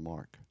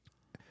mark.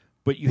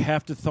 but you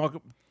have to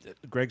talk.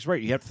 Greg's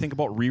right. You have to think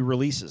about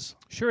re-releases.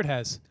 Sure, it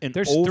has. And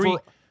There's over-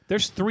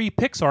 three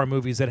Pixar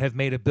movies that have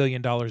made $1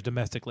 billion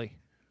domestically.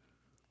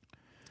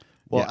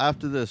 Well, Yeah.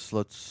 after this,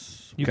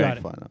 let's You got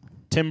it. find out.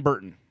 Tim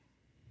Burton.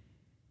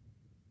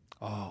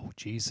 Oh,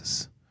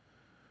 Jesus.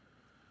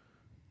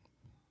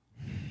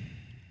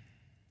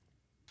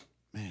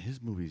 Man,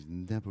 his movies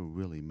never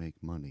really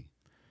make money.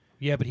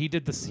 Yeah, but he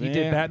did this. He Yeah.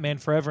 did Batman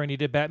Forever, and he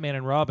did Batman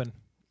and Robin.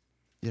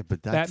 Yeah,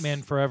 but that's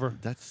Batman Forever.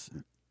 That's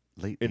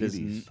late It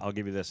 80s. is. I'll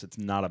give you this. It's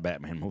not a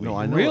Batman movie. No,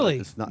 I know Really?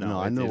 it's not. No, No,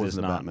 I know it it is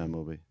wasn't a not. Batman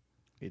movie.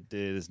 It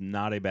is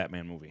not a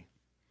Batman movie.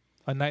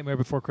 A Nightmare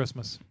Before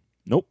Christmas.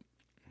 Nope.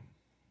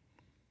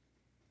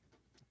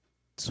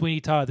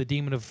 Sweeney Todd, the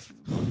demon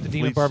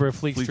Fleet- barber of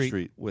Fleet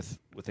Street. With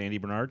Andy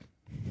Bernard.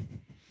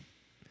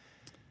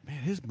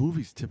 Man, his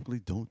movies typically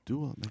don't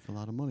make a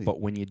lot of money. But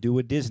when you do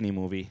a Disney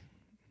movie,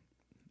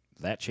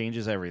 that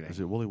changes everything. Is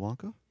it Willy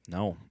Wonka?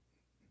 No.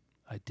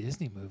 A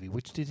Disney movie.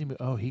 Which Disney movie?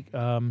 Oh,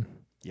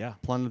 Yeah.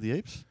 Planet of the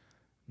Apes?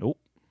 Nope.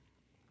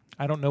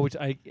 I don't know which.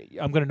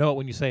 I'm going to know it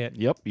when you say it.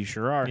 Yep. You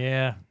sure are.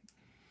 Yeah.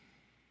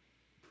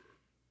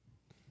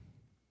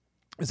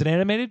 Is it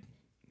animated?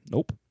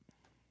 Nope.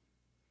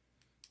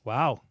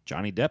 Wow.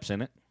 Johnny Depp's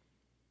in it.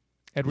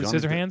 Edward Johnny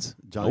Scissorhands,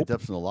 Johnny Nope.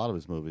 Depp's in a lot of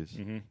his movies.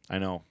 Mm-hmm. I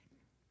know.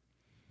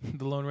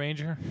 The Lone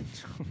Ranger,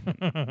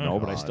 No,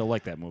 but I God. still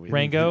like that movie.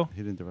 Rango,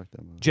 He didn't direct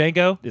that movie.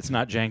 Django. It's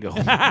not Django.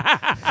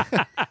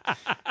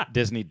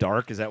 Disney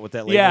Dark. Is that what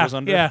that label Yeah, was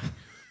under? yeah.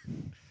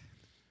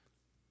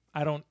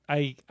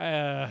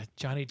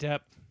 Johnny Depp.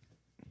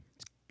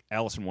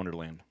 Alice in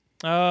Wonderland.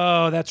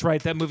 Oh, that's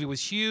right. That movie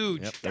was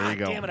huge. Yep, there God you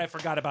go. damn it, I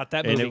forgot about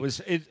that And movie. it was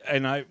it.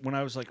 And when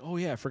I was like, oh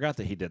yeah, I forgot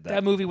that he did that.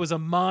 That movie was a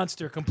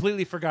monster.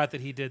 Completely forgot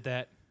that he did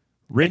that.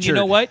 Richard. And you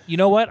know what? You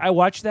know what? I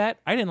watched that.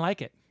 I didn't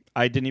like it.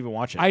 I didn't even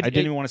watch it. I didn't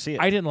even want to see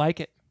it. I didn't like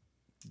it.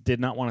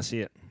 Did not want to see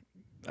it.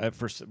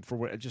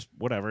 Just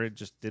whatever. It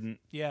just didn't.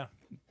 Yeah.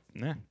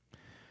 Nah.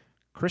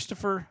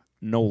 Christopher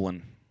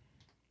Nolan.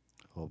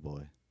 Oh,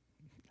 boy.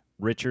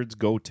 Richard's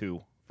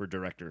go-to for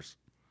directors.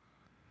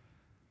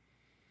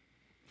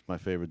 It's my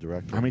favorite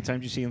director. How many times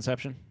did you see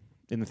Inception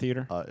in the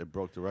theater? It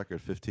broke the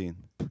record, 15.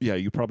 Yeah,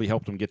 you probably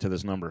helped him get to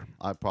this number.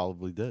 I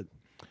probably did.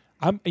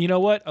 You know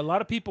what? A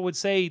lot of people would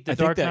say The I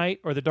think Dark that- Knight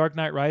or The Dark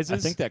Knight Rises. I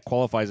think that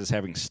qualifies as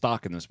having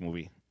stock in this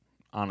movie.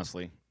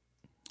 Honestly,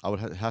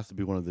 It has to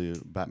be one of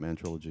the Batman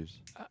trilogies.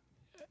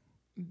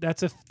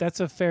 that's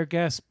a fair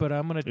guess, but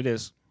I'm gonna. it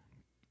is.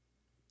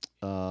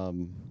 You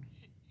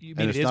And mean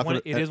it it's is not one?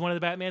 gonna- It is one of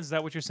the Batmans. Is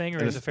that what you're saying, or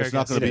And is it a fair it's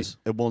not guess? going to It be. is.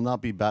 It will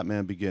not be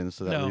Batman Begins,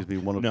 so that No. needs to be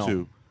one of No.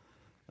 two.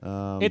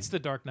 It's The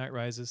Dark Knight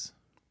Rises.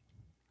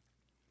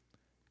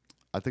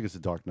 I think it's the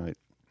Dark Knight.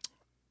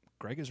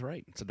 Greg is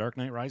right. It's a Dark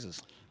Knight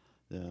Rises.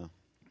 Yeah,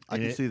 I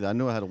And can it- see that. I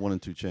knew I had a 1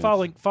 and 2 chance.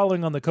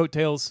 Following on the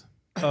coattails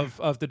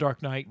of The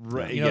Dark Knight.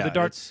 Right, You know, yeah,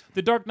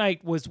 The Dark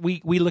Knight was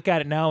we look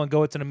at it now and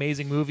go, it's an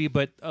amazing movie,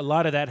 but a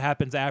lot of that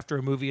happens after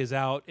a movie is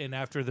out and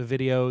after the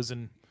videos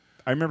and.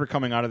 I remember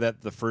coming out of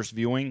that the first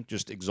viewing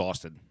just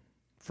exhausted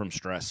from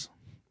stress.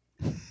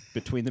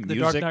 Between the The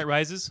music, Dark Knight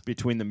Rises.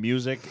 between the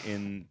music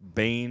and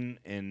Bane,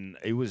 and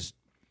it was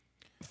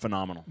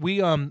phenomenal.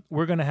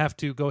 We're gonna have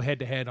to go head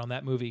to head on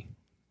that movie.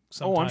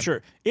 Oh, I'm sometime.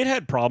 sure it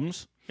had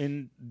problems.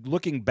 And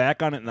looking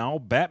back on it now,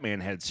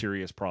 Batman had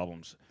serious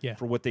problems Yeah.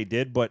 for what they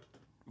did, but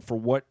for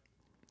what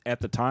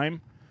at the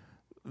time,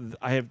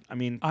 I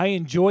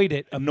enjoyed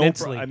it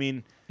immensely. I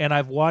mean, and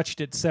I've watched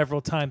it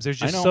several times. There's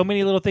just I know. so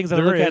many little things that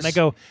I There look at and I is.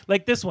 go,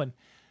 like this one.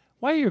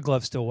 Why are your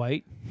gloves still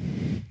white?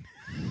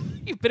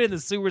 You've been in the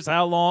sewers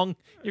how long?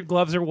 Your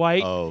gloves are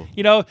white. Oh.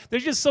 You know,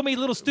 there's just so many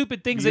little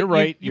stupid things. you're that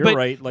right. You, You're but,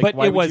 right. Like, but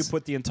why it would was, you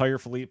put the entire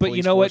police But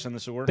you know force what? in the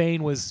sewer?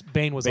 Bane was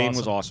Bane awesome.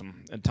 was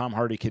awesome, and Tom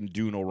Hardy can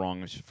do no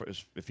wrong,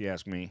 if you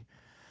ask me.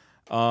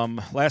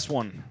 Last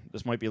one.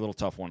 This might be a little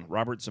tough one.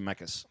 Robert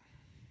Zemeckis.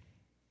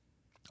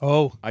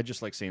 Oh, I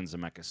just like saying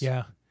Zemeckis.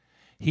 yeah.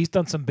 He's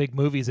done some big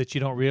movies that you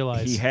don't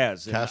realize. He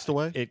has. and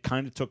Castaway? It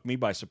kind of took me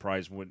by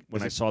surprise when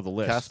Is I it saw the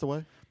list.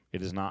 Castaway?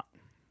 It is not.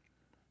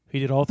 He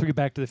did all 3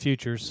 Back to the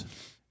Futures.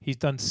 He's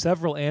done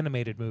several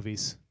animated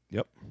movies.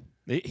 Yep.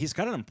 He's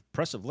got an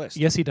impressive list.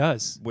 Yes, he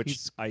does. Which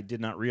He's- I did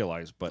not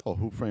realize, but Oh,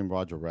 Who Framed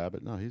Roger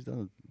Rabbit? No, he's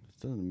done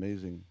an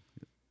amazing.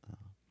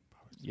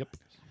 yep.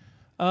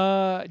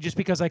 just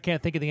because I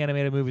can't think of the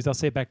animated movies, I'll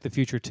say Back to the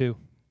Future 2.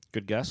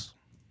 Good guess.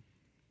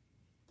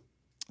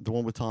 The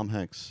one with Tom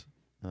Hanks.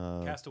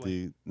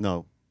 Castaway.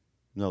 The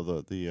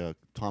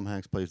Tom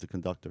Hanks plays the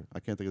conductor. I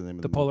can't think of the name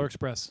of The the Polar movie.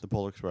 Express. The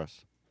Polar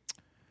Express.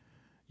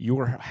 You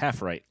were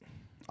half right.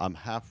 I'm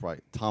half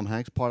right. Tom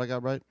Hanks part I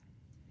got right?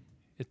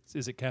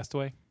 Is it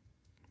Castaway?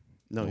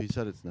 No, he Nope.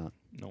 said it's not.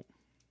 Nope.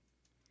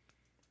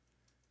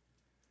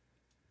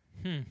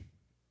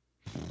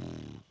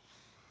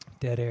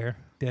 Dead air.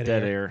 Dead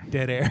air.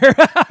 Dead air.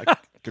 I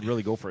could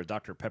really go for a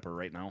Dr. Pepper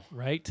right now.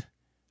 Right?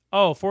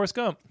 Oh, Forrest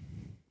Gump.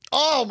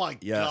 Oh my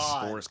Yes,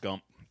 God! Forrest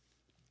Gump.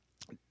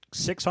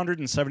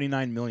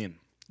 679 million.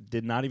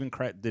 Did not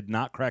crack the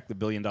 $1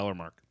 billion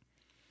mark.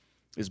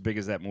 As big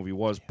as that movie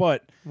was,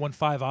 but Won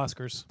 5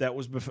 Oscars, that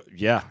was before.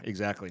 Yeah,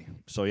 exactly.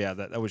 So yeah,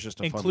 that was just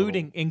a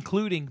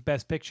including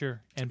Best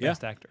Picture and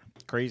Best Actor.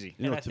 crazy.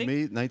 You know, And I to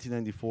me,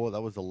 1994,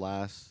 that was the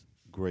last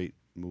great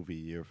movie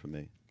year for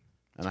me.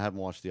 And I haven't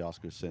watched the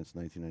Oscars since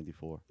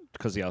 1994.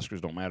 Because the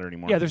Oscars don't matter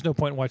anymore. Yeah, there's no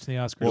point in watching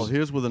the Oscars. Well,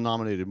 here's where the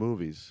nominated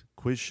movies: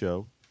 Quiz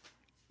Show,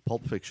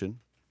 Pulp Fiction,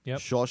 Yep.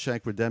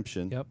 Shawshank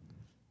Redemption, Yep.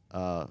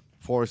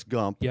 Forrest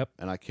Gump, Yep.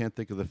 and I can't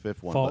think of the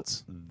fifth one.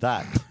 False.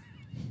 But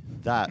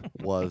that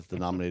was the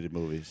nominated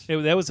movies. It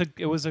was a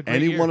great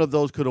Any year. one of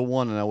those could have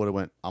won, and I would have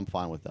went, I'm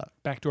fine with that.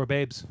 Backdoor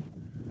Babes.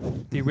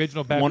 The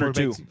original Backdoor One or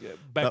two. Babes.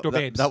 Backdoor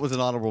Babes. That was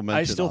an honorable mention.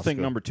 I still think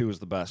Oscar. number 2 is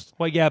the best.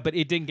 Well, yeah, but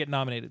it didn't get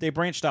nominated. They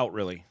branched out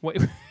really.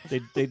 Wait,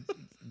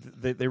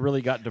 They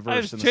really got I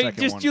diverse was in the second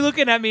just one. you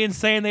looking at me and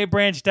saying they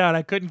branched out.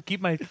 I couldn't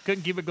keep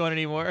it going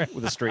anymore.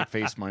 With a straight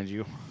face, mind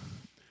you.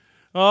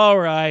 All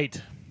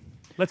right.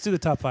 Let's do the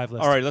top 5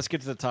 list. All right, let's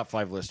get to the top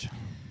 5 list.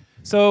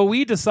 So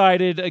we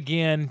decided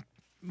again,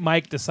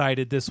 Mike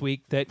decided this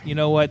week that, you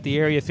know what, the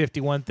Area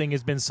 51 thing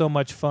has been so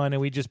much fun,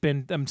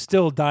 and I'm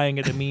still dying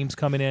at the memes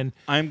coming in.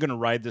 I'm going to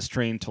ride this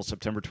train till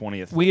September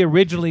 20th. We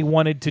originally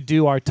wanted to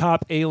do our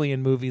top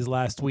Alien movies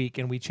last week,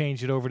 and we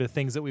changed it over to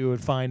things that we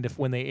would find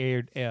when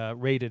they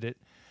rated it.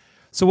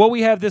 So what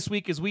we have this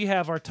week is we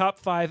have our top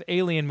 5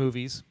 Alien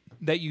movies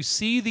that you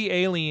see the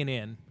alien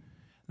in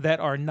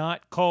that are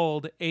not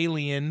called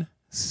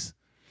Aliens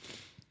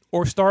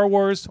or Star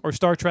Wars or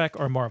Star Trek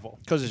or Marvel.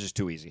 Because it's just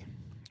too easy.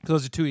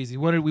 Those are too easy.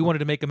 We wanted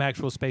to make them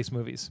actual space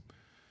movies.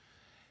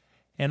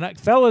 And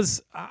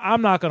fellas,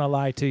 I'm not going to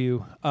lie to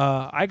you.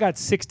 I got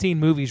 16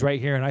 movies right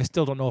here, and I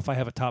still don't know if I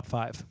have a top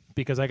 5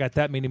 because I got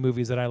that many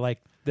movies that I like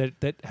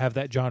that have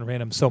that genre in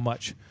them so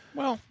much.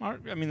 Well, I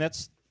mean,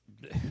 that's...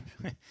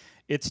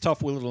 It's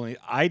tough.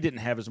 I didn't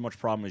have as much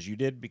problem as you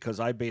did because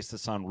I based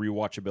this on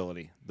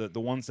rewatchability. The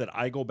ones that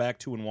I go back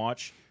to and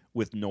watch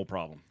with no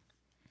problem.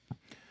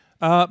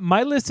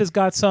 My list has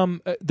got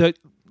some...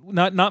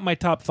 Not my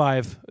top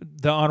 5,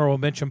 the honorable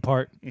mention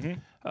part. Mm-hmm.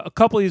 A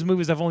couple of these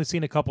movies I've only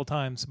seen a couple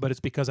times, but it's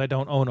because I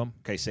don't own them.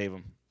 Okay, save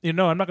them.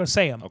 I'm not going to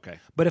say them. Okay.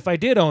 But if I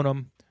did own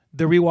them,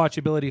 the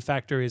rewatchability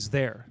factor is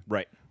there.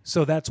 Right.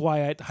 So that's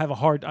why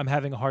I'm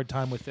having a hard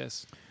time with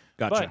this.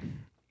 Gotcha.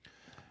 But,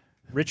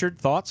 Richard,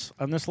 thoughts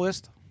on this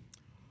list?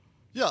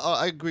 Yeah,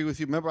 I agree with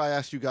you. Remember, I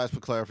asked you guys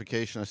for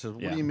clarification. I said,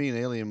 what Yeah. do you mean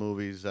alien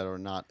movies that are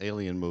not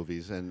alien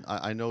movies? And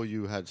I know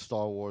you had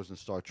Star Wars and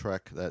Star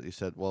Trek that you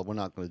said, well, we're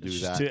not going to do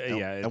It's that. just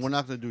and we're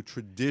not going to do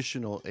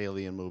traditional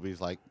alien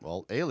movies like,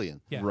 well,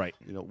 Alien. yeah. Right.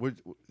 You know, we're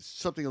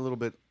something a little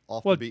bit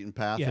off Well, the beaten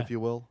path, yeah. if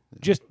you will.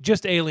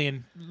 Just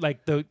Alien, like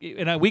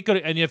we could,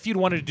 and if you'd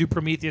wanted to do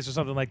Prometheus or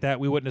something like that,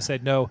 we wouldn't have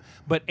said no.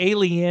 But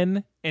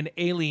Alien and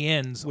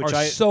Aliens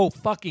are so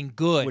fucking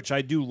good. Which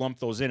I do lump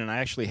those in, and I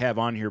actually have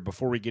on here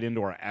before we get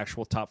into our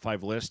actual top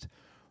 5 list.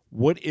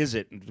 What is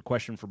it? The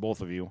question for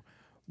both of you.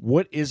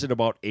 What is it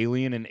about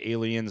Alien and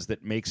Aliens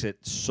that makes it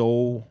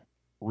so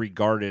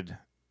regarded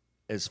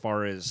as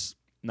far as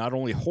not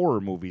only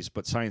horror movies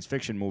but science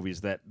fiction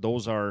movies that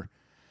those are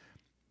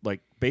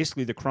like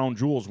basically the crown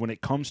jewels when it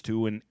comes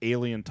to an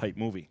alien type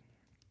movie?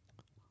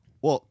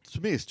 Well,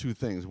 to me, it's two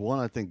things. One,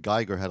 I think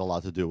Geiger had a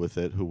lot to do with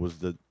it, who was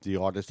the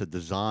artist that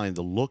designed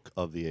the look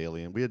of the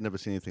alien. We had never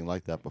seen anything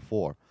like that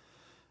before.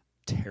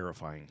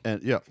 Terrifying.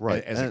 And yeah,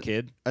 right. As a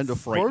kid, And the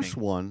frightening.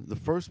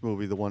 first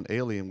movie, the one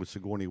Alien with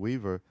Sigourney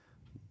Weaver,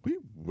 we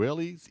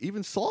rarely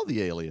even saw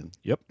the alien.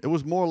 Yep. It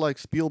was more like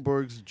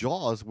Spielberg's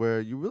Jaws,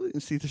 where you really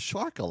didn't see the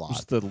shark a It was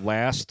lot. the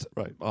last,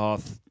 Right.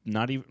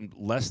 not even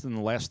less than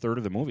the last third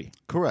of the movie.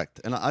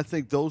 Correct. And I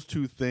think those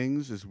two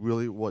things is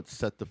really what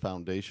set the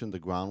foundation, the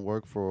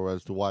groundwork for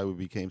as to why we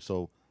became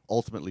so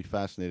ultimately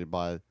fascinated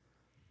by,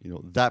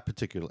 that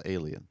particular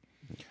alien.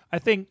 I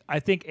think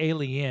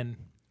Alien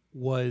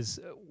was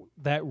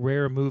that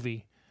rare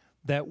movie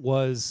that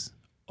was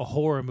a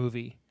horror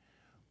movie,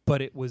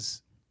 but it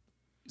was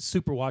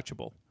super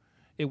watchable.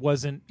 It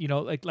wasn't,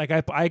 like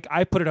I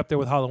put it up there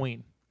with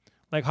Halloween.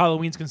 Like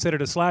Halloween's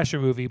considered a slasher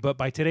movie, but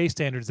by today's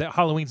standards, that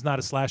Halloween's not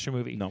a slasher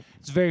movie. No.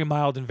 It's very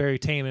mild and very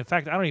tame. In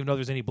fact, I don't even know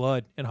there's any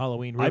blood in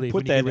Halloween. Really, I when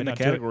put you that get in the right down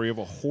to it. category of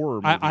a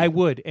horror movie. I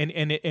would, and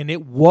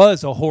it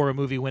was a horror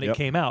movie when it Yep.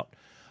 came out.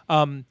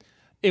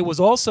 It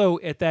was also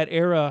at that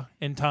era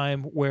in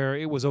time where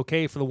it was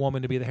okay for the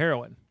woman to be the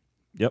heroine.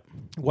 Yep.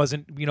 It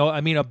wasn't, if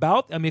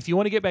you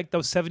want to get back,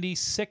 those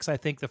 76, I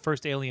think the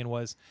first Alien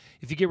was.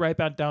 If you get right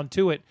back down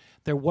to it,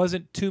 there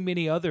wasn't too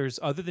many others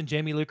other than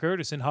Jamie Lee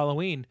Curtis in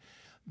Halloween.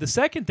 The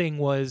second thing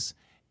was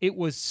it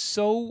was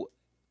so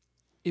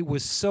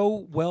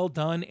well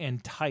done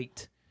and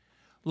tight.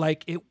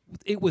 Like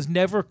it was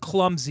never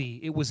clumsy.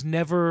 It was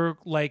never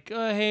like,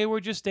 hey,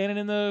 we're just standing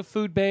in the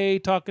food bay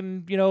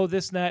talking,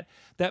 this and that.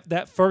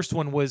 That first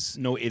one was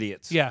No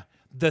idiots. yeah.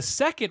 The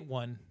second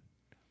one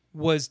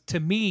was, to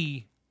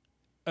me,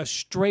 a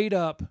straight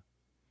up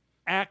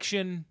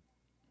action.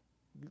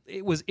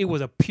 It was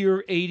a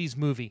pure 80s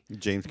movie.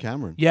 James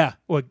Cameron. Yeah,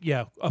 well,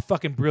 yeah, a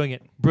fucking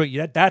brilliant.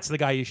 That's the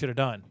guy you should have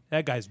done.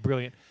 That guy's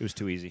brilliant. It was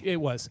too easy.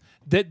 It was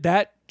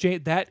that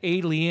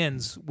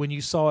Aliens, when you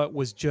saw it,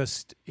 was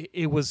just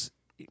it was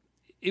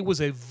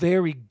a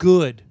very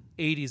good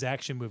 80s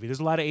action movie. There's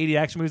a lot of 80s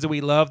action movies that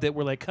we love that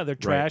were like, they're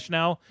trash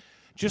now.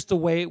 Just the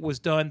way it was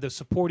done, the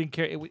supporting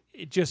character,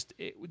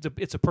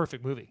 it's a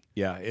perfect movie.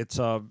 Yeah, it's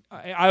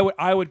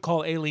I would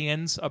call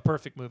Aliens a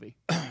perfect movie.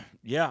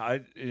 yeah,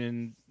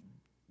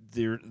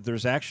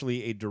 there's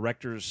actually a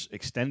director's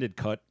extended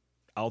cut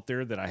out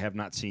there that I have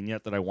not seen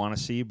yet that I want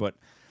to see. But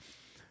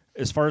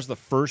as far as the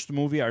first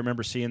movie, I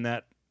remember seeing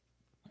that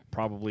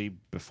probably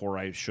before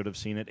I should have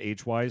seen it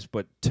age-wise.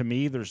 But to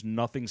me, there's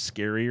nothing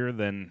scarier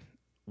than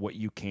what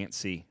you can't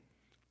see.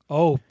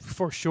 Oh,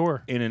 for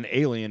sure. And an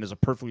Alien is a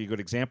perfectly good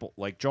example,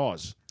 like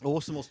Jaws. Well,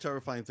 what's the most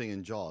terrifying thing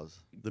in Jaws?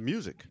 The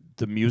music.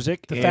 The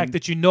music. The fact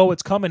that you know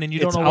it's coming and you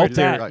don't it's know where out it's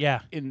there, at. right. Yeah.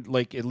 In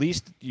like at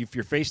least if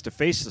you're face to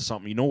face to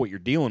something, you know what you're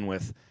dealing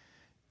with.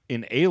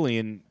 In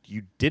Alien,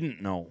 you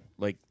didn't know,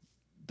 like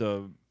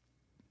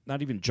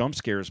not even jump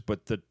scares,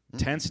 but the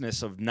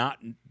tenseness of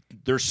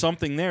there's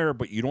something there,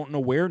 but you don't know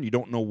where and you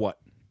don't know what.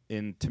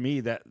 And to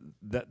me,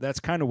 that's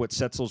kind of what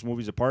sets those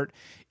movies apart.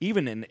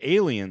 Even in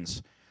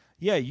Aliens,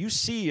 yeah, you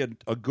see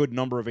a good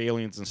number of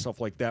aliens and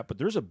stuff like that, but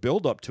there's a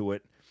build up to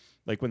it.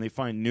 Like when they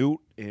find Newt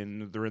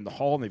and they're in the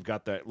hall and they've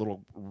got that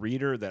little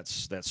reader, that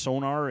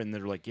sonar, and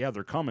they're like, yeah,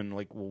 they're coming.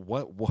 Like,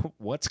 well,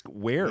 what's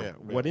where? Yeah,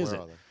 what is it?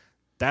 are they?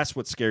 That's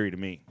what's scary to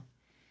me.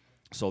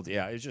 So,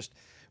 yeah, it's just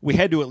we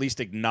had to at least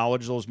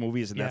acknowledge those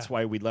movies, and that's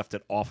why we left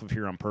it off of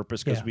here on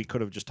purpose, because we could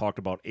have just talked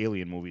about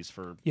alien movies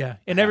for Yeah,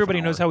 and half everybody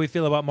an knows hour. how we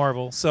feel about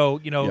Marvel. So,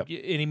 Yep.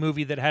 any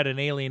movie that had an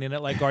alien in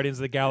it, like Guardians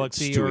of the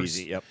Galaxy It's too or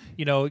easy, yep.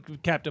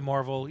 Captain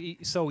Marvel,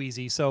 so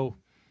easy. So,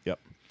 Yep.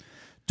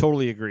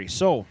 Totally agree.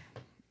 So,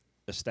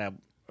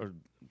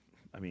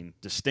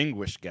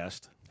 distinguished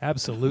guest,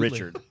 absolutely.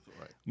 Richard.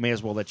 May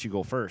as well let you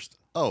go first.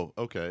 Oh,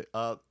 okay.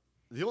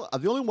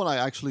 The only one I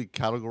actually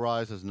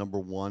categorize as number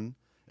one.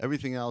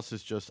 Everything else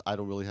is just I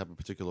don't really have a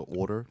particular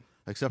order,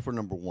 except for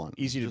number one.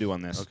 Easy to do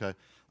on this. Okay.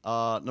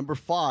 Number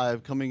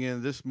 5 coming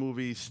in. This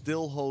movie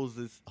still holds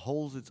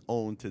its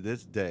own to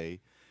this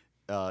day,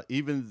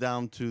 even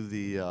down to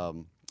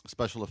the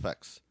special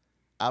effects.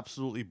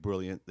 Absolutely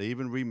brilliant. They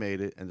even remade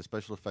it, and the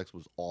special effects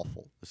was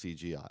awful. The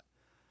CGI.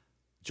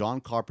 John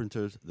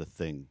Carpenter's The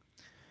Thing.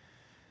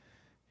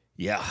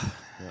 Yeah.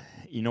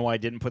 You know why I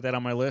didn't put that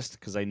on my list?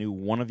 Because I knew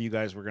one of you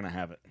guys were going to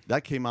have it.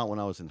 That came out when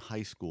I was in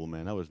high school,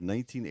 man. That was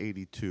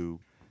 1982,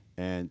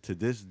 and to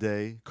this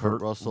day,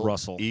 Kurt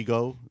Russell,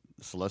 Ego,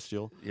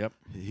 Celestial. Yep.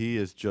 He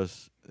is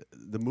just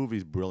the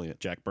movie's brilliant.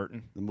 Jack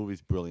Burton. The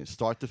movie's brilliant,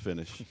 start to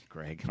finish.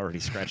 Greg already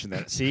scratching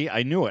that. See,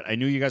 I knew it. I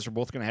knew you guys were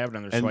both going to have it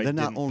on there, And so I they're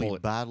didn't not only pull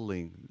it.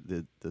 battling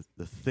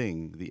the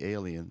thing, the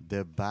alien,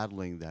 they're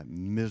battling that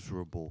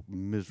miserable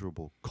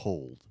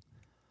cold.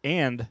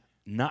 And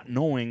not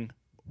knowing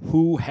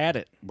who had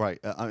it. Right.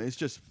 It's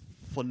just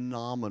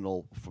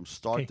phenomenal from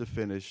start to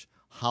finish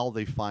how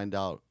they find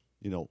out,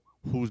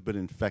 who's been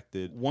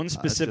infected. One It's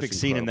specific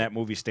just scene in incredible. that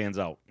movie stands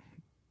out.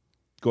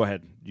 Go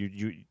ahead.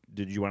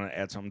 Did you want to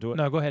add something to it?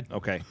 No, go ahead.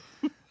 Okay.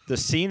 The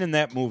scene in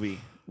that movie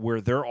where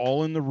they're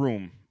all in the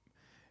room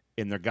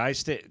and their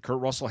guys, Kurt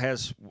Russell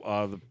has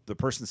the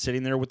person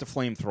sitting there with the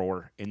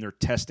flamethrower, and they're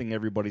testing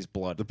everybody's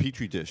blood. The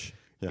Petri dish.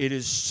 Yeah. It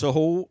is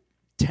so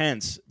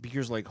tense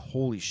because like,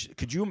 holy shit,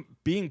 could you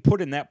being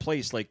put in that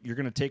place, like you're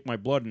going to take my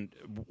blood,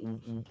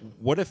 and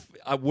what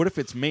if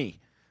it's me?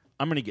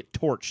 I'm going to get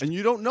torched. And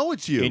you don't know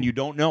it's you. And you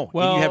don't know.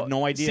 Well, and you have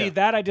no idea. See,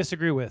 that I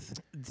disagree with.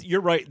 You're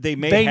right. They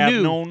may have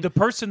knew. known. The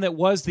person that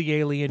was the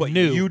alien but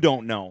knew. you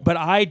don't know. But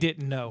I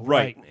didn't know.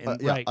 Right.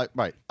 Right. And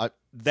right.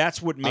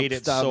 That's what made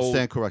it so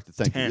stand corrected.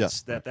 Thank you.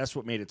 tense. Yeah. That's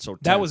what made it so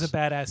tense. That was a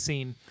badass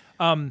scene.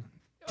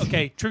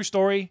 Okay, true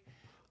story.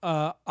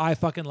 I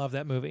fucking love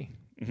that movie.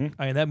 Mm-hmm.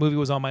 I mean, that movie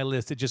was on my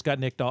list. It just got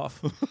nicked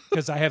off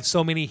because I have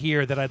so many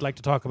here that I'd like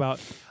to talk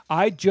about.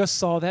 I just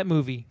saw that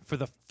movie for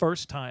the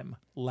first time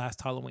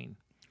last Halloween.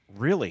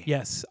 Really?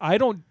 Yes,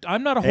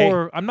 I'm not a Hey.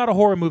 horror. I'm not a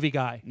horror movie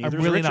guy. Neither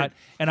I'm is really Richard. not.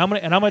 And I'm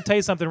gonna tell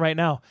you something right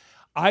now.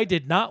 I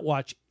did not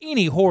watch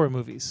any horror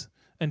movies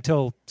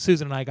until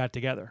Susan and I got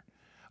together.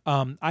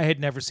 I had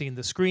never seen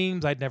The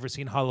Screams. I'd never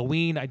seen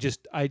Halloween.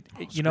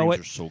 You know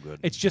what? Screams are so good.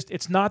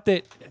 It's not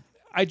that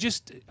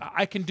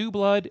I can do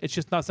blood. It's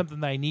just not something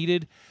that I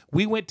needed.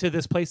 We went to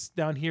this place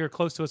down here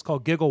close to us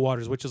called Giggle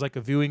Waters, which is like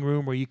a viewing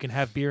room where you can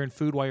have beer and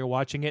food while you're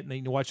watching it, and then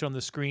you can watch it on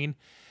the screen.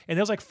 And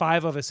there was like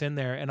 5 of us in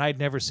there, and I'd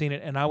never seen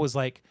it, and I was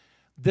like,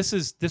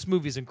 this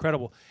movie is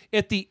incredible.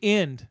 At the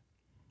end,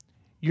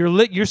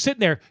 you're sitting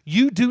there.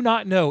 You do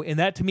not know, and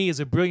that to me is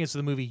a brilliance of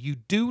the movie. You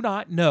do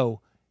not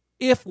know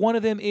if one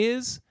of them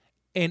is,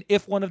 and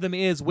if one of them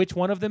is, which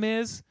one of them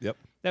is. Yep.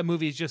 That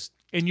movie is just,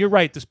 and you're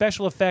right. The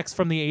special effects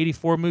from the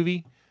 '84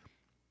 movie,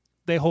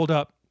 they hold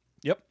up.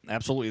 Yep.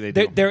 Absolutely, they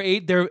do.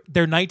 They're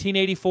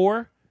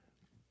 1984,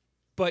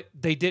 but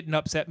they didn't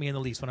upset me in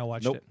the least when I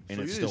watched Nope. it. And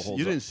So it you still didn't, holds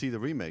you up. didn't see the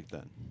remake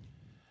then?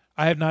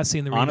 I have not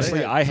seen the remake. Honestly,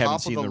 They had I haven't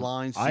top seen of the the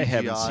line CGI, I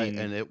haven't seen,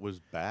 and it was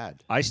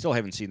bad. I still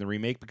haven't seen the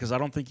remake because I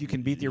don't think you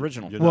can beat the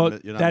original. You're well,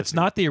 not- you're not that's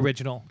missing- not the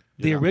original.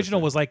 The You're not original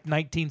missing. was like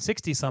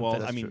 1960 something. Well,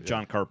 That's I mean, true, yeah.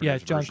 John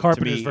Carpenter's Yeah, John version.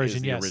 Carpenter's to me version,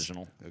 is the yes.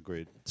 original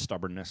Agreed.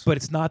 stubbornness. but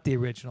it's not the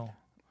original.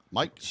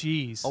 Mike.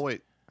 Jeez. Oh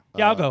wait.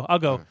 Yeah, I'll go. I'll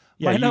go.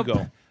 Yeah, my you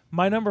go.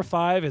 My number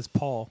 5 is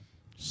Paul.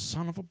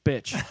 Son of a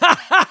bitch.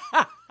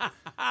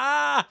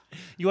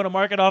 You want to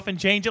mark it off and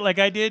change it like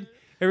I did?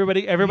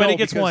 Everybody No,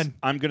 gets because one.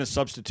 I'm going to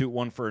substitute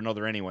one for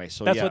another anyway.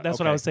 So That's yeah, what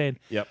okay. I was saying.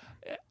 Yep.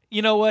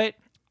 You know what?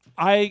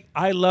 I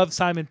love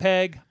Simon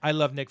Pegg. I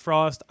love Nick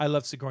Frost. I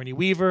love Sigourney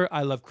Weaver.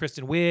 I love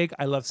Kristen Wiig.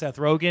 I love Seth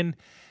Rogen.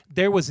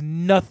 There was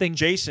nothing.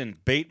 Jason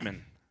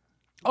Bateman.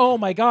 Oh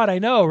my God, I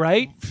know,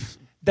 right?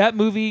 That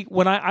movie,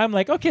 when I'm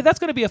like, okay, that's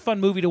going to be a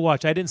fun movie to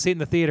watch. I didn't see it in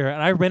the theater,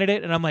 and I rented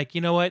it, and I'm like,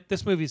 you know what?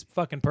 This movie's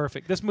fucking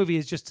perfect. This movie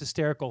is just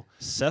hysterical.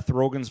 Seth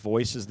Rogen's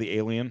voice is the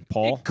alien,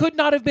 Paul. It could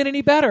not have been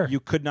any better. You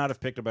could not have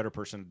picked a better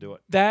person to do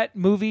it. That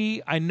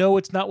movie, I know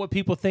it's not what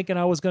people thinking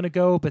I was going to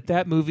go, but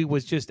that movie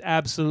was just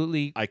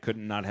absolutely I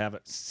couldn't not have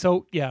it.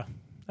 so. Yeah,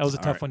 that was a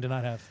tough right. one to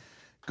not have.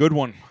 Good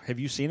one. Have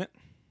you seen it?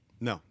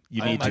 No.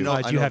 You I- need I to. know-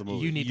 God, I you know have the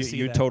movie. you need to see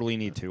You that. totally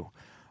need to.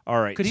 All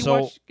right. Could he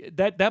so watch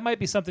that? That might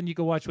be something you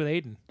could watch with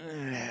Aiden.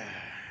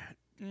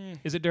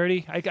 Is it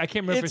dirty? I can't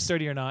remember if it's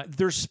dirty or not.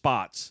 there's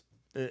spots.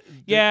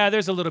 Yeah,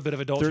 there's a little bit of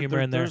adult humor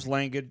in there. There's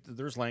language.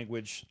 There's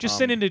language.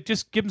 Just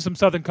just give him some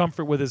Southern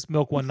Comfort with his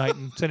milk one night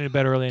and send it to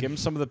bed early. Give him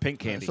some of the pink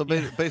candy. So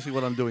basically,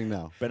 what I'm doing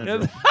now.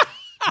 Benadryl.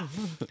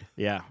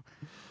 Yeah.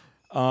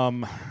 All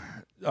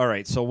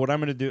right. So what I'm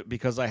going to do,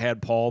 because I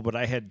had Paul, but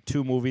I had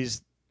two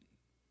movies.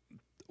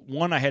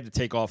 One I had to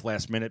take off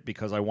last minute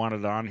because I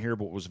wanted it on here,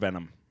 but it was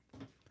Venom.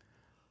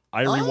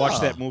 I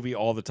rewatch that movie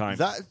all the time.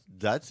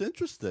 That's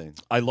interesting.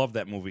 I love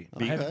that movie.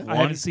 I Okay.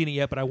 haven't seen it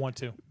yet, but I want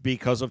to.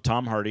 Because of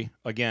Tom Hardy.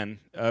 Again,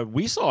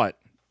 we saw it.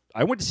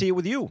 I went to see it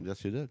with you,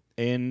 Yes, you did.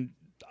 and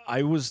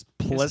I was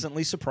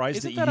pleasantly surprised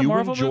isn't that that a you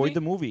Marvel enjoyed movie?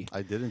 the movie.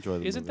 I did enjoy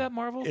the Isn't movie. that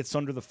Marvel? It's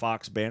under the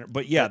Fox banner,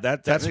 but yeah,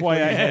 that's why I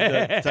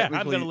had to.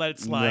 I'm gonna let it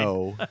slide.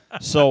 No.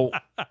 So,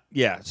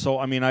 yeah. So,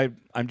 I mean,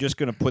 I'm just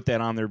going to put that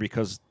on there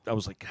because I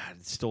was like, God,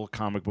 it's still a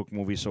comic book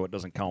movie, so it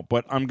doesn't count.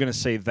 But I'm going to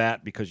say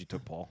that because you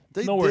took Paul.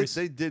 No worries.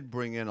 They did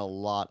bring in a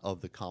lot of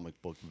the comic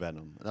book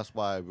Venom. And that's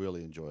why I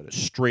really enjoyed it.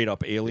 Straight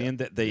up alien.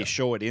 That they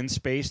show it in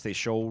space. They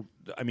show.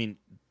 I mean,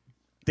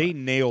 they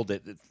nailed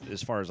it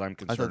as far as I'm I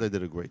concerned. thought they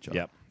did a great job.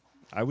 Yep.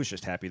 I was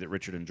just happy that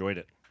Richard enjoyed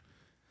it.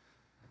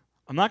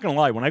 I'm not going to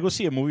lie. When I go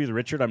see a movie with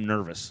Richard, I'm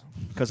nervous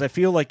because I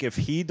feel like if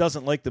he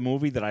doesn't like the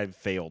movie, that I've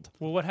failed.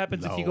 Well, what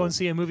happens if you No. go and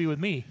see a movie with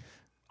me?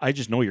 I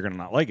just know you're going to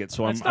not like it,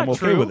 so That's I'm not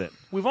okay true. with it.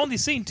 We've only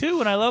seen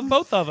 2, and I love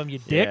both of them. You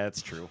dick. Yeah,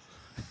 it's true.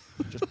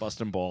 Just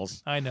busting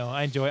balls. I know.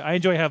 I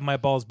enjoy having my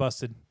balls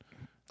busted.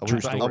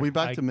 Are we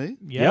back to me?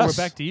 Yeah, Yes.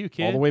 we're back to you,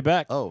 kid. All the way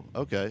back. Oh,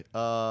 okay.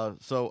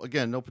 So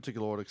again, no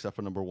particular order except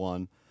for number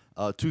one.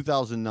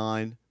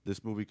 2009.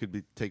 This movie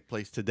could take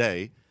place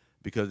today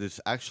because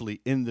it's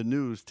actually in the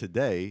news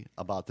today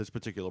about this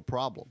particular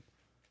problem,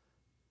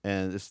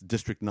 and it's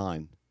District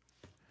 9.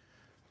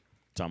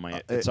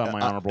 It's on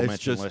my honorable it's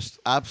mention just list.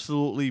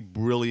 Absolutely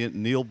brilliant.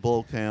 Neil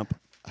Blomkamp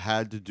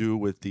had to do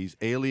with these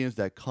aliens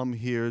that come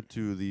here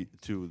to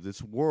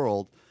this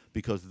world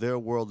because their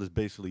world is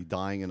basically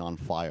dying and on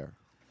fire.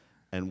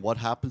 And what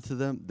happens to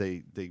them?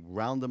 They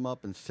round them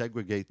up and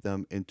segregate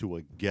them into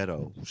a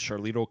ghetto.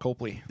 Charlito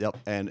Copley. Yep.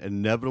 And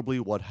inevitably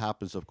what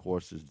happens, of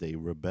course, is they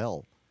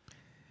rebel.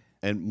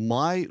 And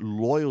my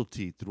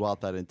loyalty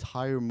throughout that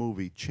entire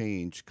movie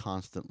changed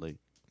constantly.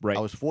 Right. I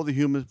was for the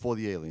humans, for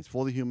the aliens,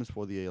 for the humans,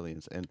 for the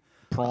aliens. And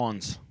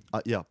Prawns.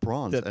 yeah,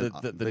 prawns. The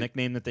And, the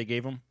nickname that they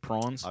gave him?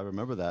 Prawns. I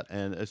remember that.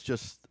 And it's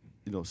just,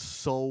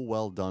 so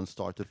well done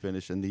start to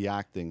finish. And the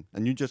acting.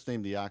 And you just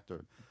named the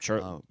actor.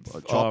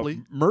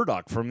 Chopley?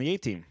 Murdoch from the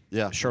A-Team.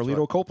 Yeah, that's Charlito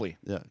right. Copley.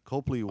 Yeah,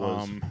 Copley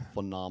was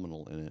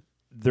phenomenal in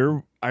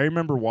it. I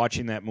remember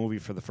watching that movie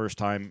for the first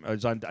time. I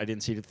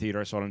didn't see it at the theater.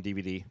 I saw it on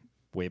DVD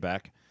way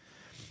back.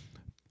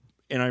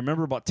 And I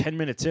remember about 10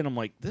 minutes in, I'm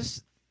like,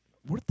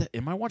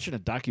 am I watching a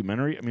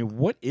documentary? I mean,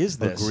 what is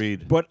this?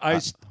 Agreed. But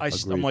I'm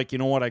Agreed. like, you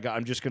know what?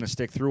 I'm just going to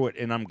stick through it.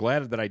 And I'm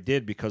glad that I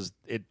did because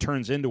it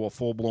turns into a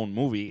full-blown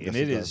movie. And Yes,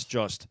 it it is does.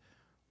 just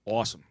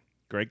awesome.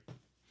 Greg?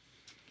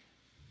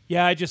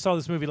 Yeah, I just saw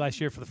this movie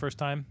last year for the first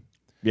time.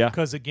 Yeah.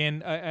 Because,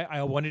 again,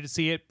 I wanted to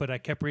see it, but I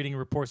kept reading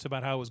reports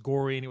about how it was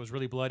gory and it was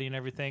really bloody and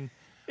everything.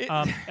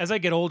 As I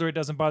get older, it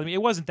doesn't bother me.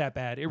 It wasn't that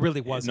bad. It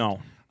really wasn't.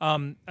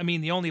 No. I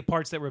mean, the only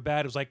parts that were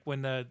bad was like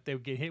when they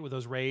would get hit with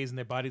those rays and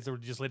their bodies were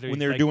just literally When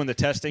they were like, doing the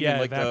testing yeah,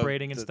 and like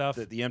evaporating and the, stuff.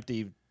 the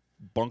empty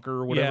bunker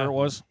or whatever it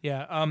was.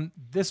 Yeah.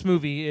 This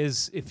movie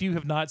is, if you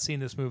have not seen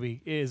this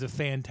movie, it is a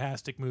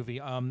fantastic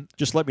movie.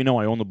 Just let me know.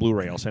 I own the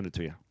Blu-ray. I'll send it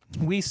to you.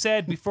 We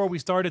said before we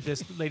started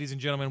this, ladies and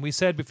gentlemen,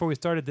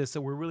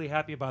 that we're really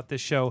happy about this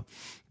show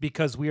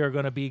because we are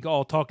going to be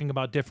all talking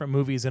about different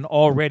movies, and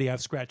already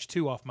I've scratched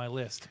 2 off my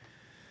list.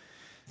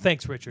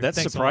 Thanks, Richard. That's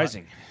Thanks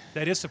surprising. a lot.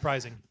 That is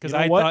surprising because You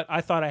know what? I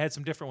thought I had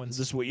some different ones.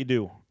 This is what you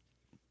do.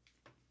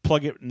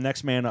 plug it.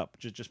 Next man up.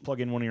 Just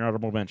plug in one of your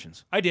honorable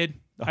mentions. I did.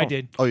 I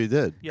did. Oh, you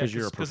did? Yeah, 'Cause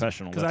you're a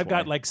professional, Because that's I've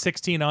got why. like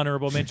 16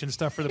 honorable mention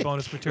stuff for the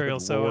bonus material,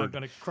 so I'm Lord.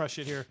 going to crush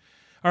it here.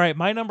 All right,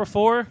 my number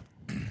 4,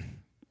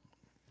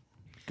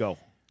 Go.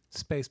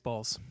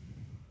 Spaceballs.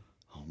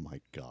 Oh,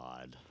 my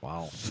God.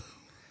 Wow.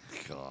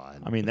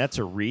 God. I mean, that's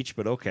a reach,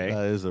 but okay.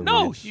 That is a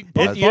No, reach. you,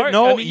 That's- Yeah, barf.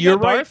 no, I mean, you you're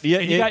got right. barf, Yeah,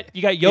 and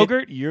you got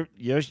yogurt.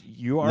 Yes,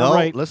 you are no,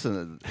 right.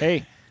 listen.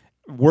 Hey,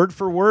 word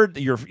for word,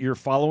 you're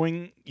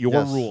following your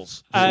Yes.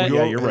 rules. Uh,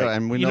 yeah, you're right.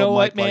 And we You know know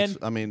what, Mike likes, man?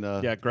 I mean,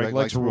 Yeah, Greg likes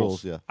likes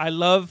rules. Yeah. I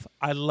love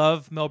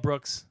Mel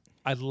Brooks.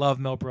 I love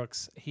Mel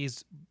Brooks.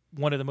 He's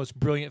one of the most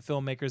brilliant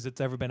filmmakers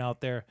that's ever been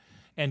out there,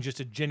 and just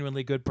a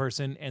genuinely good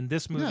person. And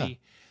this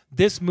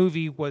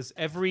movie was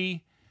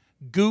every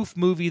goof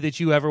movie that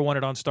you ever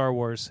wanted on Star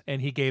Wars,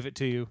 and he gave it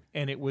to you.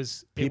 And it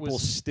was People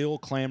still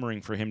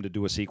clamoring for him to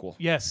do a sequel.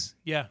 yes,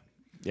 yeah.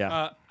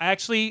 Yeah.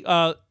 Actually,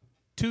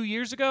 2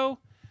 years ago,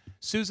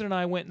 Susan and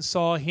I went and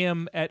saw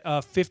him at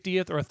a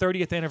 50th or a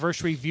 30th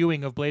anniversary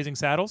viewing of Blazing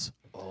Saddles.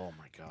 Oh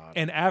my God.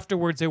 And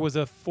afterwards, there was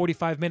a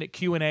 45-minute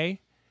Q&A,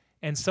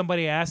 and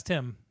somebody asked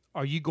him,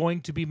 "Are you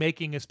going to be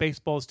making a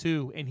Spaceballs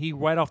 2?" And he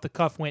right off the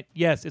cuff went,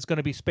 "Yes, it's going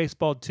to be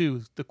Spaceballs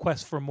 2: The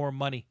Quest for More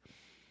Money."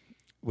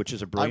 Which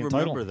is a I brilliant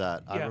remember title.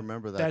 that. I Yeah,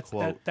 remember that that's,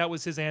 quote. That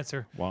was his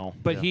answer. Wow.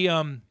 But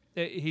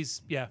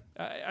he's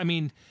I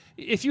mean,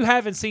 if you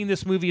haven't seen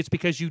this movie, it's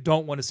because you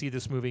don't want to see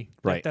this movie.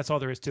 Right. That's all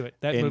there is to it.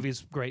 That And-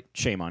 movie's great.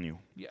 Shame on you.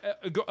 Yeah,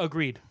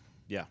 agreed.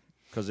 Yeah,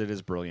 because it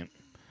is brilliant.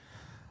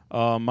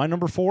 My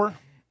number 4,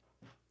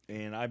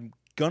 and I'm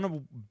going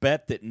to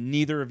bet that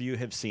neither of you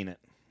have seen it.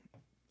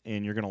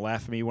 And you're going to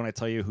laugh at me when I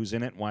tell you who's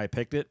in it and why I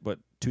picked it, but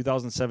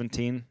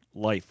 2017,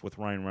 Life with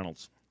Ryan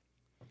Reynolds.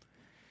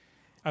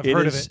 I've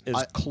heard of is it.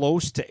 as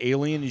close to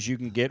Alien as you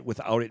can get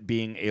without it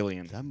being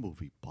Alien. That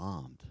movie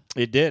bombed.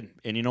 It did.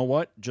 And you know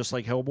what? Just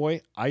like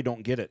Hellboy, I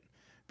don't get it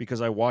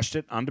because I watched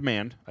it on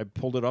demand. I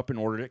pulled it up and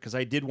ordered it because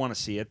I did want to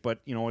see it,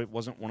 but it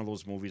wasn't one of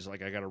those movies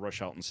like I got to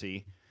rush out and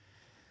see.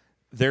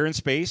 They're in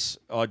space.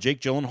 Jake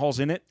Gyllenhaal's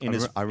in it.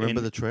 And I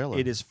remember the trailer.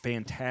 It is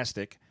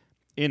fantastic.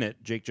 In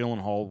it, Jake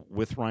Gyllenhaal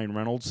with Ryan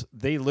Reynolds,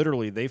 they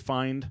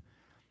find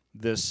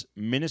this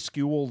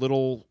minuscule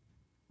little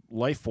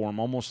life form,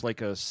 almost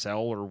like a cell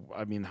or,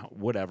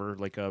 whatever,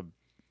 like a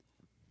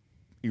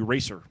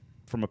eraser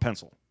from a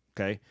pencil,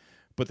 okay?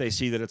 But they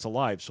see that it's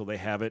alive, so they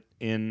have it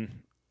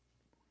in,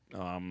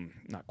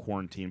 not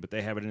quarantine, but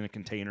they have it in a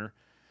container,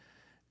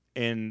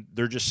 and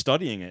they're just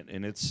studying it,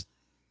 and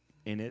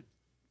it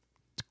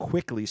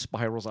quickly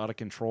spirals out of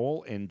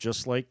control, and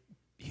just like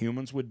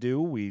humans would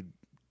do, we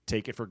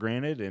take it for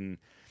granted and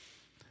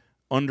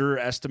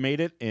underestimate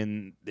it,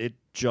 and it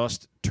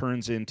just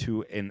turns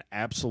into an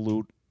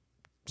absolute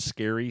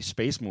scary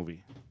space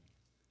movie.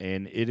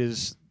 And it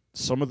is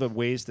some of the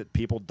ways that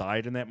people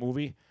died in that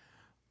movie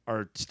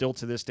are still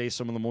to this day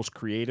some of the most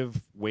creative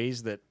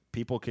ways that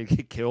people could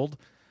get killed.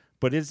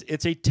 But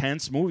it's a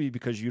tense movie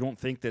because you don't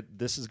think that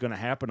this is going to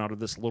happen out of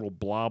this little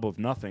blob of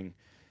nothing.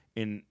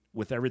 And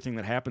with everything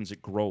that happens,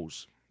 it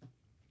grows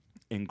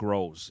and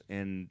grows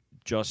and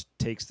just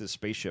takes this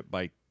spaceship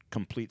by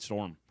complete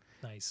storm.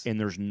 Nice. And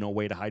there's no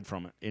way to hide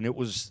from it. And it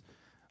was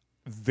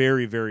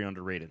very, very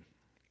underrated.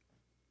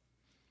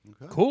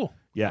 Okay. Cool.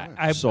 Yeah.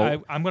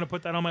 I'm going to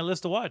put that on my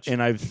list to watch.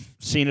 And I've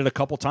seen it a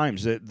couple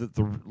times.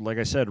 The like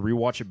I said,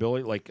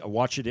 rewatchability. Like I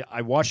watched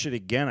it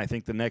again. I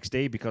think the next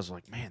day because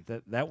like, man,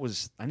 that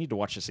was. I need to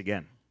watch this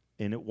again.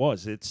 And it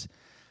was. It's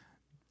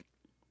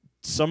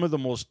some of the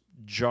most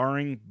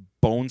jarring,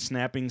 bone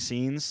snapping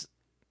scenes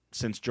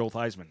since Joe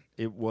Theismann.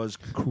 It was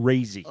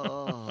crazy.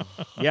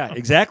 Yeah,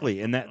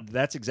 exactly. And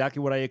that's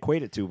exactly what I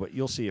equate it to. But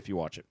you'll see if you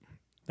watch it.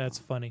 That's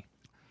funny.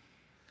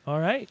 All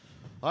right.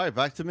 All right,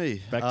 back to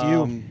me. Back to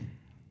you.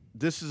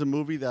 This is a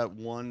movie that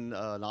won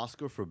an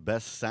Oscar for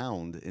Best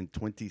Sound in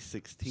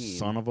 2016.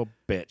 Son of a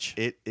bitch.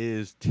 It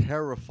is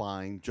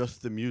terrifying,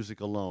 just the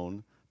music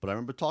alone. But I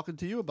remember talking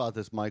to you about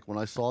this, Mike, when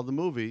I saw the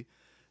movie,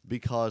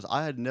 because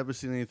I had never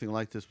seen anything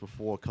like this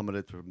before coming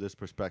at it from this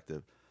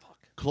perspective.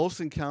 Close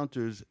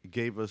Encounters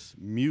gave us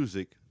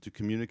music to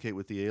communicate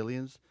with the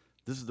aliens.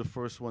 This is the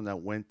first one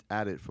that went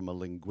at it from a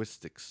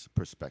linguistics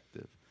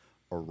perspective.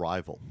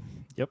 Arrival.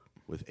 Yep.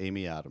 With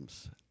Amy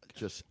Adams.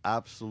 Just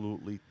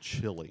absolutely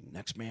chilling.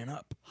 Next man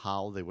up.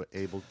 How they were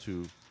able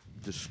to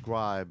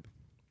describe,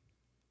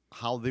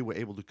 how they were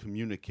able to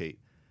communicate.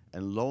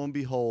 And lo and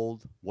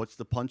behold, what's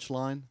the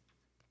punchline?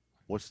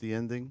 What's the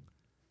ending?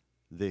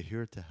 They're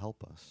here to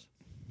help us.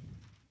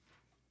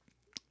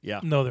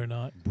 Yeah. No, they're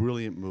not.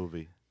 Brilliant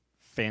movie.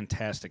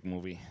 Fantastic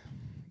movie.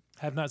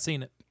 Have not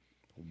seen it.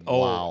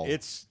 Wow.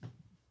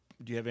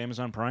 Do you have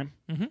Amazon Prime?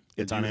 Mm-hmm.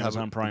 It's Do on you have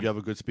Amazon Prime. Do you have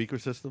a good speaker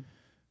system?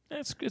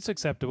 It's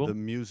acceptable. The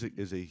music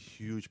is a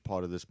huge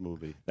part of this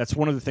movie. That's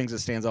one of the things that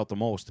stands out the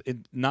most.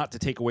 Not to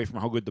take away from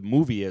how good the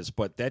movie is,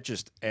 but that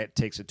just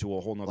takes it to a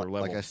whole nother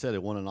level. Like I said,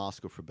 it won an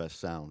Oscar for Best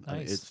Sound. I mean,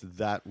 Nice. it's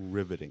that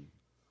riveting.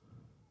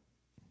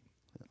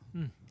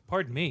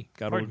 Pardon me.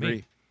 Gotta Pardon agree.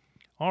 me.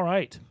 All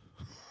right.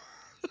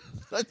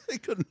 Did I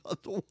take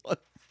another one?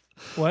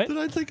 What? Did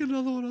I take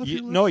another one off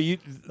your list?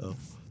 No,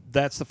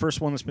 That's the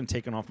first one that's been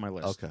taken off my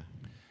list. Okay.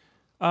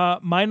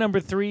 My number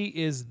 3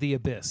 is The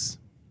Abyss.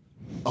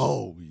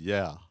 Oh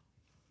yeah.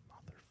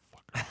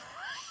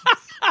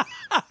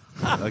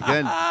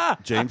 Again,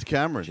 James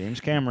Cameron. James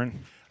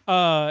Cameron.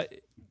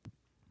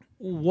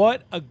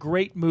 What a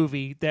great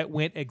movie that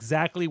went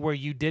exactly where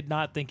you did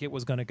not think it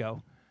was going to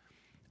go.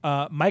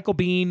 Michael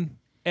Biehn,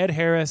 Ed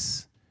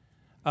Harris,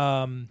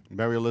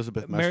 Mary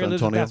Elizabeth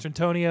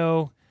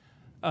Mastrantonio.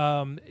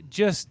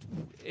 Just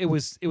it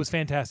was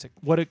fantastic.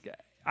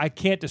 I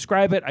can't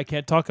describe it. I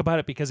can't talk about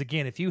it because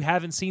again, if you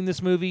haven't seen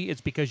this movie,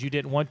 it's because you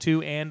didn't want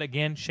to. And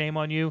again, shame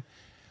on you.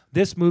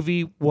 This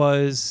movie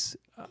was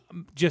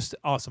just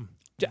awesome,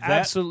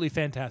 absolutely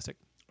fantastic.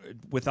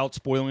 Without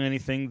spoiling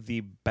anything,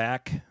 I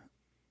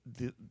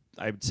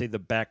would say the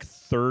back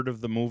third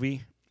of the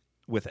movie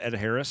with Ed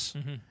Harris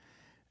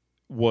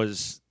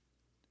was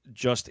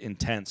just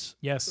intense.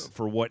 Yes.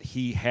 For what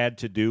he had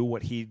to do,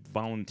 what he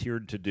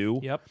volunteered to do.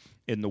 Yep.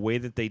 In the way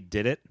that they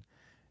did it,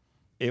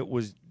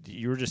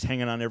 you were just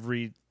hanging on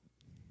every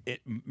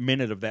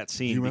minute of that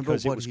scene. Do you remember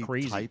because what it was he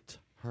crazy. Typed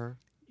her?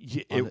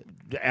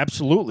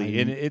 Absolutely,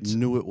 and it's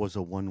knew it was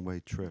a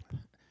one-way trip.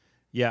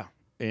 Yeah,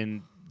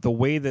 and the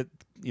way that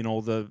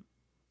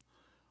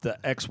the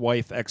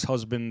ex-wife,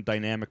 ex-husband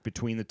dynamic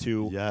between the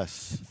two,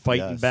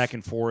 fighting back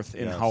and forth,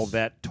 and how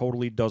that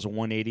totally does a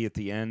 180 at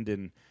the end,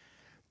 and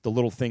the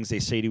little things they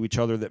say to each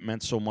other that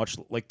meant so much,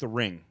 like the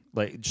ring,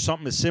 like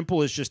something as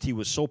simple as just he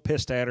was so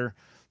pissed at her,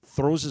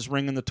 throws his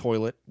ring in the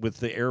toilet with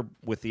the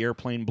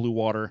airplane blue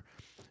water,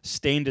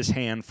 stained his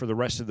hand for the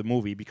rest of the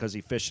movie because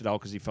he fished it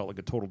out because he felt like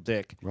a total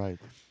dick. Right.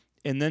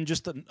 And then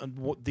just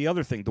the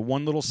other thing, the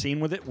one little scene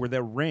with it where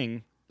that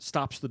ring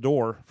stops the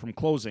door from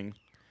closing.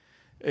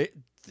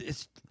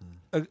 It's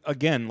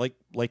again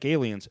like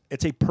Aliens.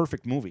 It's a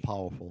perfect movie.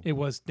 Powerful. It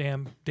was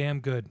damn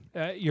good.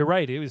 You're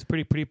right. It was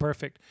pretty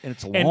perfect. And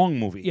it's a long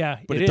movie. Yeah,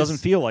 but it doesn't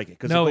feel like it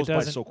because it goes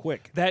by so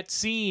quick. That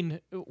scene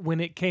when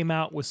it came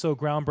out was so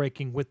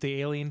groundbreaking with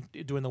the alien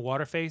doing the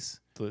water face.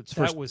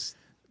 That was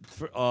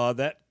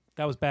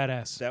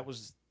badass. That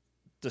was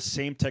the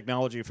same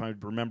technology, if I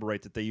remember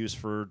right, that they used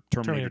for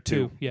Terminator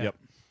 2. Yeah. Yep.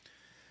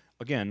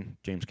 Again,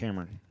 James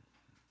Cameron.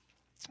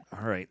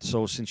 All right.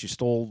 So since you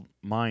stole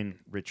mine,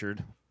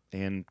 Richard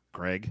and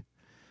Greg,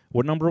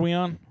 what number are we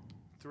on?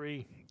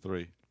 3.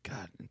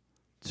 God,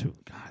 2.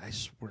 God, I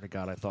swear to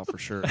God, I thought for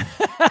sure.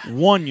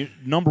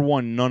 Number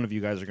 1, none of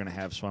you guys are going to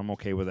have, so I'm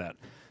okay with that.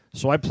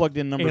 So I plugged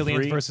in number 3.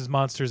 Aliens versus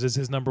Monsters is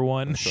his number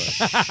 1.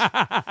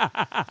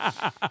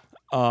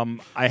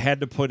 I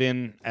had to put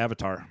in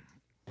Avatar.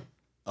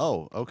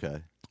 Oh,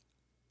 okay.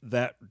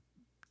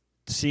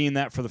 Seeing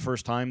that for the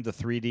first time, the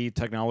 3D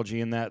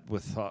technology in that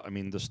with,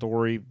 the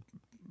story,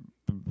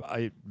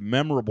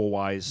 memorable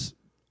wise,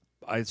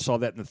 I saw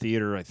that in the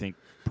theater, I think,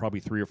 probably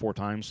 3 or 4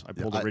 times. I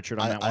pulled a Richard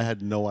on that one. I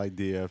had no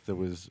idea if there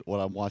was what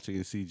I'm watching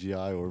in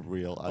CGI or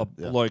real.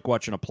 Like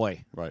watching a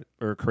play. Right.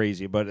 Or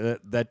crazy. But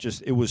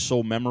it was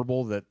so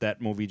memorable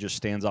that movie just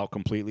stands out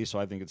completely, so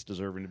I think it's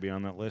deserving to be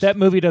on that list. That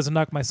movie doesn't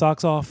knock my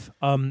socks off.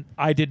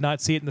 I did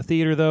not see it in the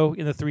theater, though,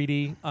 in the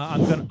 3D.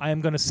 I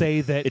am going to say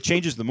that... It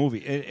changes the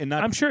movie. And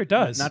I'm sure it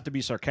does. Not to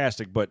be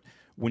sarcastic, but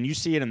when you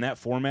see it in that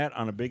format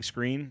on a big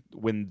screen,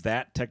 when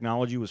that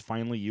technology was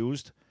finally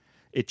used...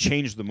 It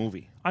changed the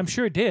movie. I'm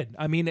sure it did.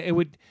 I mean, it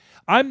would.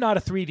 I'm not a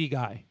 3D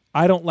guy.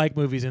 I don't like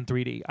movies in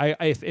 3D.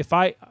 If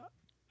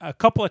a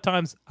couple of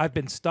times I've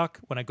been stuck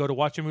when I go to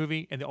watch a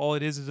movie and all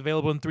it is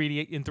available in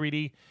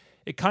 3D.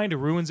 It kind of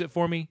ruins it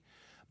for me.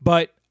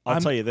 But I'll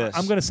tell you this.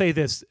 I'm going to say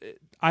this.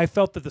 I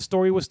felt that the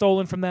story was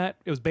stolen from that.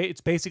 It's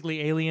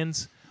basically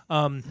Aliens.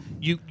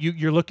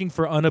 You're looking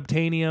for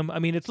unobtainium. I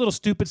mean, it's little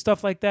stupid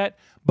stuff like that.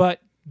 But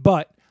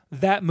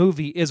that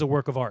movie is a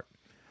work of art.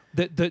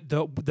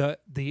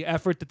 The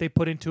effort that they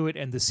put into it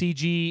and the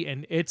CG,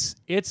 and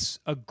it's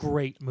a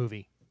great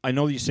movie. I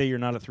know you say you're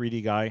not a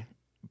 3D guy,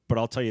 but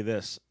I'll tell you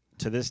this.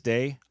 To this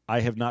day, I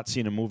have not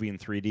seen a movie in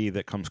 3D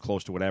that comes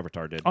close to what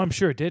Avatar did. I'm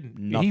sure it didn't.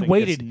 Nothing. He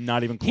waited. It's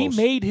not even close.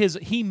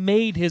 He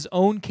made his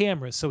own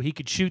cameras so he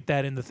could shoot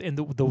that in the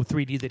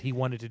 3D that he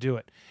wanted to do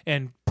it.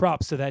 And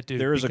props to that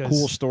dude. There is a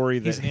cool story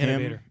that he's an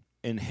innovator.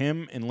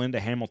 him and Linda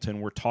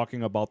Hamilton were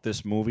talking about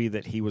this movie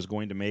that he was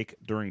going to make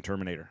during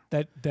Terminator.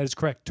 That is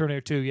correct.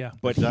 Terminator 2, yeah.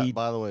 But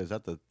by the way, is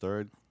that the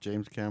 3rd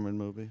James Cameron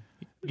movie?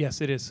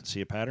 Yes, it is.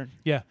 See a pattern?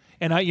 Yeah.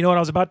 And you know what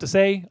I was about to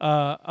say?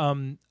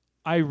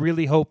 I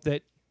really hope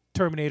that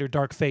Terminator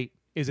Dark Fate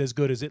is as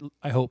good as it.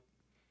 I hope.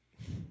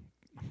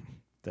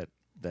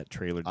 That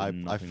trailer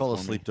did I fell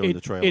asleep during the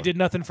trailer. It did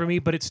nothing for me,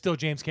 but it's still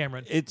James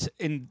Cameron.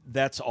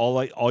 That's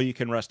all you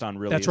can rest on,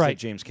 really. That's is right.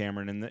 James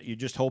Cameron, and you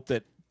just hope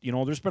that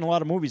there's been a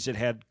lot of movies that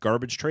had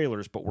garbage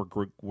trailers, but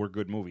were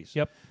good movies.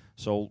 Yep.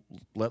 So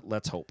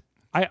let's hope.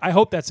 I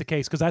hope that's the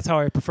case because that's how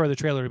I prefer the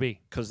trailer to be.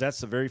 Because that's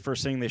the very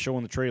first thing they show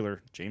in the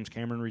trailer. James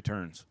Cameron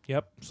returns.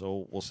 Yep.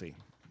 So we'll see.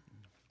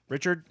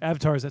 Richard,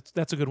 Avatars.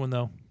 That's a good one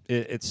though.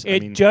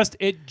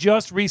 It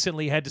just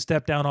recently had to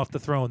step down off the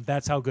throne.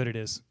 That's how good it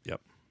is.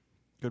 Yep.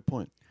 Good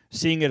point.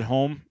 Seeing it at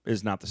home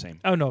is not the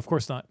same. Oh no, of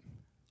course not.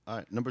 All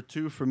right, number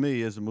 2 for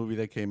me is a movie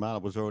that came out.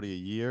 It was already a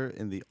year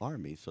in the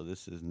Army, so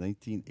this is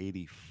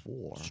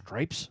 1984.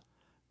 Stripes.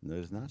 No,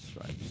 it's not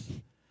Stripes.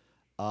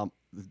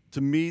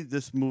 To me,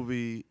 this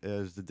movie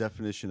is the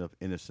definition of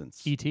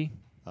innocence. E.T.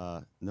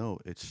 No,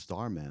 it's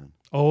Starman.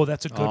 Oh,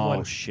 that's a good Oh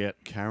one. shit.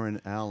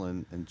 Karen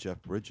Allen and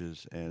Jeff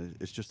Bridges, and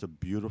it's just a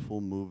beautiful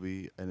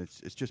movie, and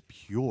it's just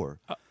pure.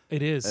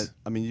 It is. And,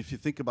 I mean, if you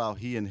think about,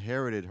 he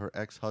inherited her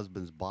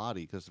ex-husband's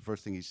body because the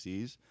first thing he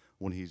sees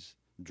when he's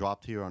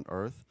dropped here on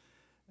Earth,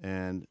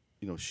 and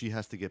she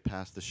has to get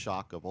past the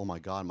shock of, oh my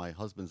God, my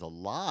husband's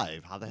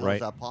alive. How the hell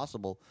is that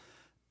possible?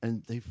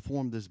 And they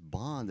form this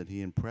bond, and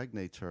he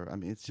impregnates her. I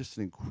mean, it's just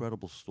an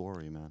incredible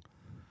story, man.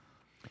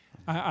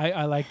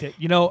 I liked it.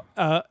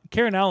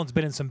 Karen Allen's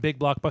been in some big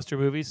blockbuster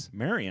movies.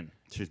 Marion.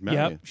 She's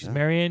Marion. Yep, she's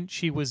Marion.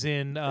 She was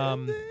in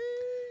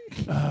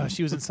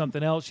she was in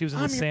something else. She was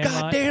in The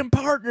Sandlot. goddamn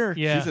partner.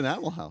 Yeah, She's in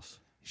Animal House.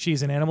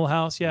 she's in Animal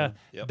House. Yeah,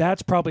 Yep.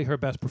 That's probably her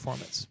best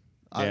performance.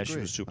 I Yeah, she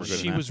agree. was super good.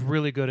 She in that. was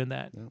really good in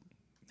that.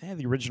 Yeah,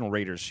 the original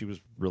Raiders. She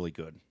was really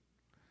good.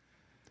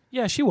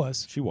 Yeah, she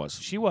was. She was.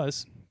 She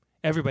was.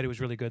 Everybody was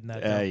really good in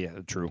that. though. Yeah,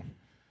 true.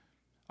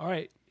 All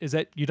right, is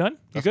that you done? You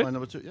That's good? my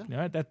number 2. Yeah.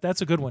 All right,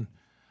 that's a good one.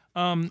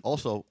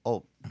 Also,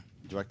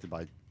 directed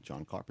by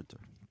John Carpenter.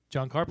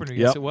 John Carpenter.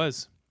 Yes, Yep. it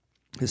was.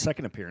 His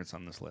second appearance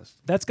on this list.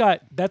 That's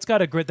got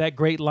that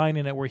great line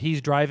in it where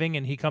he's driving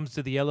and he comes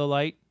to the yellow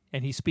light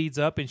and he speeds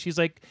up and she's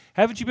like,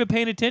 "Haven't you been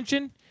paying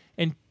attention?"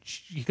 And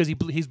because he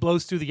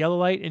blows through the yellow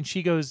light and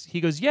he goes,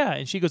 "Yeah,"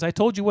 and she goes, "I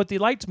told you what the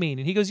lights mean,"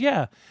 and he goes,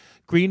 "Yeah,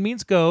 green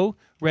means go,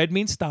 red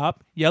means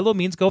stop, yellow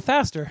means go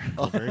faster."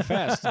 Oh, very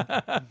fast.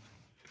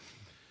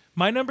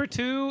 My number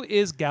 2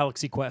 is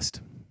Galaxy Quest.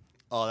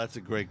 Oh, that's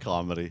a great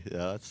comedy. Yeah,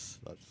 that's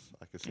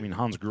I can see. I mean,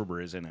 Hans Gruber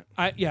is in it.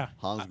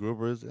 Hans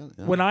Gruber is in it.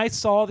 Yeah. When I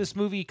saw this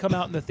movie come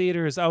out in the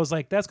theaters, I was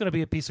like, "That's going to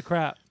be a piece of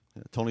crap."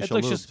 Yeah, Tony It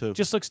looks Shalhoub, too.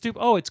 just looks stupid.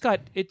 Oh,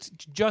 it's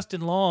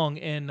Justin Long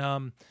and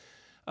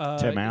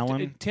Tim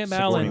Allen, Tim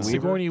Allen,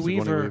 Sigourney Sigourney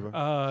Weaver. Weaver.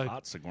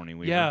 Hot Sigourney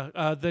Weaver.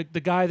 Yeah, the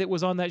guy that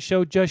was on that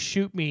show, Just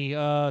Shoot Me.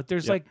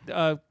 There's Yep.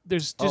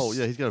 there's just Oh,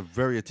 yeah, he's got a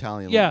very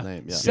Italian yeah,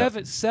 name. Yeah.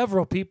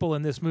 several people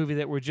in this movie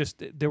that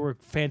were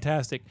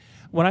fantastic.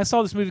 When I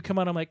saw this movie come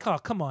out, I'm like, "Oh,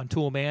 come on,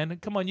 Tool Man,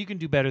 come on, you can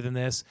do better than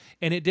this."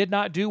 And it did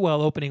not do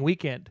well opening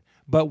weekend,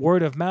 but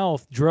word of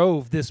mouth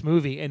drove this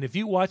movie. And if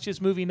you watch this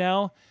movie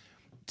now,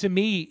 to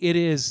me, it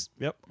is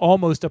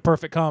almost a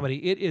perfect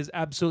comedy. It is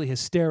absolutely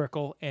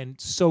hysterical and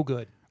so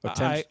good.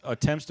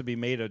 Attempts to be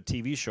made a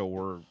TV show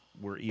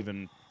were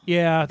even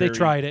Yeah, they very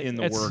tried it in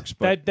the It's- works,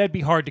 but that'd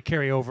be hard to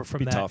carry over from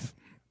be that. tough.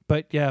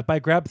 But yeah,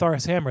 by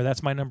Grabthar's Hammer,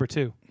 that's my number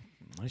 2.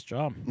 Nice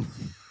job.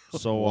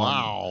 So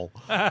Wow.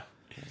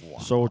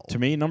 So to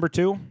me, number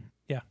 2.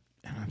 Yeah.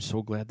 And I'm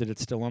so glad that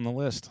it's still on the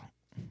list.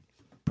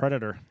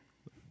 Predator.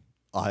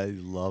 I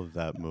love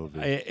that movie.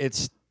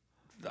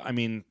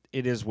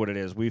 It is what it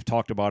is. We've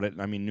talked about it,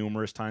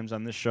 numerous times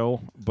on this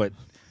show, but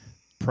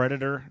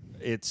Predator,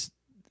 it's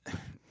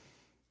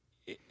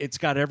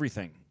got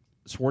everything.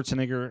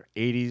 Schwarzenegger,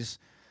 80s,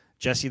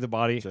 Jesse the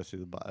Body. Jesse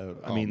the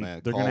Body.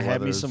 Man, they're going to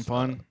have me some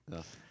fun.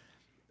 Yeah.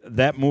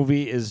 That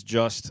movie is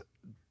just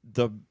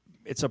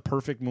it's a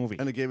perfect movie.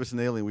 And it gave us an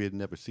alien we had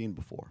never seen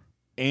before.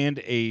 And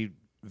a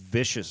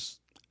vicious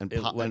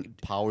And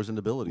powers and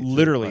abilities.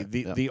 literally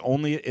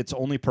Right. its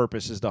only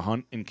purpose is to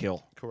hunt and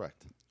kill,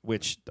 Correct.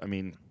 which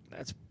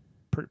that's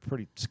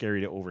pretty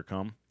scary to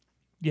overcome.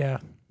 Yeah,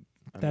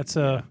 that's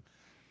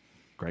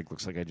Greg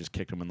looks like I just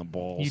kicked him in the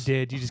balls. You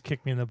did. You just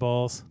kicked me in the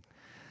balls.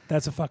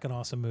 That's a fucking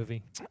awesome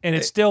movie, and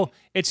it still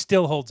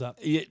holds up.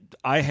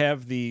 I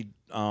have the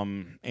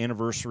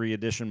anniversary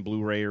edition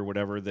Blu-ray or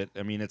whatever. That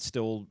it's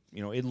still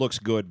it looks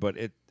good, but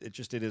it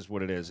is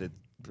what it is.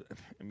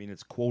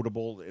 It's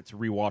quotable. It's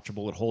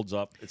rewatchable. It holds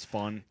up. It's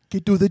fun.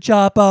 Get to the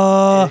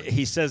chopper.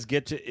 He says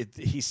get to it.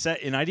 He said,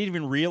 and I didn't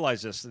even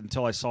realize this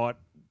until I saw it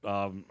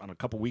on a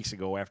couple weeks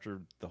ago after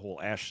the whole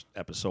Ash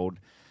episode.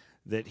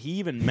 That he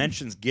even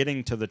mentions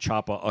getting to the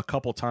chopper a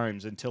couple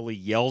times until he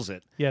yells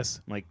it. Yes.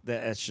 I'm like,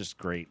 that's just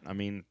great.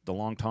 The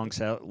Long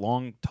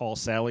Tall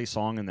Sally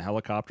song in the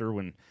helicopter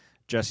when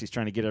Jesse's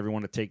trying to get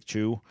everyone to take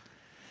Chew.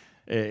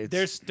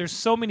 There's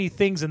so many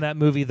things in that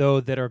movie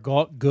though that are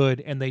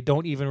good and they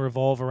don't even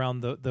revolve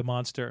around the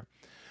monster,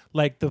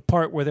 like the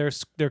part where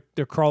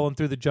they're crawling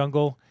through the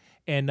jungle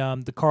and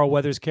the Carl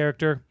Weathers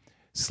character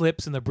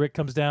slips and the brick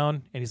comes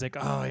down and he's like,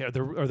 oh yeah,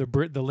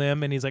 the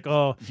limb, and he's like,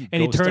 oh,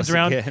 and he turns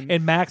around again.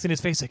 and Max in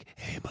his face like,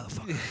 hey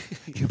motherfucker,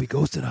 you'll be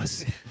ghosting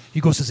us.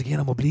 You ghost us again,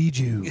 I'm gonna bleed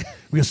you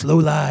real slow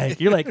like.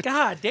 You're like,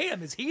 God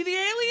damn, is he the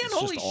alien? It's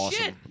Holy just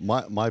awesome.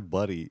 shit. My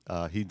buddy,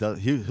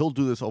 he'll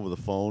do this over the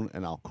phone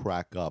and I'll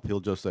crack up. He'll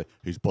just say,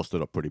 he's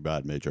busted up pretty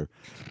bad, Major.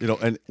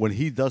 And when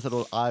he does it,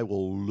 I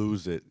will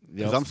lose it.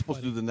 Because I'm supposed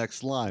to do the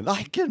next line.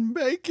 I can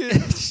make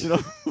it.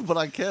 But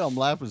I can't. I'm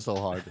laughing so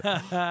hard.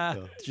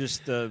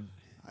 Just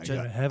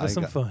Have us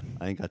some fun.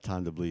 I ain't got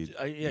time to bleed.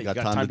 you got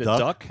time to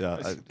duck? Yeah,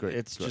 great.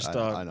 It's great. just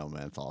I know,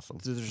 man. It's awesome.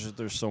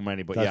 There's so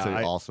many, but That's yeah,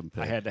 an awesome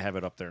pick. I had to have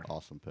it up there.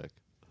 Awesome pick.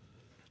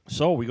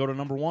 So we go to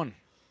number 1.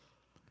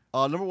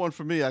 Number one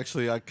for me,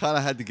 actually, I kind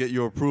of had to get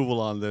your approval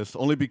on this,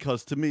 only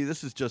because to me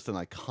this is just an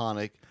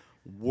iconic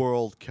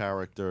world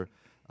character.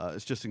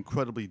 It's just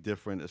incredibly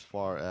different as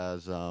far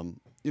as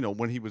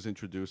when he was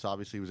introduced.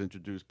 Obviously, he was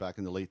introduced back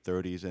in the late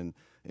 30s and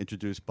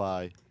introduced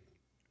by.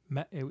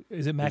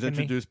 Is it Mac was and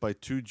me? introduced by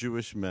two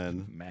Jewish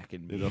men. Mac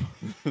and me.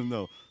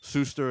 No,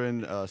 Suster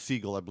and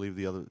Siegel, I believe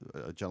the other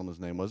gentleman's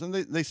name was, and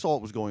they saw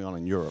what was going on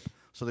in Europe,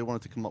 so they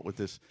wanted to come up with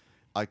this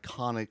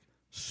iconic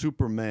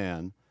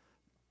Superman,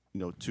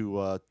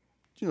 to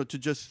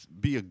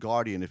just be a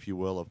guardian, if you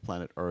will, of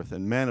planet Earth.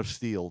 And Man of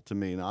Steel, to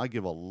me, now I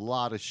give a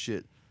lot of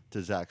shit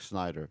to Zack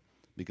Snyder,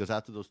 because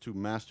after those two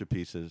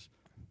masterpieces,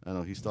 I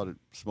know he started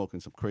smoking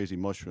some crazy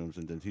mushrooms,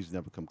 and then he's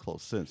never come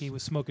close since. He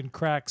was smoking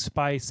crack,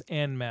 spice,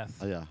 and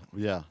meth.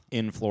 Yeah.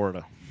 In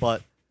Florida.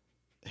 But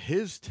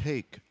his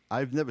take,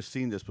 I've never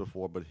seen this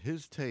before, but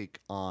his take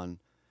on,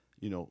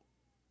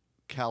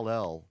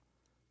 Kal-El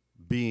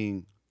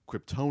being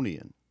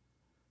Kryptonian,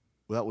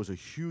 that was a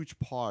huge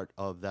part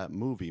of that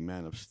movie,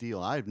 Man of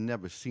Steel. I've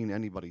never seen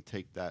anybody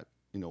take that,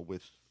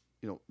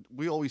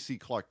 we always see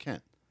Clark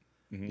Kent.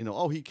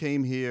 Mm-hmm. He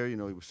came here, he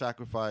was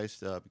sacrificed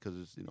because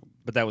it's,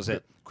 But that was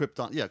it.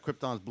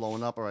 Krypton's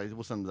blowing up. All right,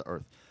 we'll send him to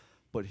Earth.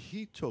 But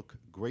he took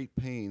great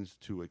pains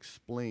to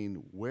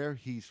explain where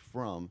he's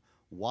from,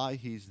 why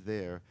he's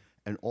there,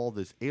 and all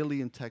this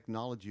alien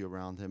technology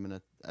around him. And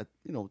at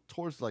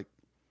towards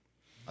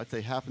I'd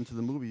say half into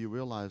the movie, you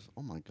realize,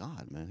 oh my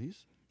God, man,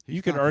 he's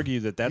you could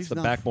argue that that's the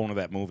not backbone of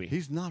that movie.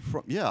 He's not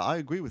from. Yeah, I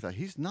agree with that.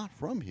 He's not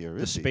from here.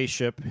 The is he?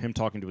 spaceship, him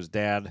talking to his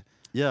dad.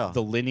 Yeah.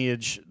 The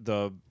lineage,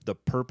 the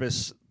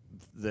purpose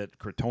that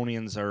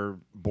Kryptonians are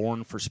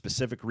born for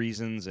specific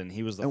reasons, and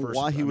he was the and first.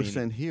 why he was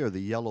sent here,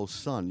 the Yellow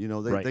Sun.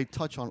 They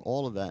touch on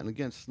all of that. And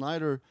again,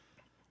 Snyder,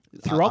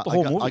 throughout the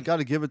whole movie, I got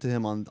to give it to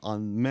him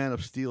on Man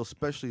of Steel,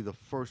 especially the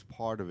first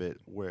part of it,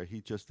 where he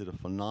just did a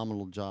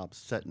phenomenal job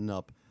setting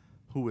up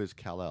who is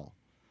Kal-El.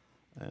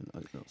 And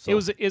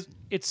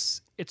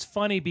it's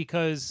funny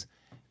because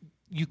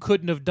you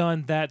couldn't have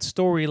done that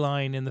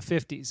storyline in the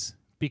 50s,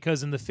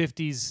 because in the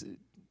 50s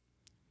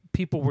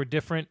people were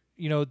different.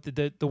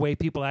 The way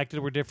people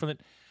acted were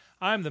different.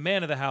 I'm the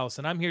man of the house,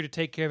 and I'm here to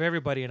take care of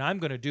everybody, and I'm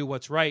going to do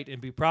what's right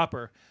and be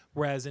proper.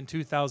 Whereas in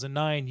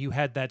 2009, you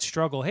had that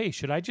struggle. Hey,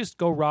 should I just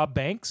go rob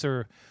banks,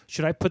 or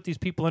should I put these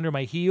people under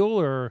my heel?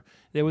 Or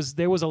there was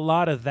a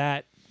lot of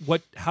that.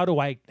 How do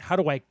I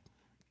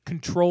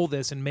control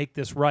this and make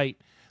this right?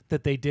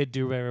 That they did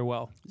do very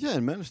well. Yeah,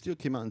 and Man of Steel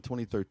came out in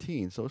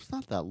 2013, so it's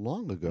not that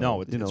long ago.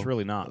 No, it's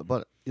really not.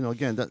 But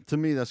again, to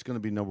me, that's going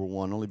to be number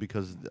one, only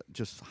because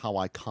just how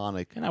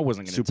iconic. And I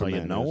wasn't going to tell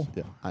you no. Is.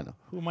 Yeah, I know.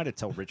 Who am I to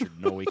tell Richard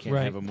no? He can't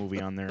Right. have a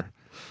movie on there.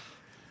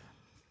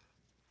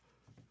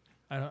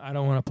 I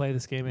don't want to play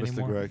this game Mr.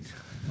 anymore. Greg.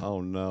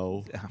 Oh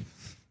no.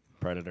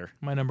 Predator.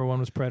 My number one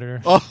was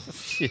Predator. Oh,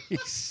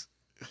 Jeez.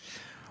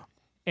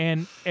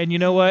 And you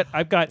know what?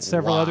 I've got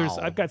several Wow. others.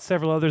 I've got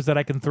several others that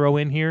I can throw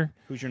in here.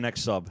 Who's your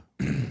next sub?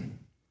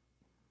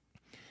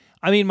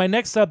 I mean, my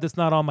next sub that's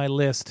not on my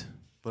list.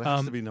 but it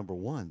has to be number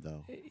one,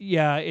 though.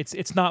 Yeah,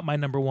 it's not my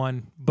number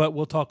one, but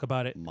we'll talk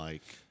about it.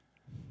 Mike.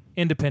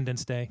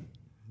 Independence Day.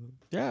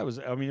 Yeah, it was.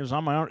 I mean, it was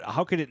on my own.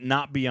 How could it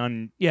not be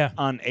on? Yeah.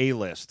 On a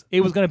list.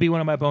 It was going to be one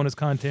of my bonus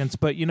contents,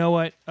 but you know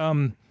what?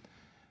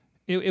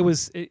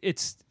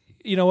 It's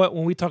you know what?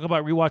 When we talk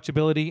about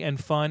rewatchability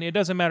and fun, it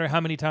doesn't matter how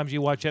many times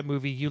you watch that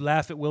movie. You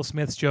laugh at Will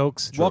Smith's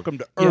jokes. Welcome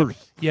to Yep.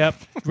 Earth. Yep.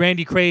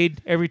 Randy Quaid,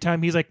 every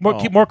time he's like,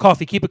 more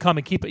coffee, keep it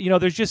coming, keep it.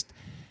 There's just,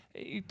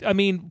 I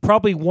mean,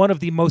 probably one of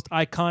the most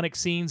iconic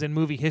scenes in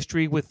movie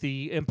history with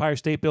the Empire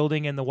State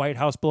Building and the White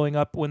House blowing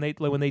up when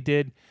they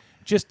did.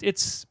 Just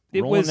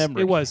Roland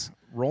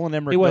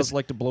Emmerich does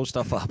like to blow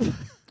stuff up.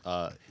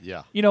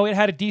 Yeah. It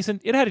had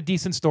a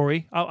decent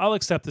story. I'll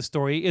accept the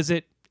story. Is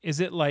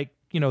it like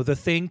the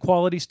Thing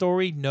quality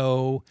story?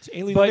 No, It's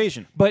alien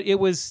invasion. But it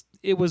was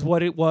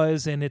what it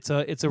was, and it's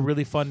a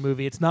really fun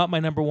movie. It's not my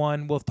number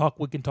one.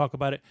 We can talk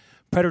about it.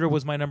 Predator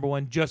was my number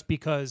one just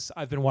because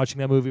I've been watching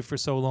that movie for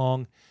so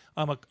long.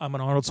 I'm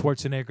an Arnold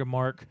Schwarzenegger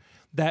mark.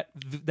 That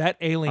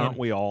alien, Aren't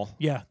we all?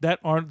 Yeah, that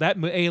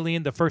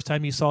alien. The first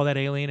time you saw that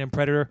alien in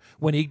Predator,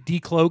 when he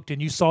decloaked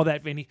and you saw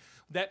that, and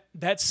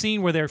that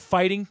scene where they're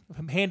fighting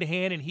hand to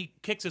hand, and he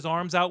kicks his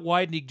arms out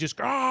wide, and he just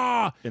And the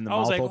I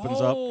was mouth like,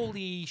 opens up.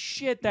 holy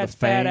shit, that's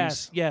fangs.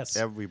 badass. Yes,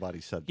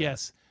 Everybody said that.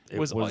 yes. It It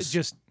was was-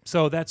 just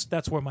so that's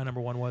where my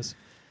number one was.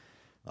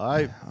 All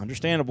right.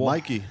 Understandable.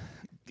 Mikey.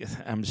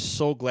 I'm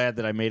so glad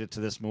that I made it to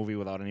this movie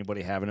without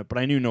anybody having it, but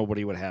I knew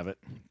nobody would have it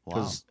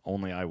because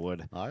only I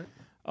would. All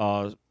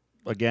right.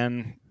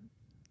 Again,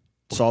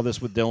 saw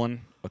this with Dylan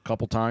a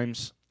couple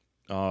times.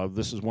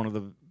 This is one of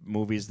the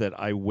movies that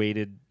I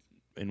waited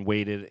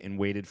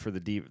for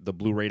the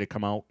Blu-ray to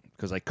come out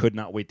because I could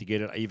not wait to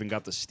get it. I even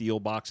got the steel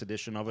box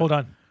edition of it. Hold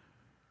on.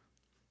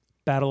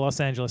 Battle Los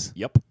Angeles.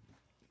 Yep.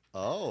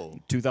 Oh.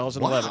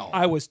 2011.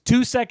 I was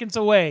 2 seconds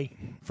away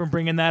from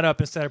bringing that up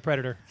instead of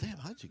Predator. Damn,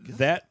 how'd you get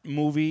That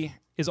movie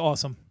is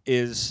awesome.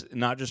 is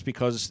not just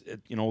because,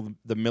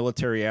 the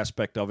military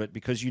aspect of it,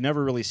 because you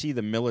never really see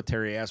the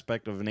military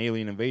aspect of an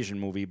alien invasion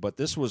movie, but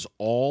this was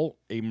all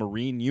a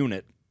Marine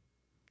unit,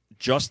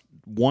 just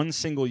one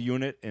single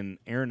unit, and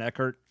Aaron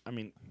Eckhart, I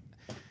mean,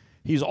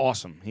 he's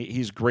awesome.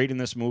 He's great in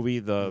this movie.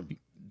 You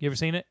ever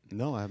seen it?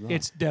 No, I have not.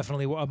 It's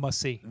definitely a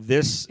must-see.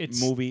 This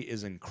movie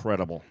is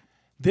incredible.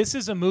 This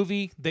is a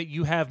movie that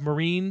you have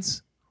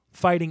Marines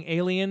fighting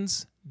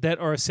aliens that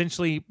are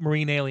essentially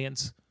Marine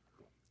aliens.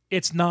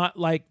 It's not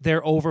like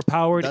they're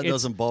overpowered. That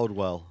doesn't bode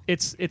well.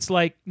 It's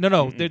like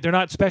no, they're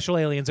not special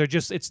aliens. They're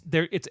just it's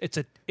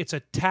a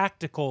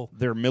tactical.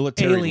 They're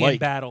military alien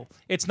battle.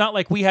 It's not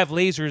like we have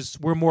lasers.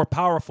 We're more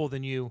powerful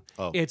than you.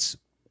 Oh.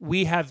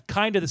 We have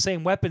kind of the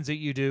same weapons that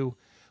you do.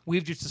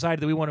 We've just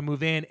decided that we want to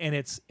move in, and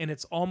it's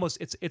almost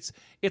it's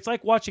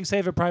like watching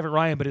Saving Private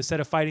Ryan, but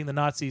instead of fighting the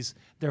Nazis,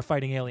 they're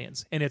fighting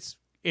aliens, and it's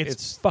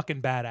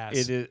fucking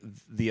badass.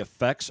 The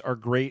effects are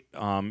great.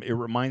 It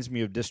reminds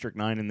me of District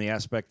 9 in the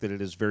aspect that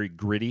it is very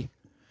gritty.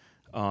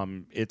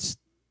 It's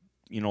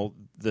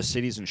the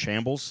city's in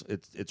shambles.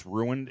 It's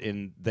ruined,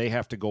 and they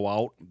have to go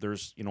out.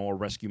 There's a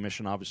rescue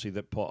mission, obviously,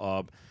 that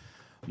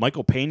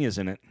Michael Peña's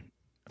in it,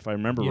 if I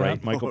remember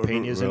right. Michael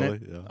Peña's in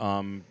it.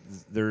 Yeah.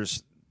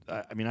 There's,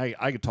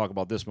 I could talk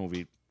about this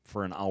movie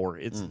for an hour.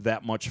 It's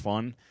that much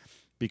fun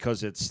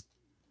because it's,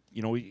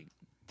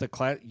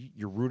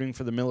 you're rooting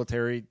for the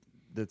military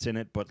that's in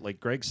it, but like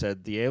Greg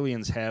said, the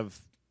aliens have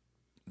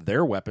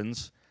their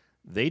weapons.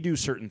 They do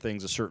certain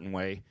things a certain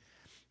way,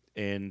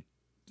 and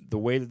the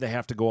way that they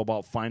have to go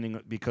about finding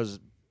it, because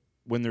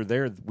when they're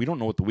there, we don't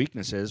know what the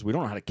weakness is. We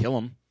don't know how to kill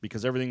them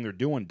because everything they're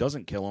doing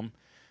doesn't kill them.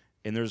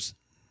 And there's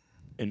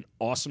an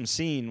awesome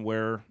scene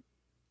where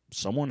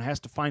someone has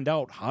to find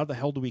out, how the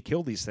hell do we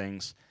kill these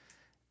things?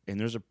 And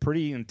there's a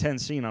pretty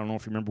intense scene, I don't know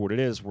if you remember what it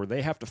is, where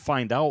they have to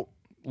find out,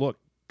 look,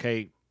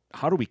 okay,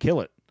 how do we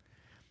kill it?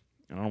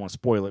 And I don't want to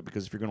spoil it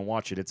because if you're going to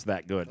watch it, it's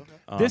that good.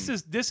 Okay.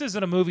 This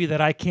isn't a movie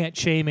that I can't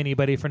shame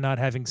anybody for not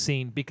having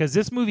seen, because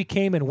this movie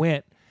came and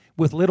went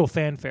with little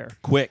fanfare.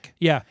 Quick.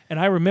 Yeah, and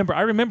I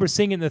remember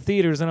seeing it in the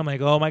theaters, and I'm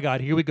like, oh my God,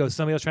 here we go.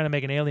 Somebody else trying to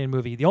make an alien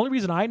movie. The only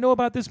reason I know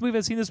about this movie,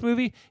 I've seen this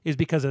movie, is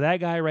because of that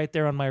guy right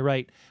there on my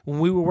right. When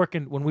we were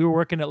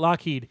working at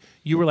Lockheed,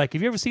 you were like,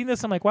 have you ever seen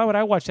this? I'm like, why would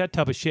I watch that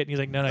tub of shit? And he's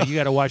like, no, you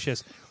got to watch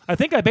this. I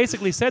think I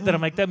basically said that.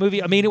 I'm like, that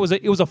movie, I mean, it was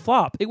a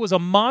flop. It was a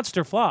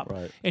monster flop.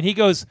 Right. And he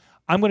goes,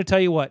 I'm going to tell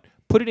you what,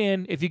 put it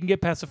in. If you can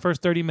get past the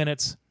first 30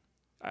 minutes,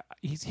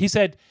 he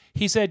said,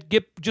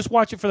 just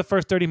watch it for the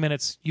first 30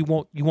 minutes. You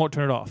won't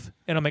turn it off.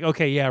 And I'm like,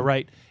 okay, yeah,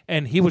 right.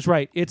 And he was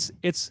right. It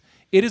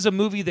is a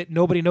movie that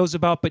nobody knows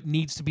about but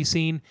needs to be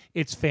seen.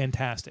 It's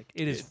fantastic.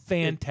 It is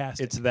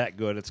fantastic. It's that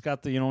good. It's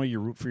got the, you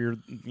root for your,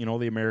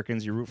 the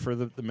Americans, you root for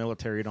the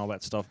military and all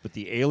that stuff. But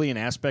the alien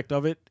aspect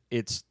of it,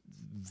 it's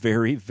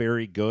very,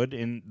 very good.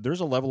 And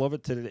there's a level of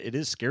it it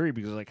is scary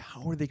because, like,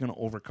 how are they going to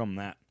overcome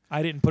that?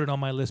 I didn't put it on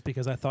my list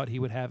because I thought he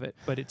would have it,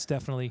 but it's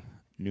definitely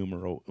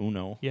numero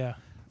uno. Yeah,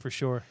 for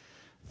sure.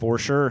 For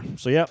sure.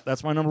 So, yeah,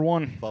 that's my number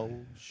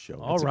one. Show.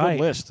 All right. A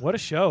good list. What a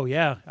show,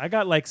 yeah. I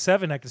got like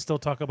 7 I can still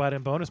talk about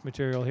in bonus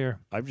material here.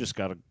 I've just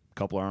got a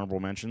couple of honorable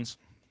mentions.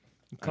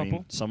 A couple? I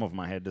mean, some of them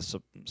I had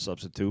to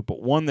substitute,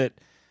 but one that...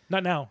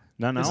 Not now.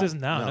 Not now? This isn't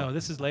now. No,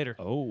 this is later.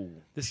 Oh.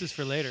 This is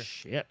for later.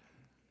 Shit.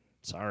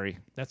 Sorry.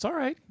 That's all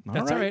right.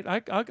 That's all right.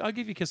 I'll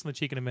give you a kiss on the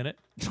cheek in a minute.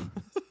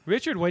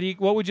 Richard,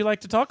 what would you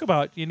like to talk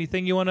about?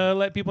 Anything you want to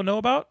let people know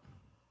about?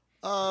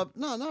 No,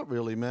 not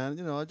really, man.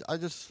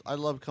 I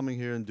love coming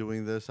here and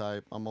doing this.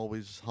 I'm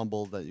always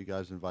humbled that you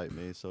guys invite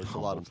me, so it's a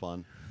lot of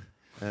fun.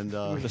 And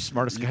you're the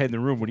smartest guy in the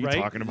room. What are you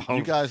talking about?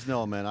 You guys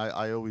know, man.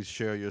 I always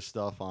share your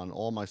stuff on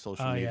all my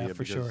social media. Yeah,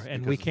 for sure.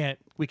 And we can't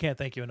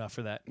thank you enough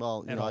for that.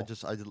 Well,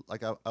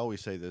 I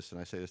always say this, and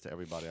I say this to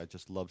everybody. I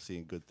just love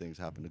seeing good things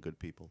happen to good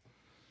people.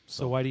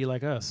 So why do you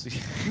like us?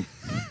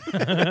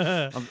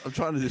 I'm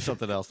trying to do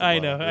something else. I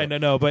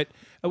know, but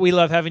we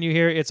love having you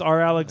here. It's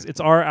our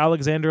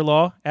Alexander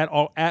Law at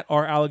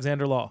our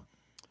Alexander Law.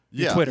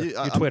 Your Twitter.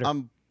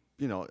 I'm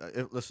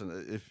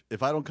listen.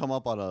 If I don't come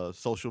up on a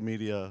social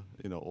media,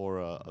 or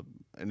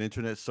an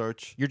internet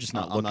search, you're just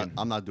not looking.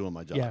 I'm not doing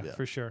my job. Yeah,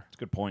 for sure. It's a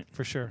good point.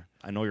 For sure.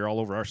 I know you're all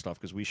over our stuff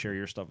because we share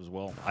your stuff as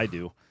well. I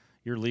do.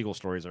 Your legal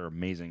stories are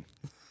amazing.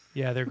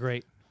 Yeah, they're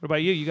great. What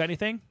about you? You got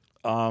anything?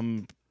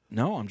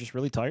 No, I'm just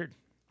really tired.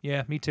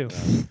 Yeah, me too.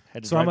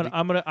 So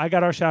I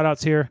got our shout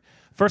outs here.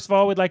 First of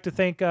all, we'd like to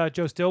thank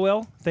Joe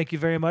Stillwell. Thank you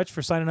very much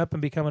for signing up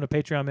and becoming a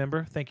Patreon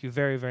member. Thank you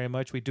very, very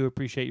much. We do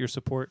appreciate your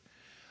support.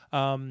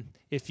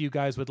 If you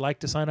guys would like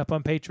to sign up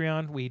on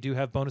Patreon, we do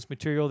have bonus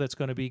material that's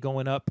going to be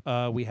going up.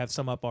 We have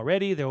some up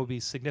already. There will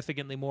be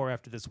significantly more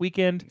after this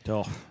weekend.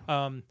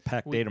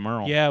 Pack day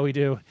tomorrow. Yeah, we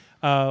do.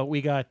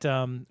 We got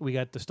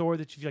the store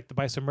that you'd like to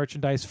buy some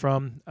merchandise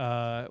from.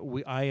 I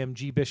am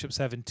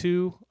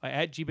gbishop72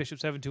 at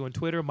gbishop72 on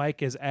Twitter.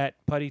 Mike is at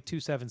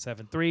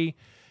putty2773.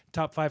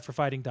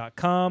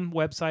 Top5forfighting.com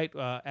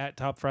website, at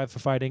Top5 for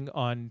Fighting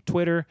on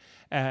Twitter,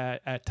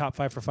 at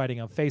Top5 for Fighting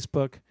on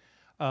Facebook.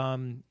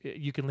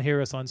 You can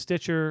hear us on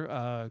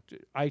Stitcher,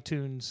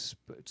 iTunes,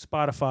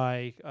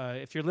 Spotify.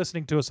 If you're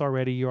listening to us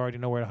already, you already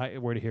know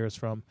where to hear us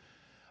from.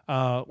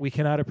 We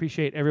cannot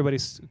appreciate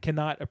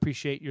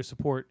your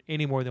support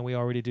any more than we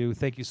already do.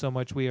 Thank you so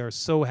much. We are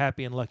so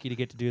happy and lucky to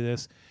get to do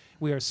this.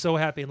 We are so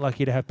happy and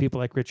lucky to have people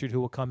like Richard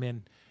who will come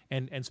in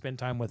and spend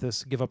time with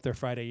us, give up their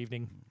Friday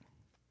evening.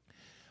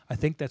 I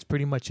think that's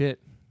pretty much it.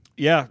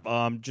 Yeah,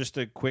 just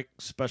a quick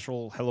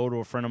special hello to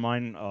a friend of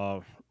mine,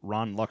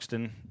 Ron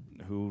Luxton,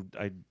 who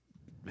I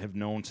have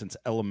known since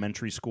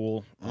elementary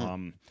school.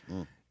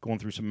 Going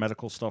through some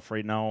medical stuff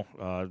right now.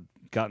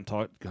 Got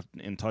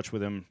in touch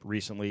with him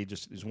recently.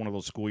 Just he's one of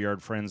those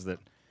schoolyard friends that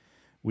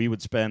we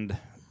would spend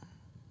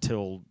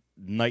till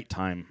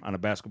nighttime on a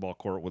basketball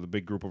court with a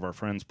big group of our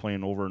friends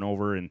playing over and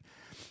over. And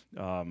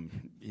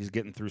he's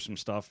getting through some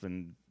stuff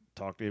and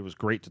it was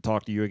great to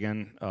talk to you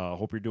again.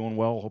 Hope you're doing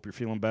well. Hope you're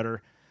feeling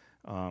better.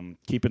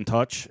 Keep in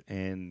touch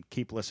and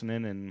keep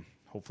listening, and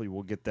hopefully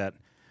we'll get that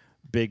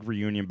big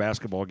reunion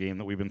basketball game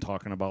that we've been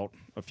talking about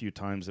a few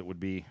times. That would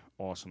be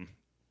awesome.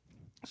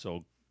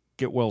 So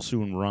get well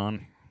soon,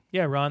 Ron.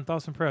 Yeah, Ron,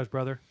 thoughts and prayers,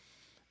 brother.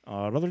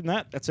 Other than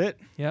that, that's it.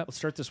 Yep. Let's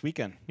start this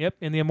weekend. Yep.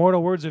 In the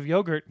immortal words of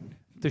Yogurt,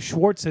 the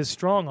Schwartz is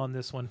strong on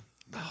this one.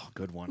 Oh,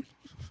 good one.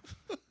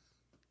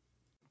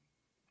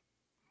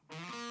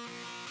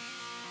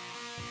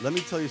 Let me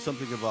tell you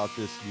something about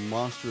this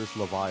monstrous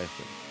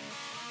Leviathan.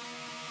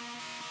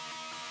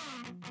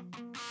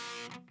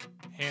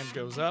 Hand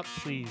goes up.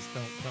 Please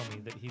don't tell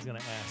me that he's going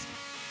to ask.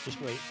 Just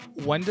wait.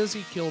 When does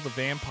he kill the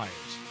vampires?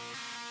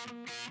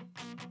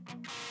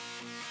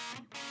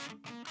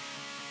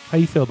 How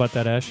you feel about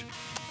that, Ash?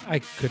 I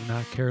could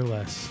not care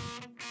less.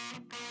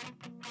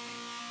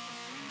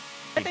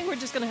 I think we're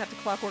just going to have to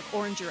Clockwork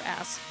Orange your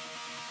ass.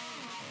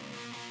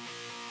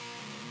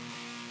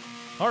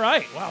 All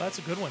right. Wow, that's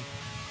a good one.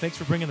 Thanks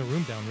for bringing the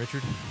room down,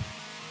 Richard.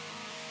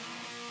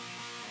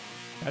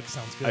 That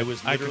sounds good.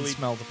 I can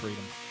smell the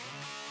freedom.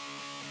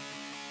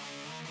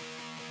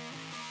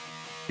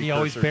 He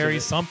always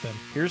buries something.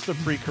 Here's the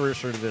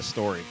precursor to this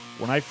story.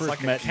 When I first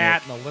It's like met a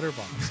cat Nick, in a litter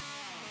box.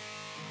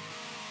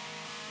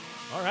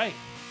 All right.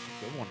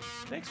 good one.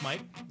 Thanks,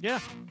 Mike. Yeah,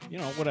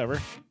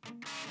 whatever.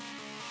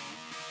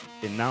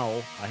 And now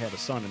I have a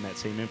son in that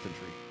same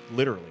infantry,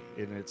 literally,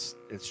 and it's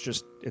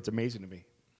amazing to me.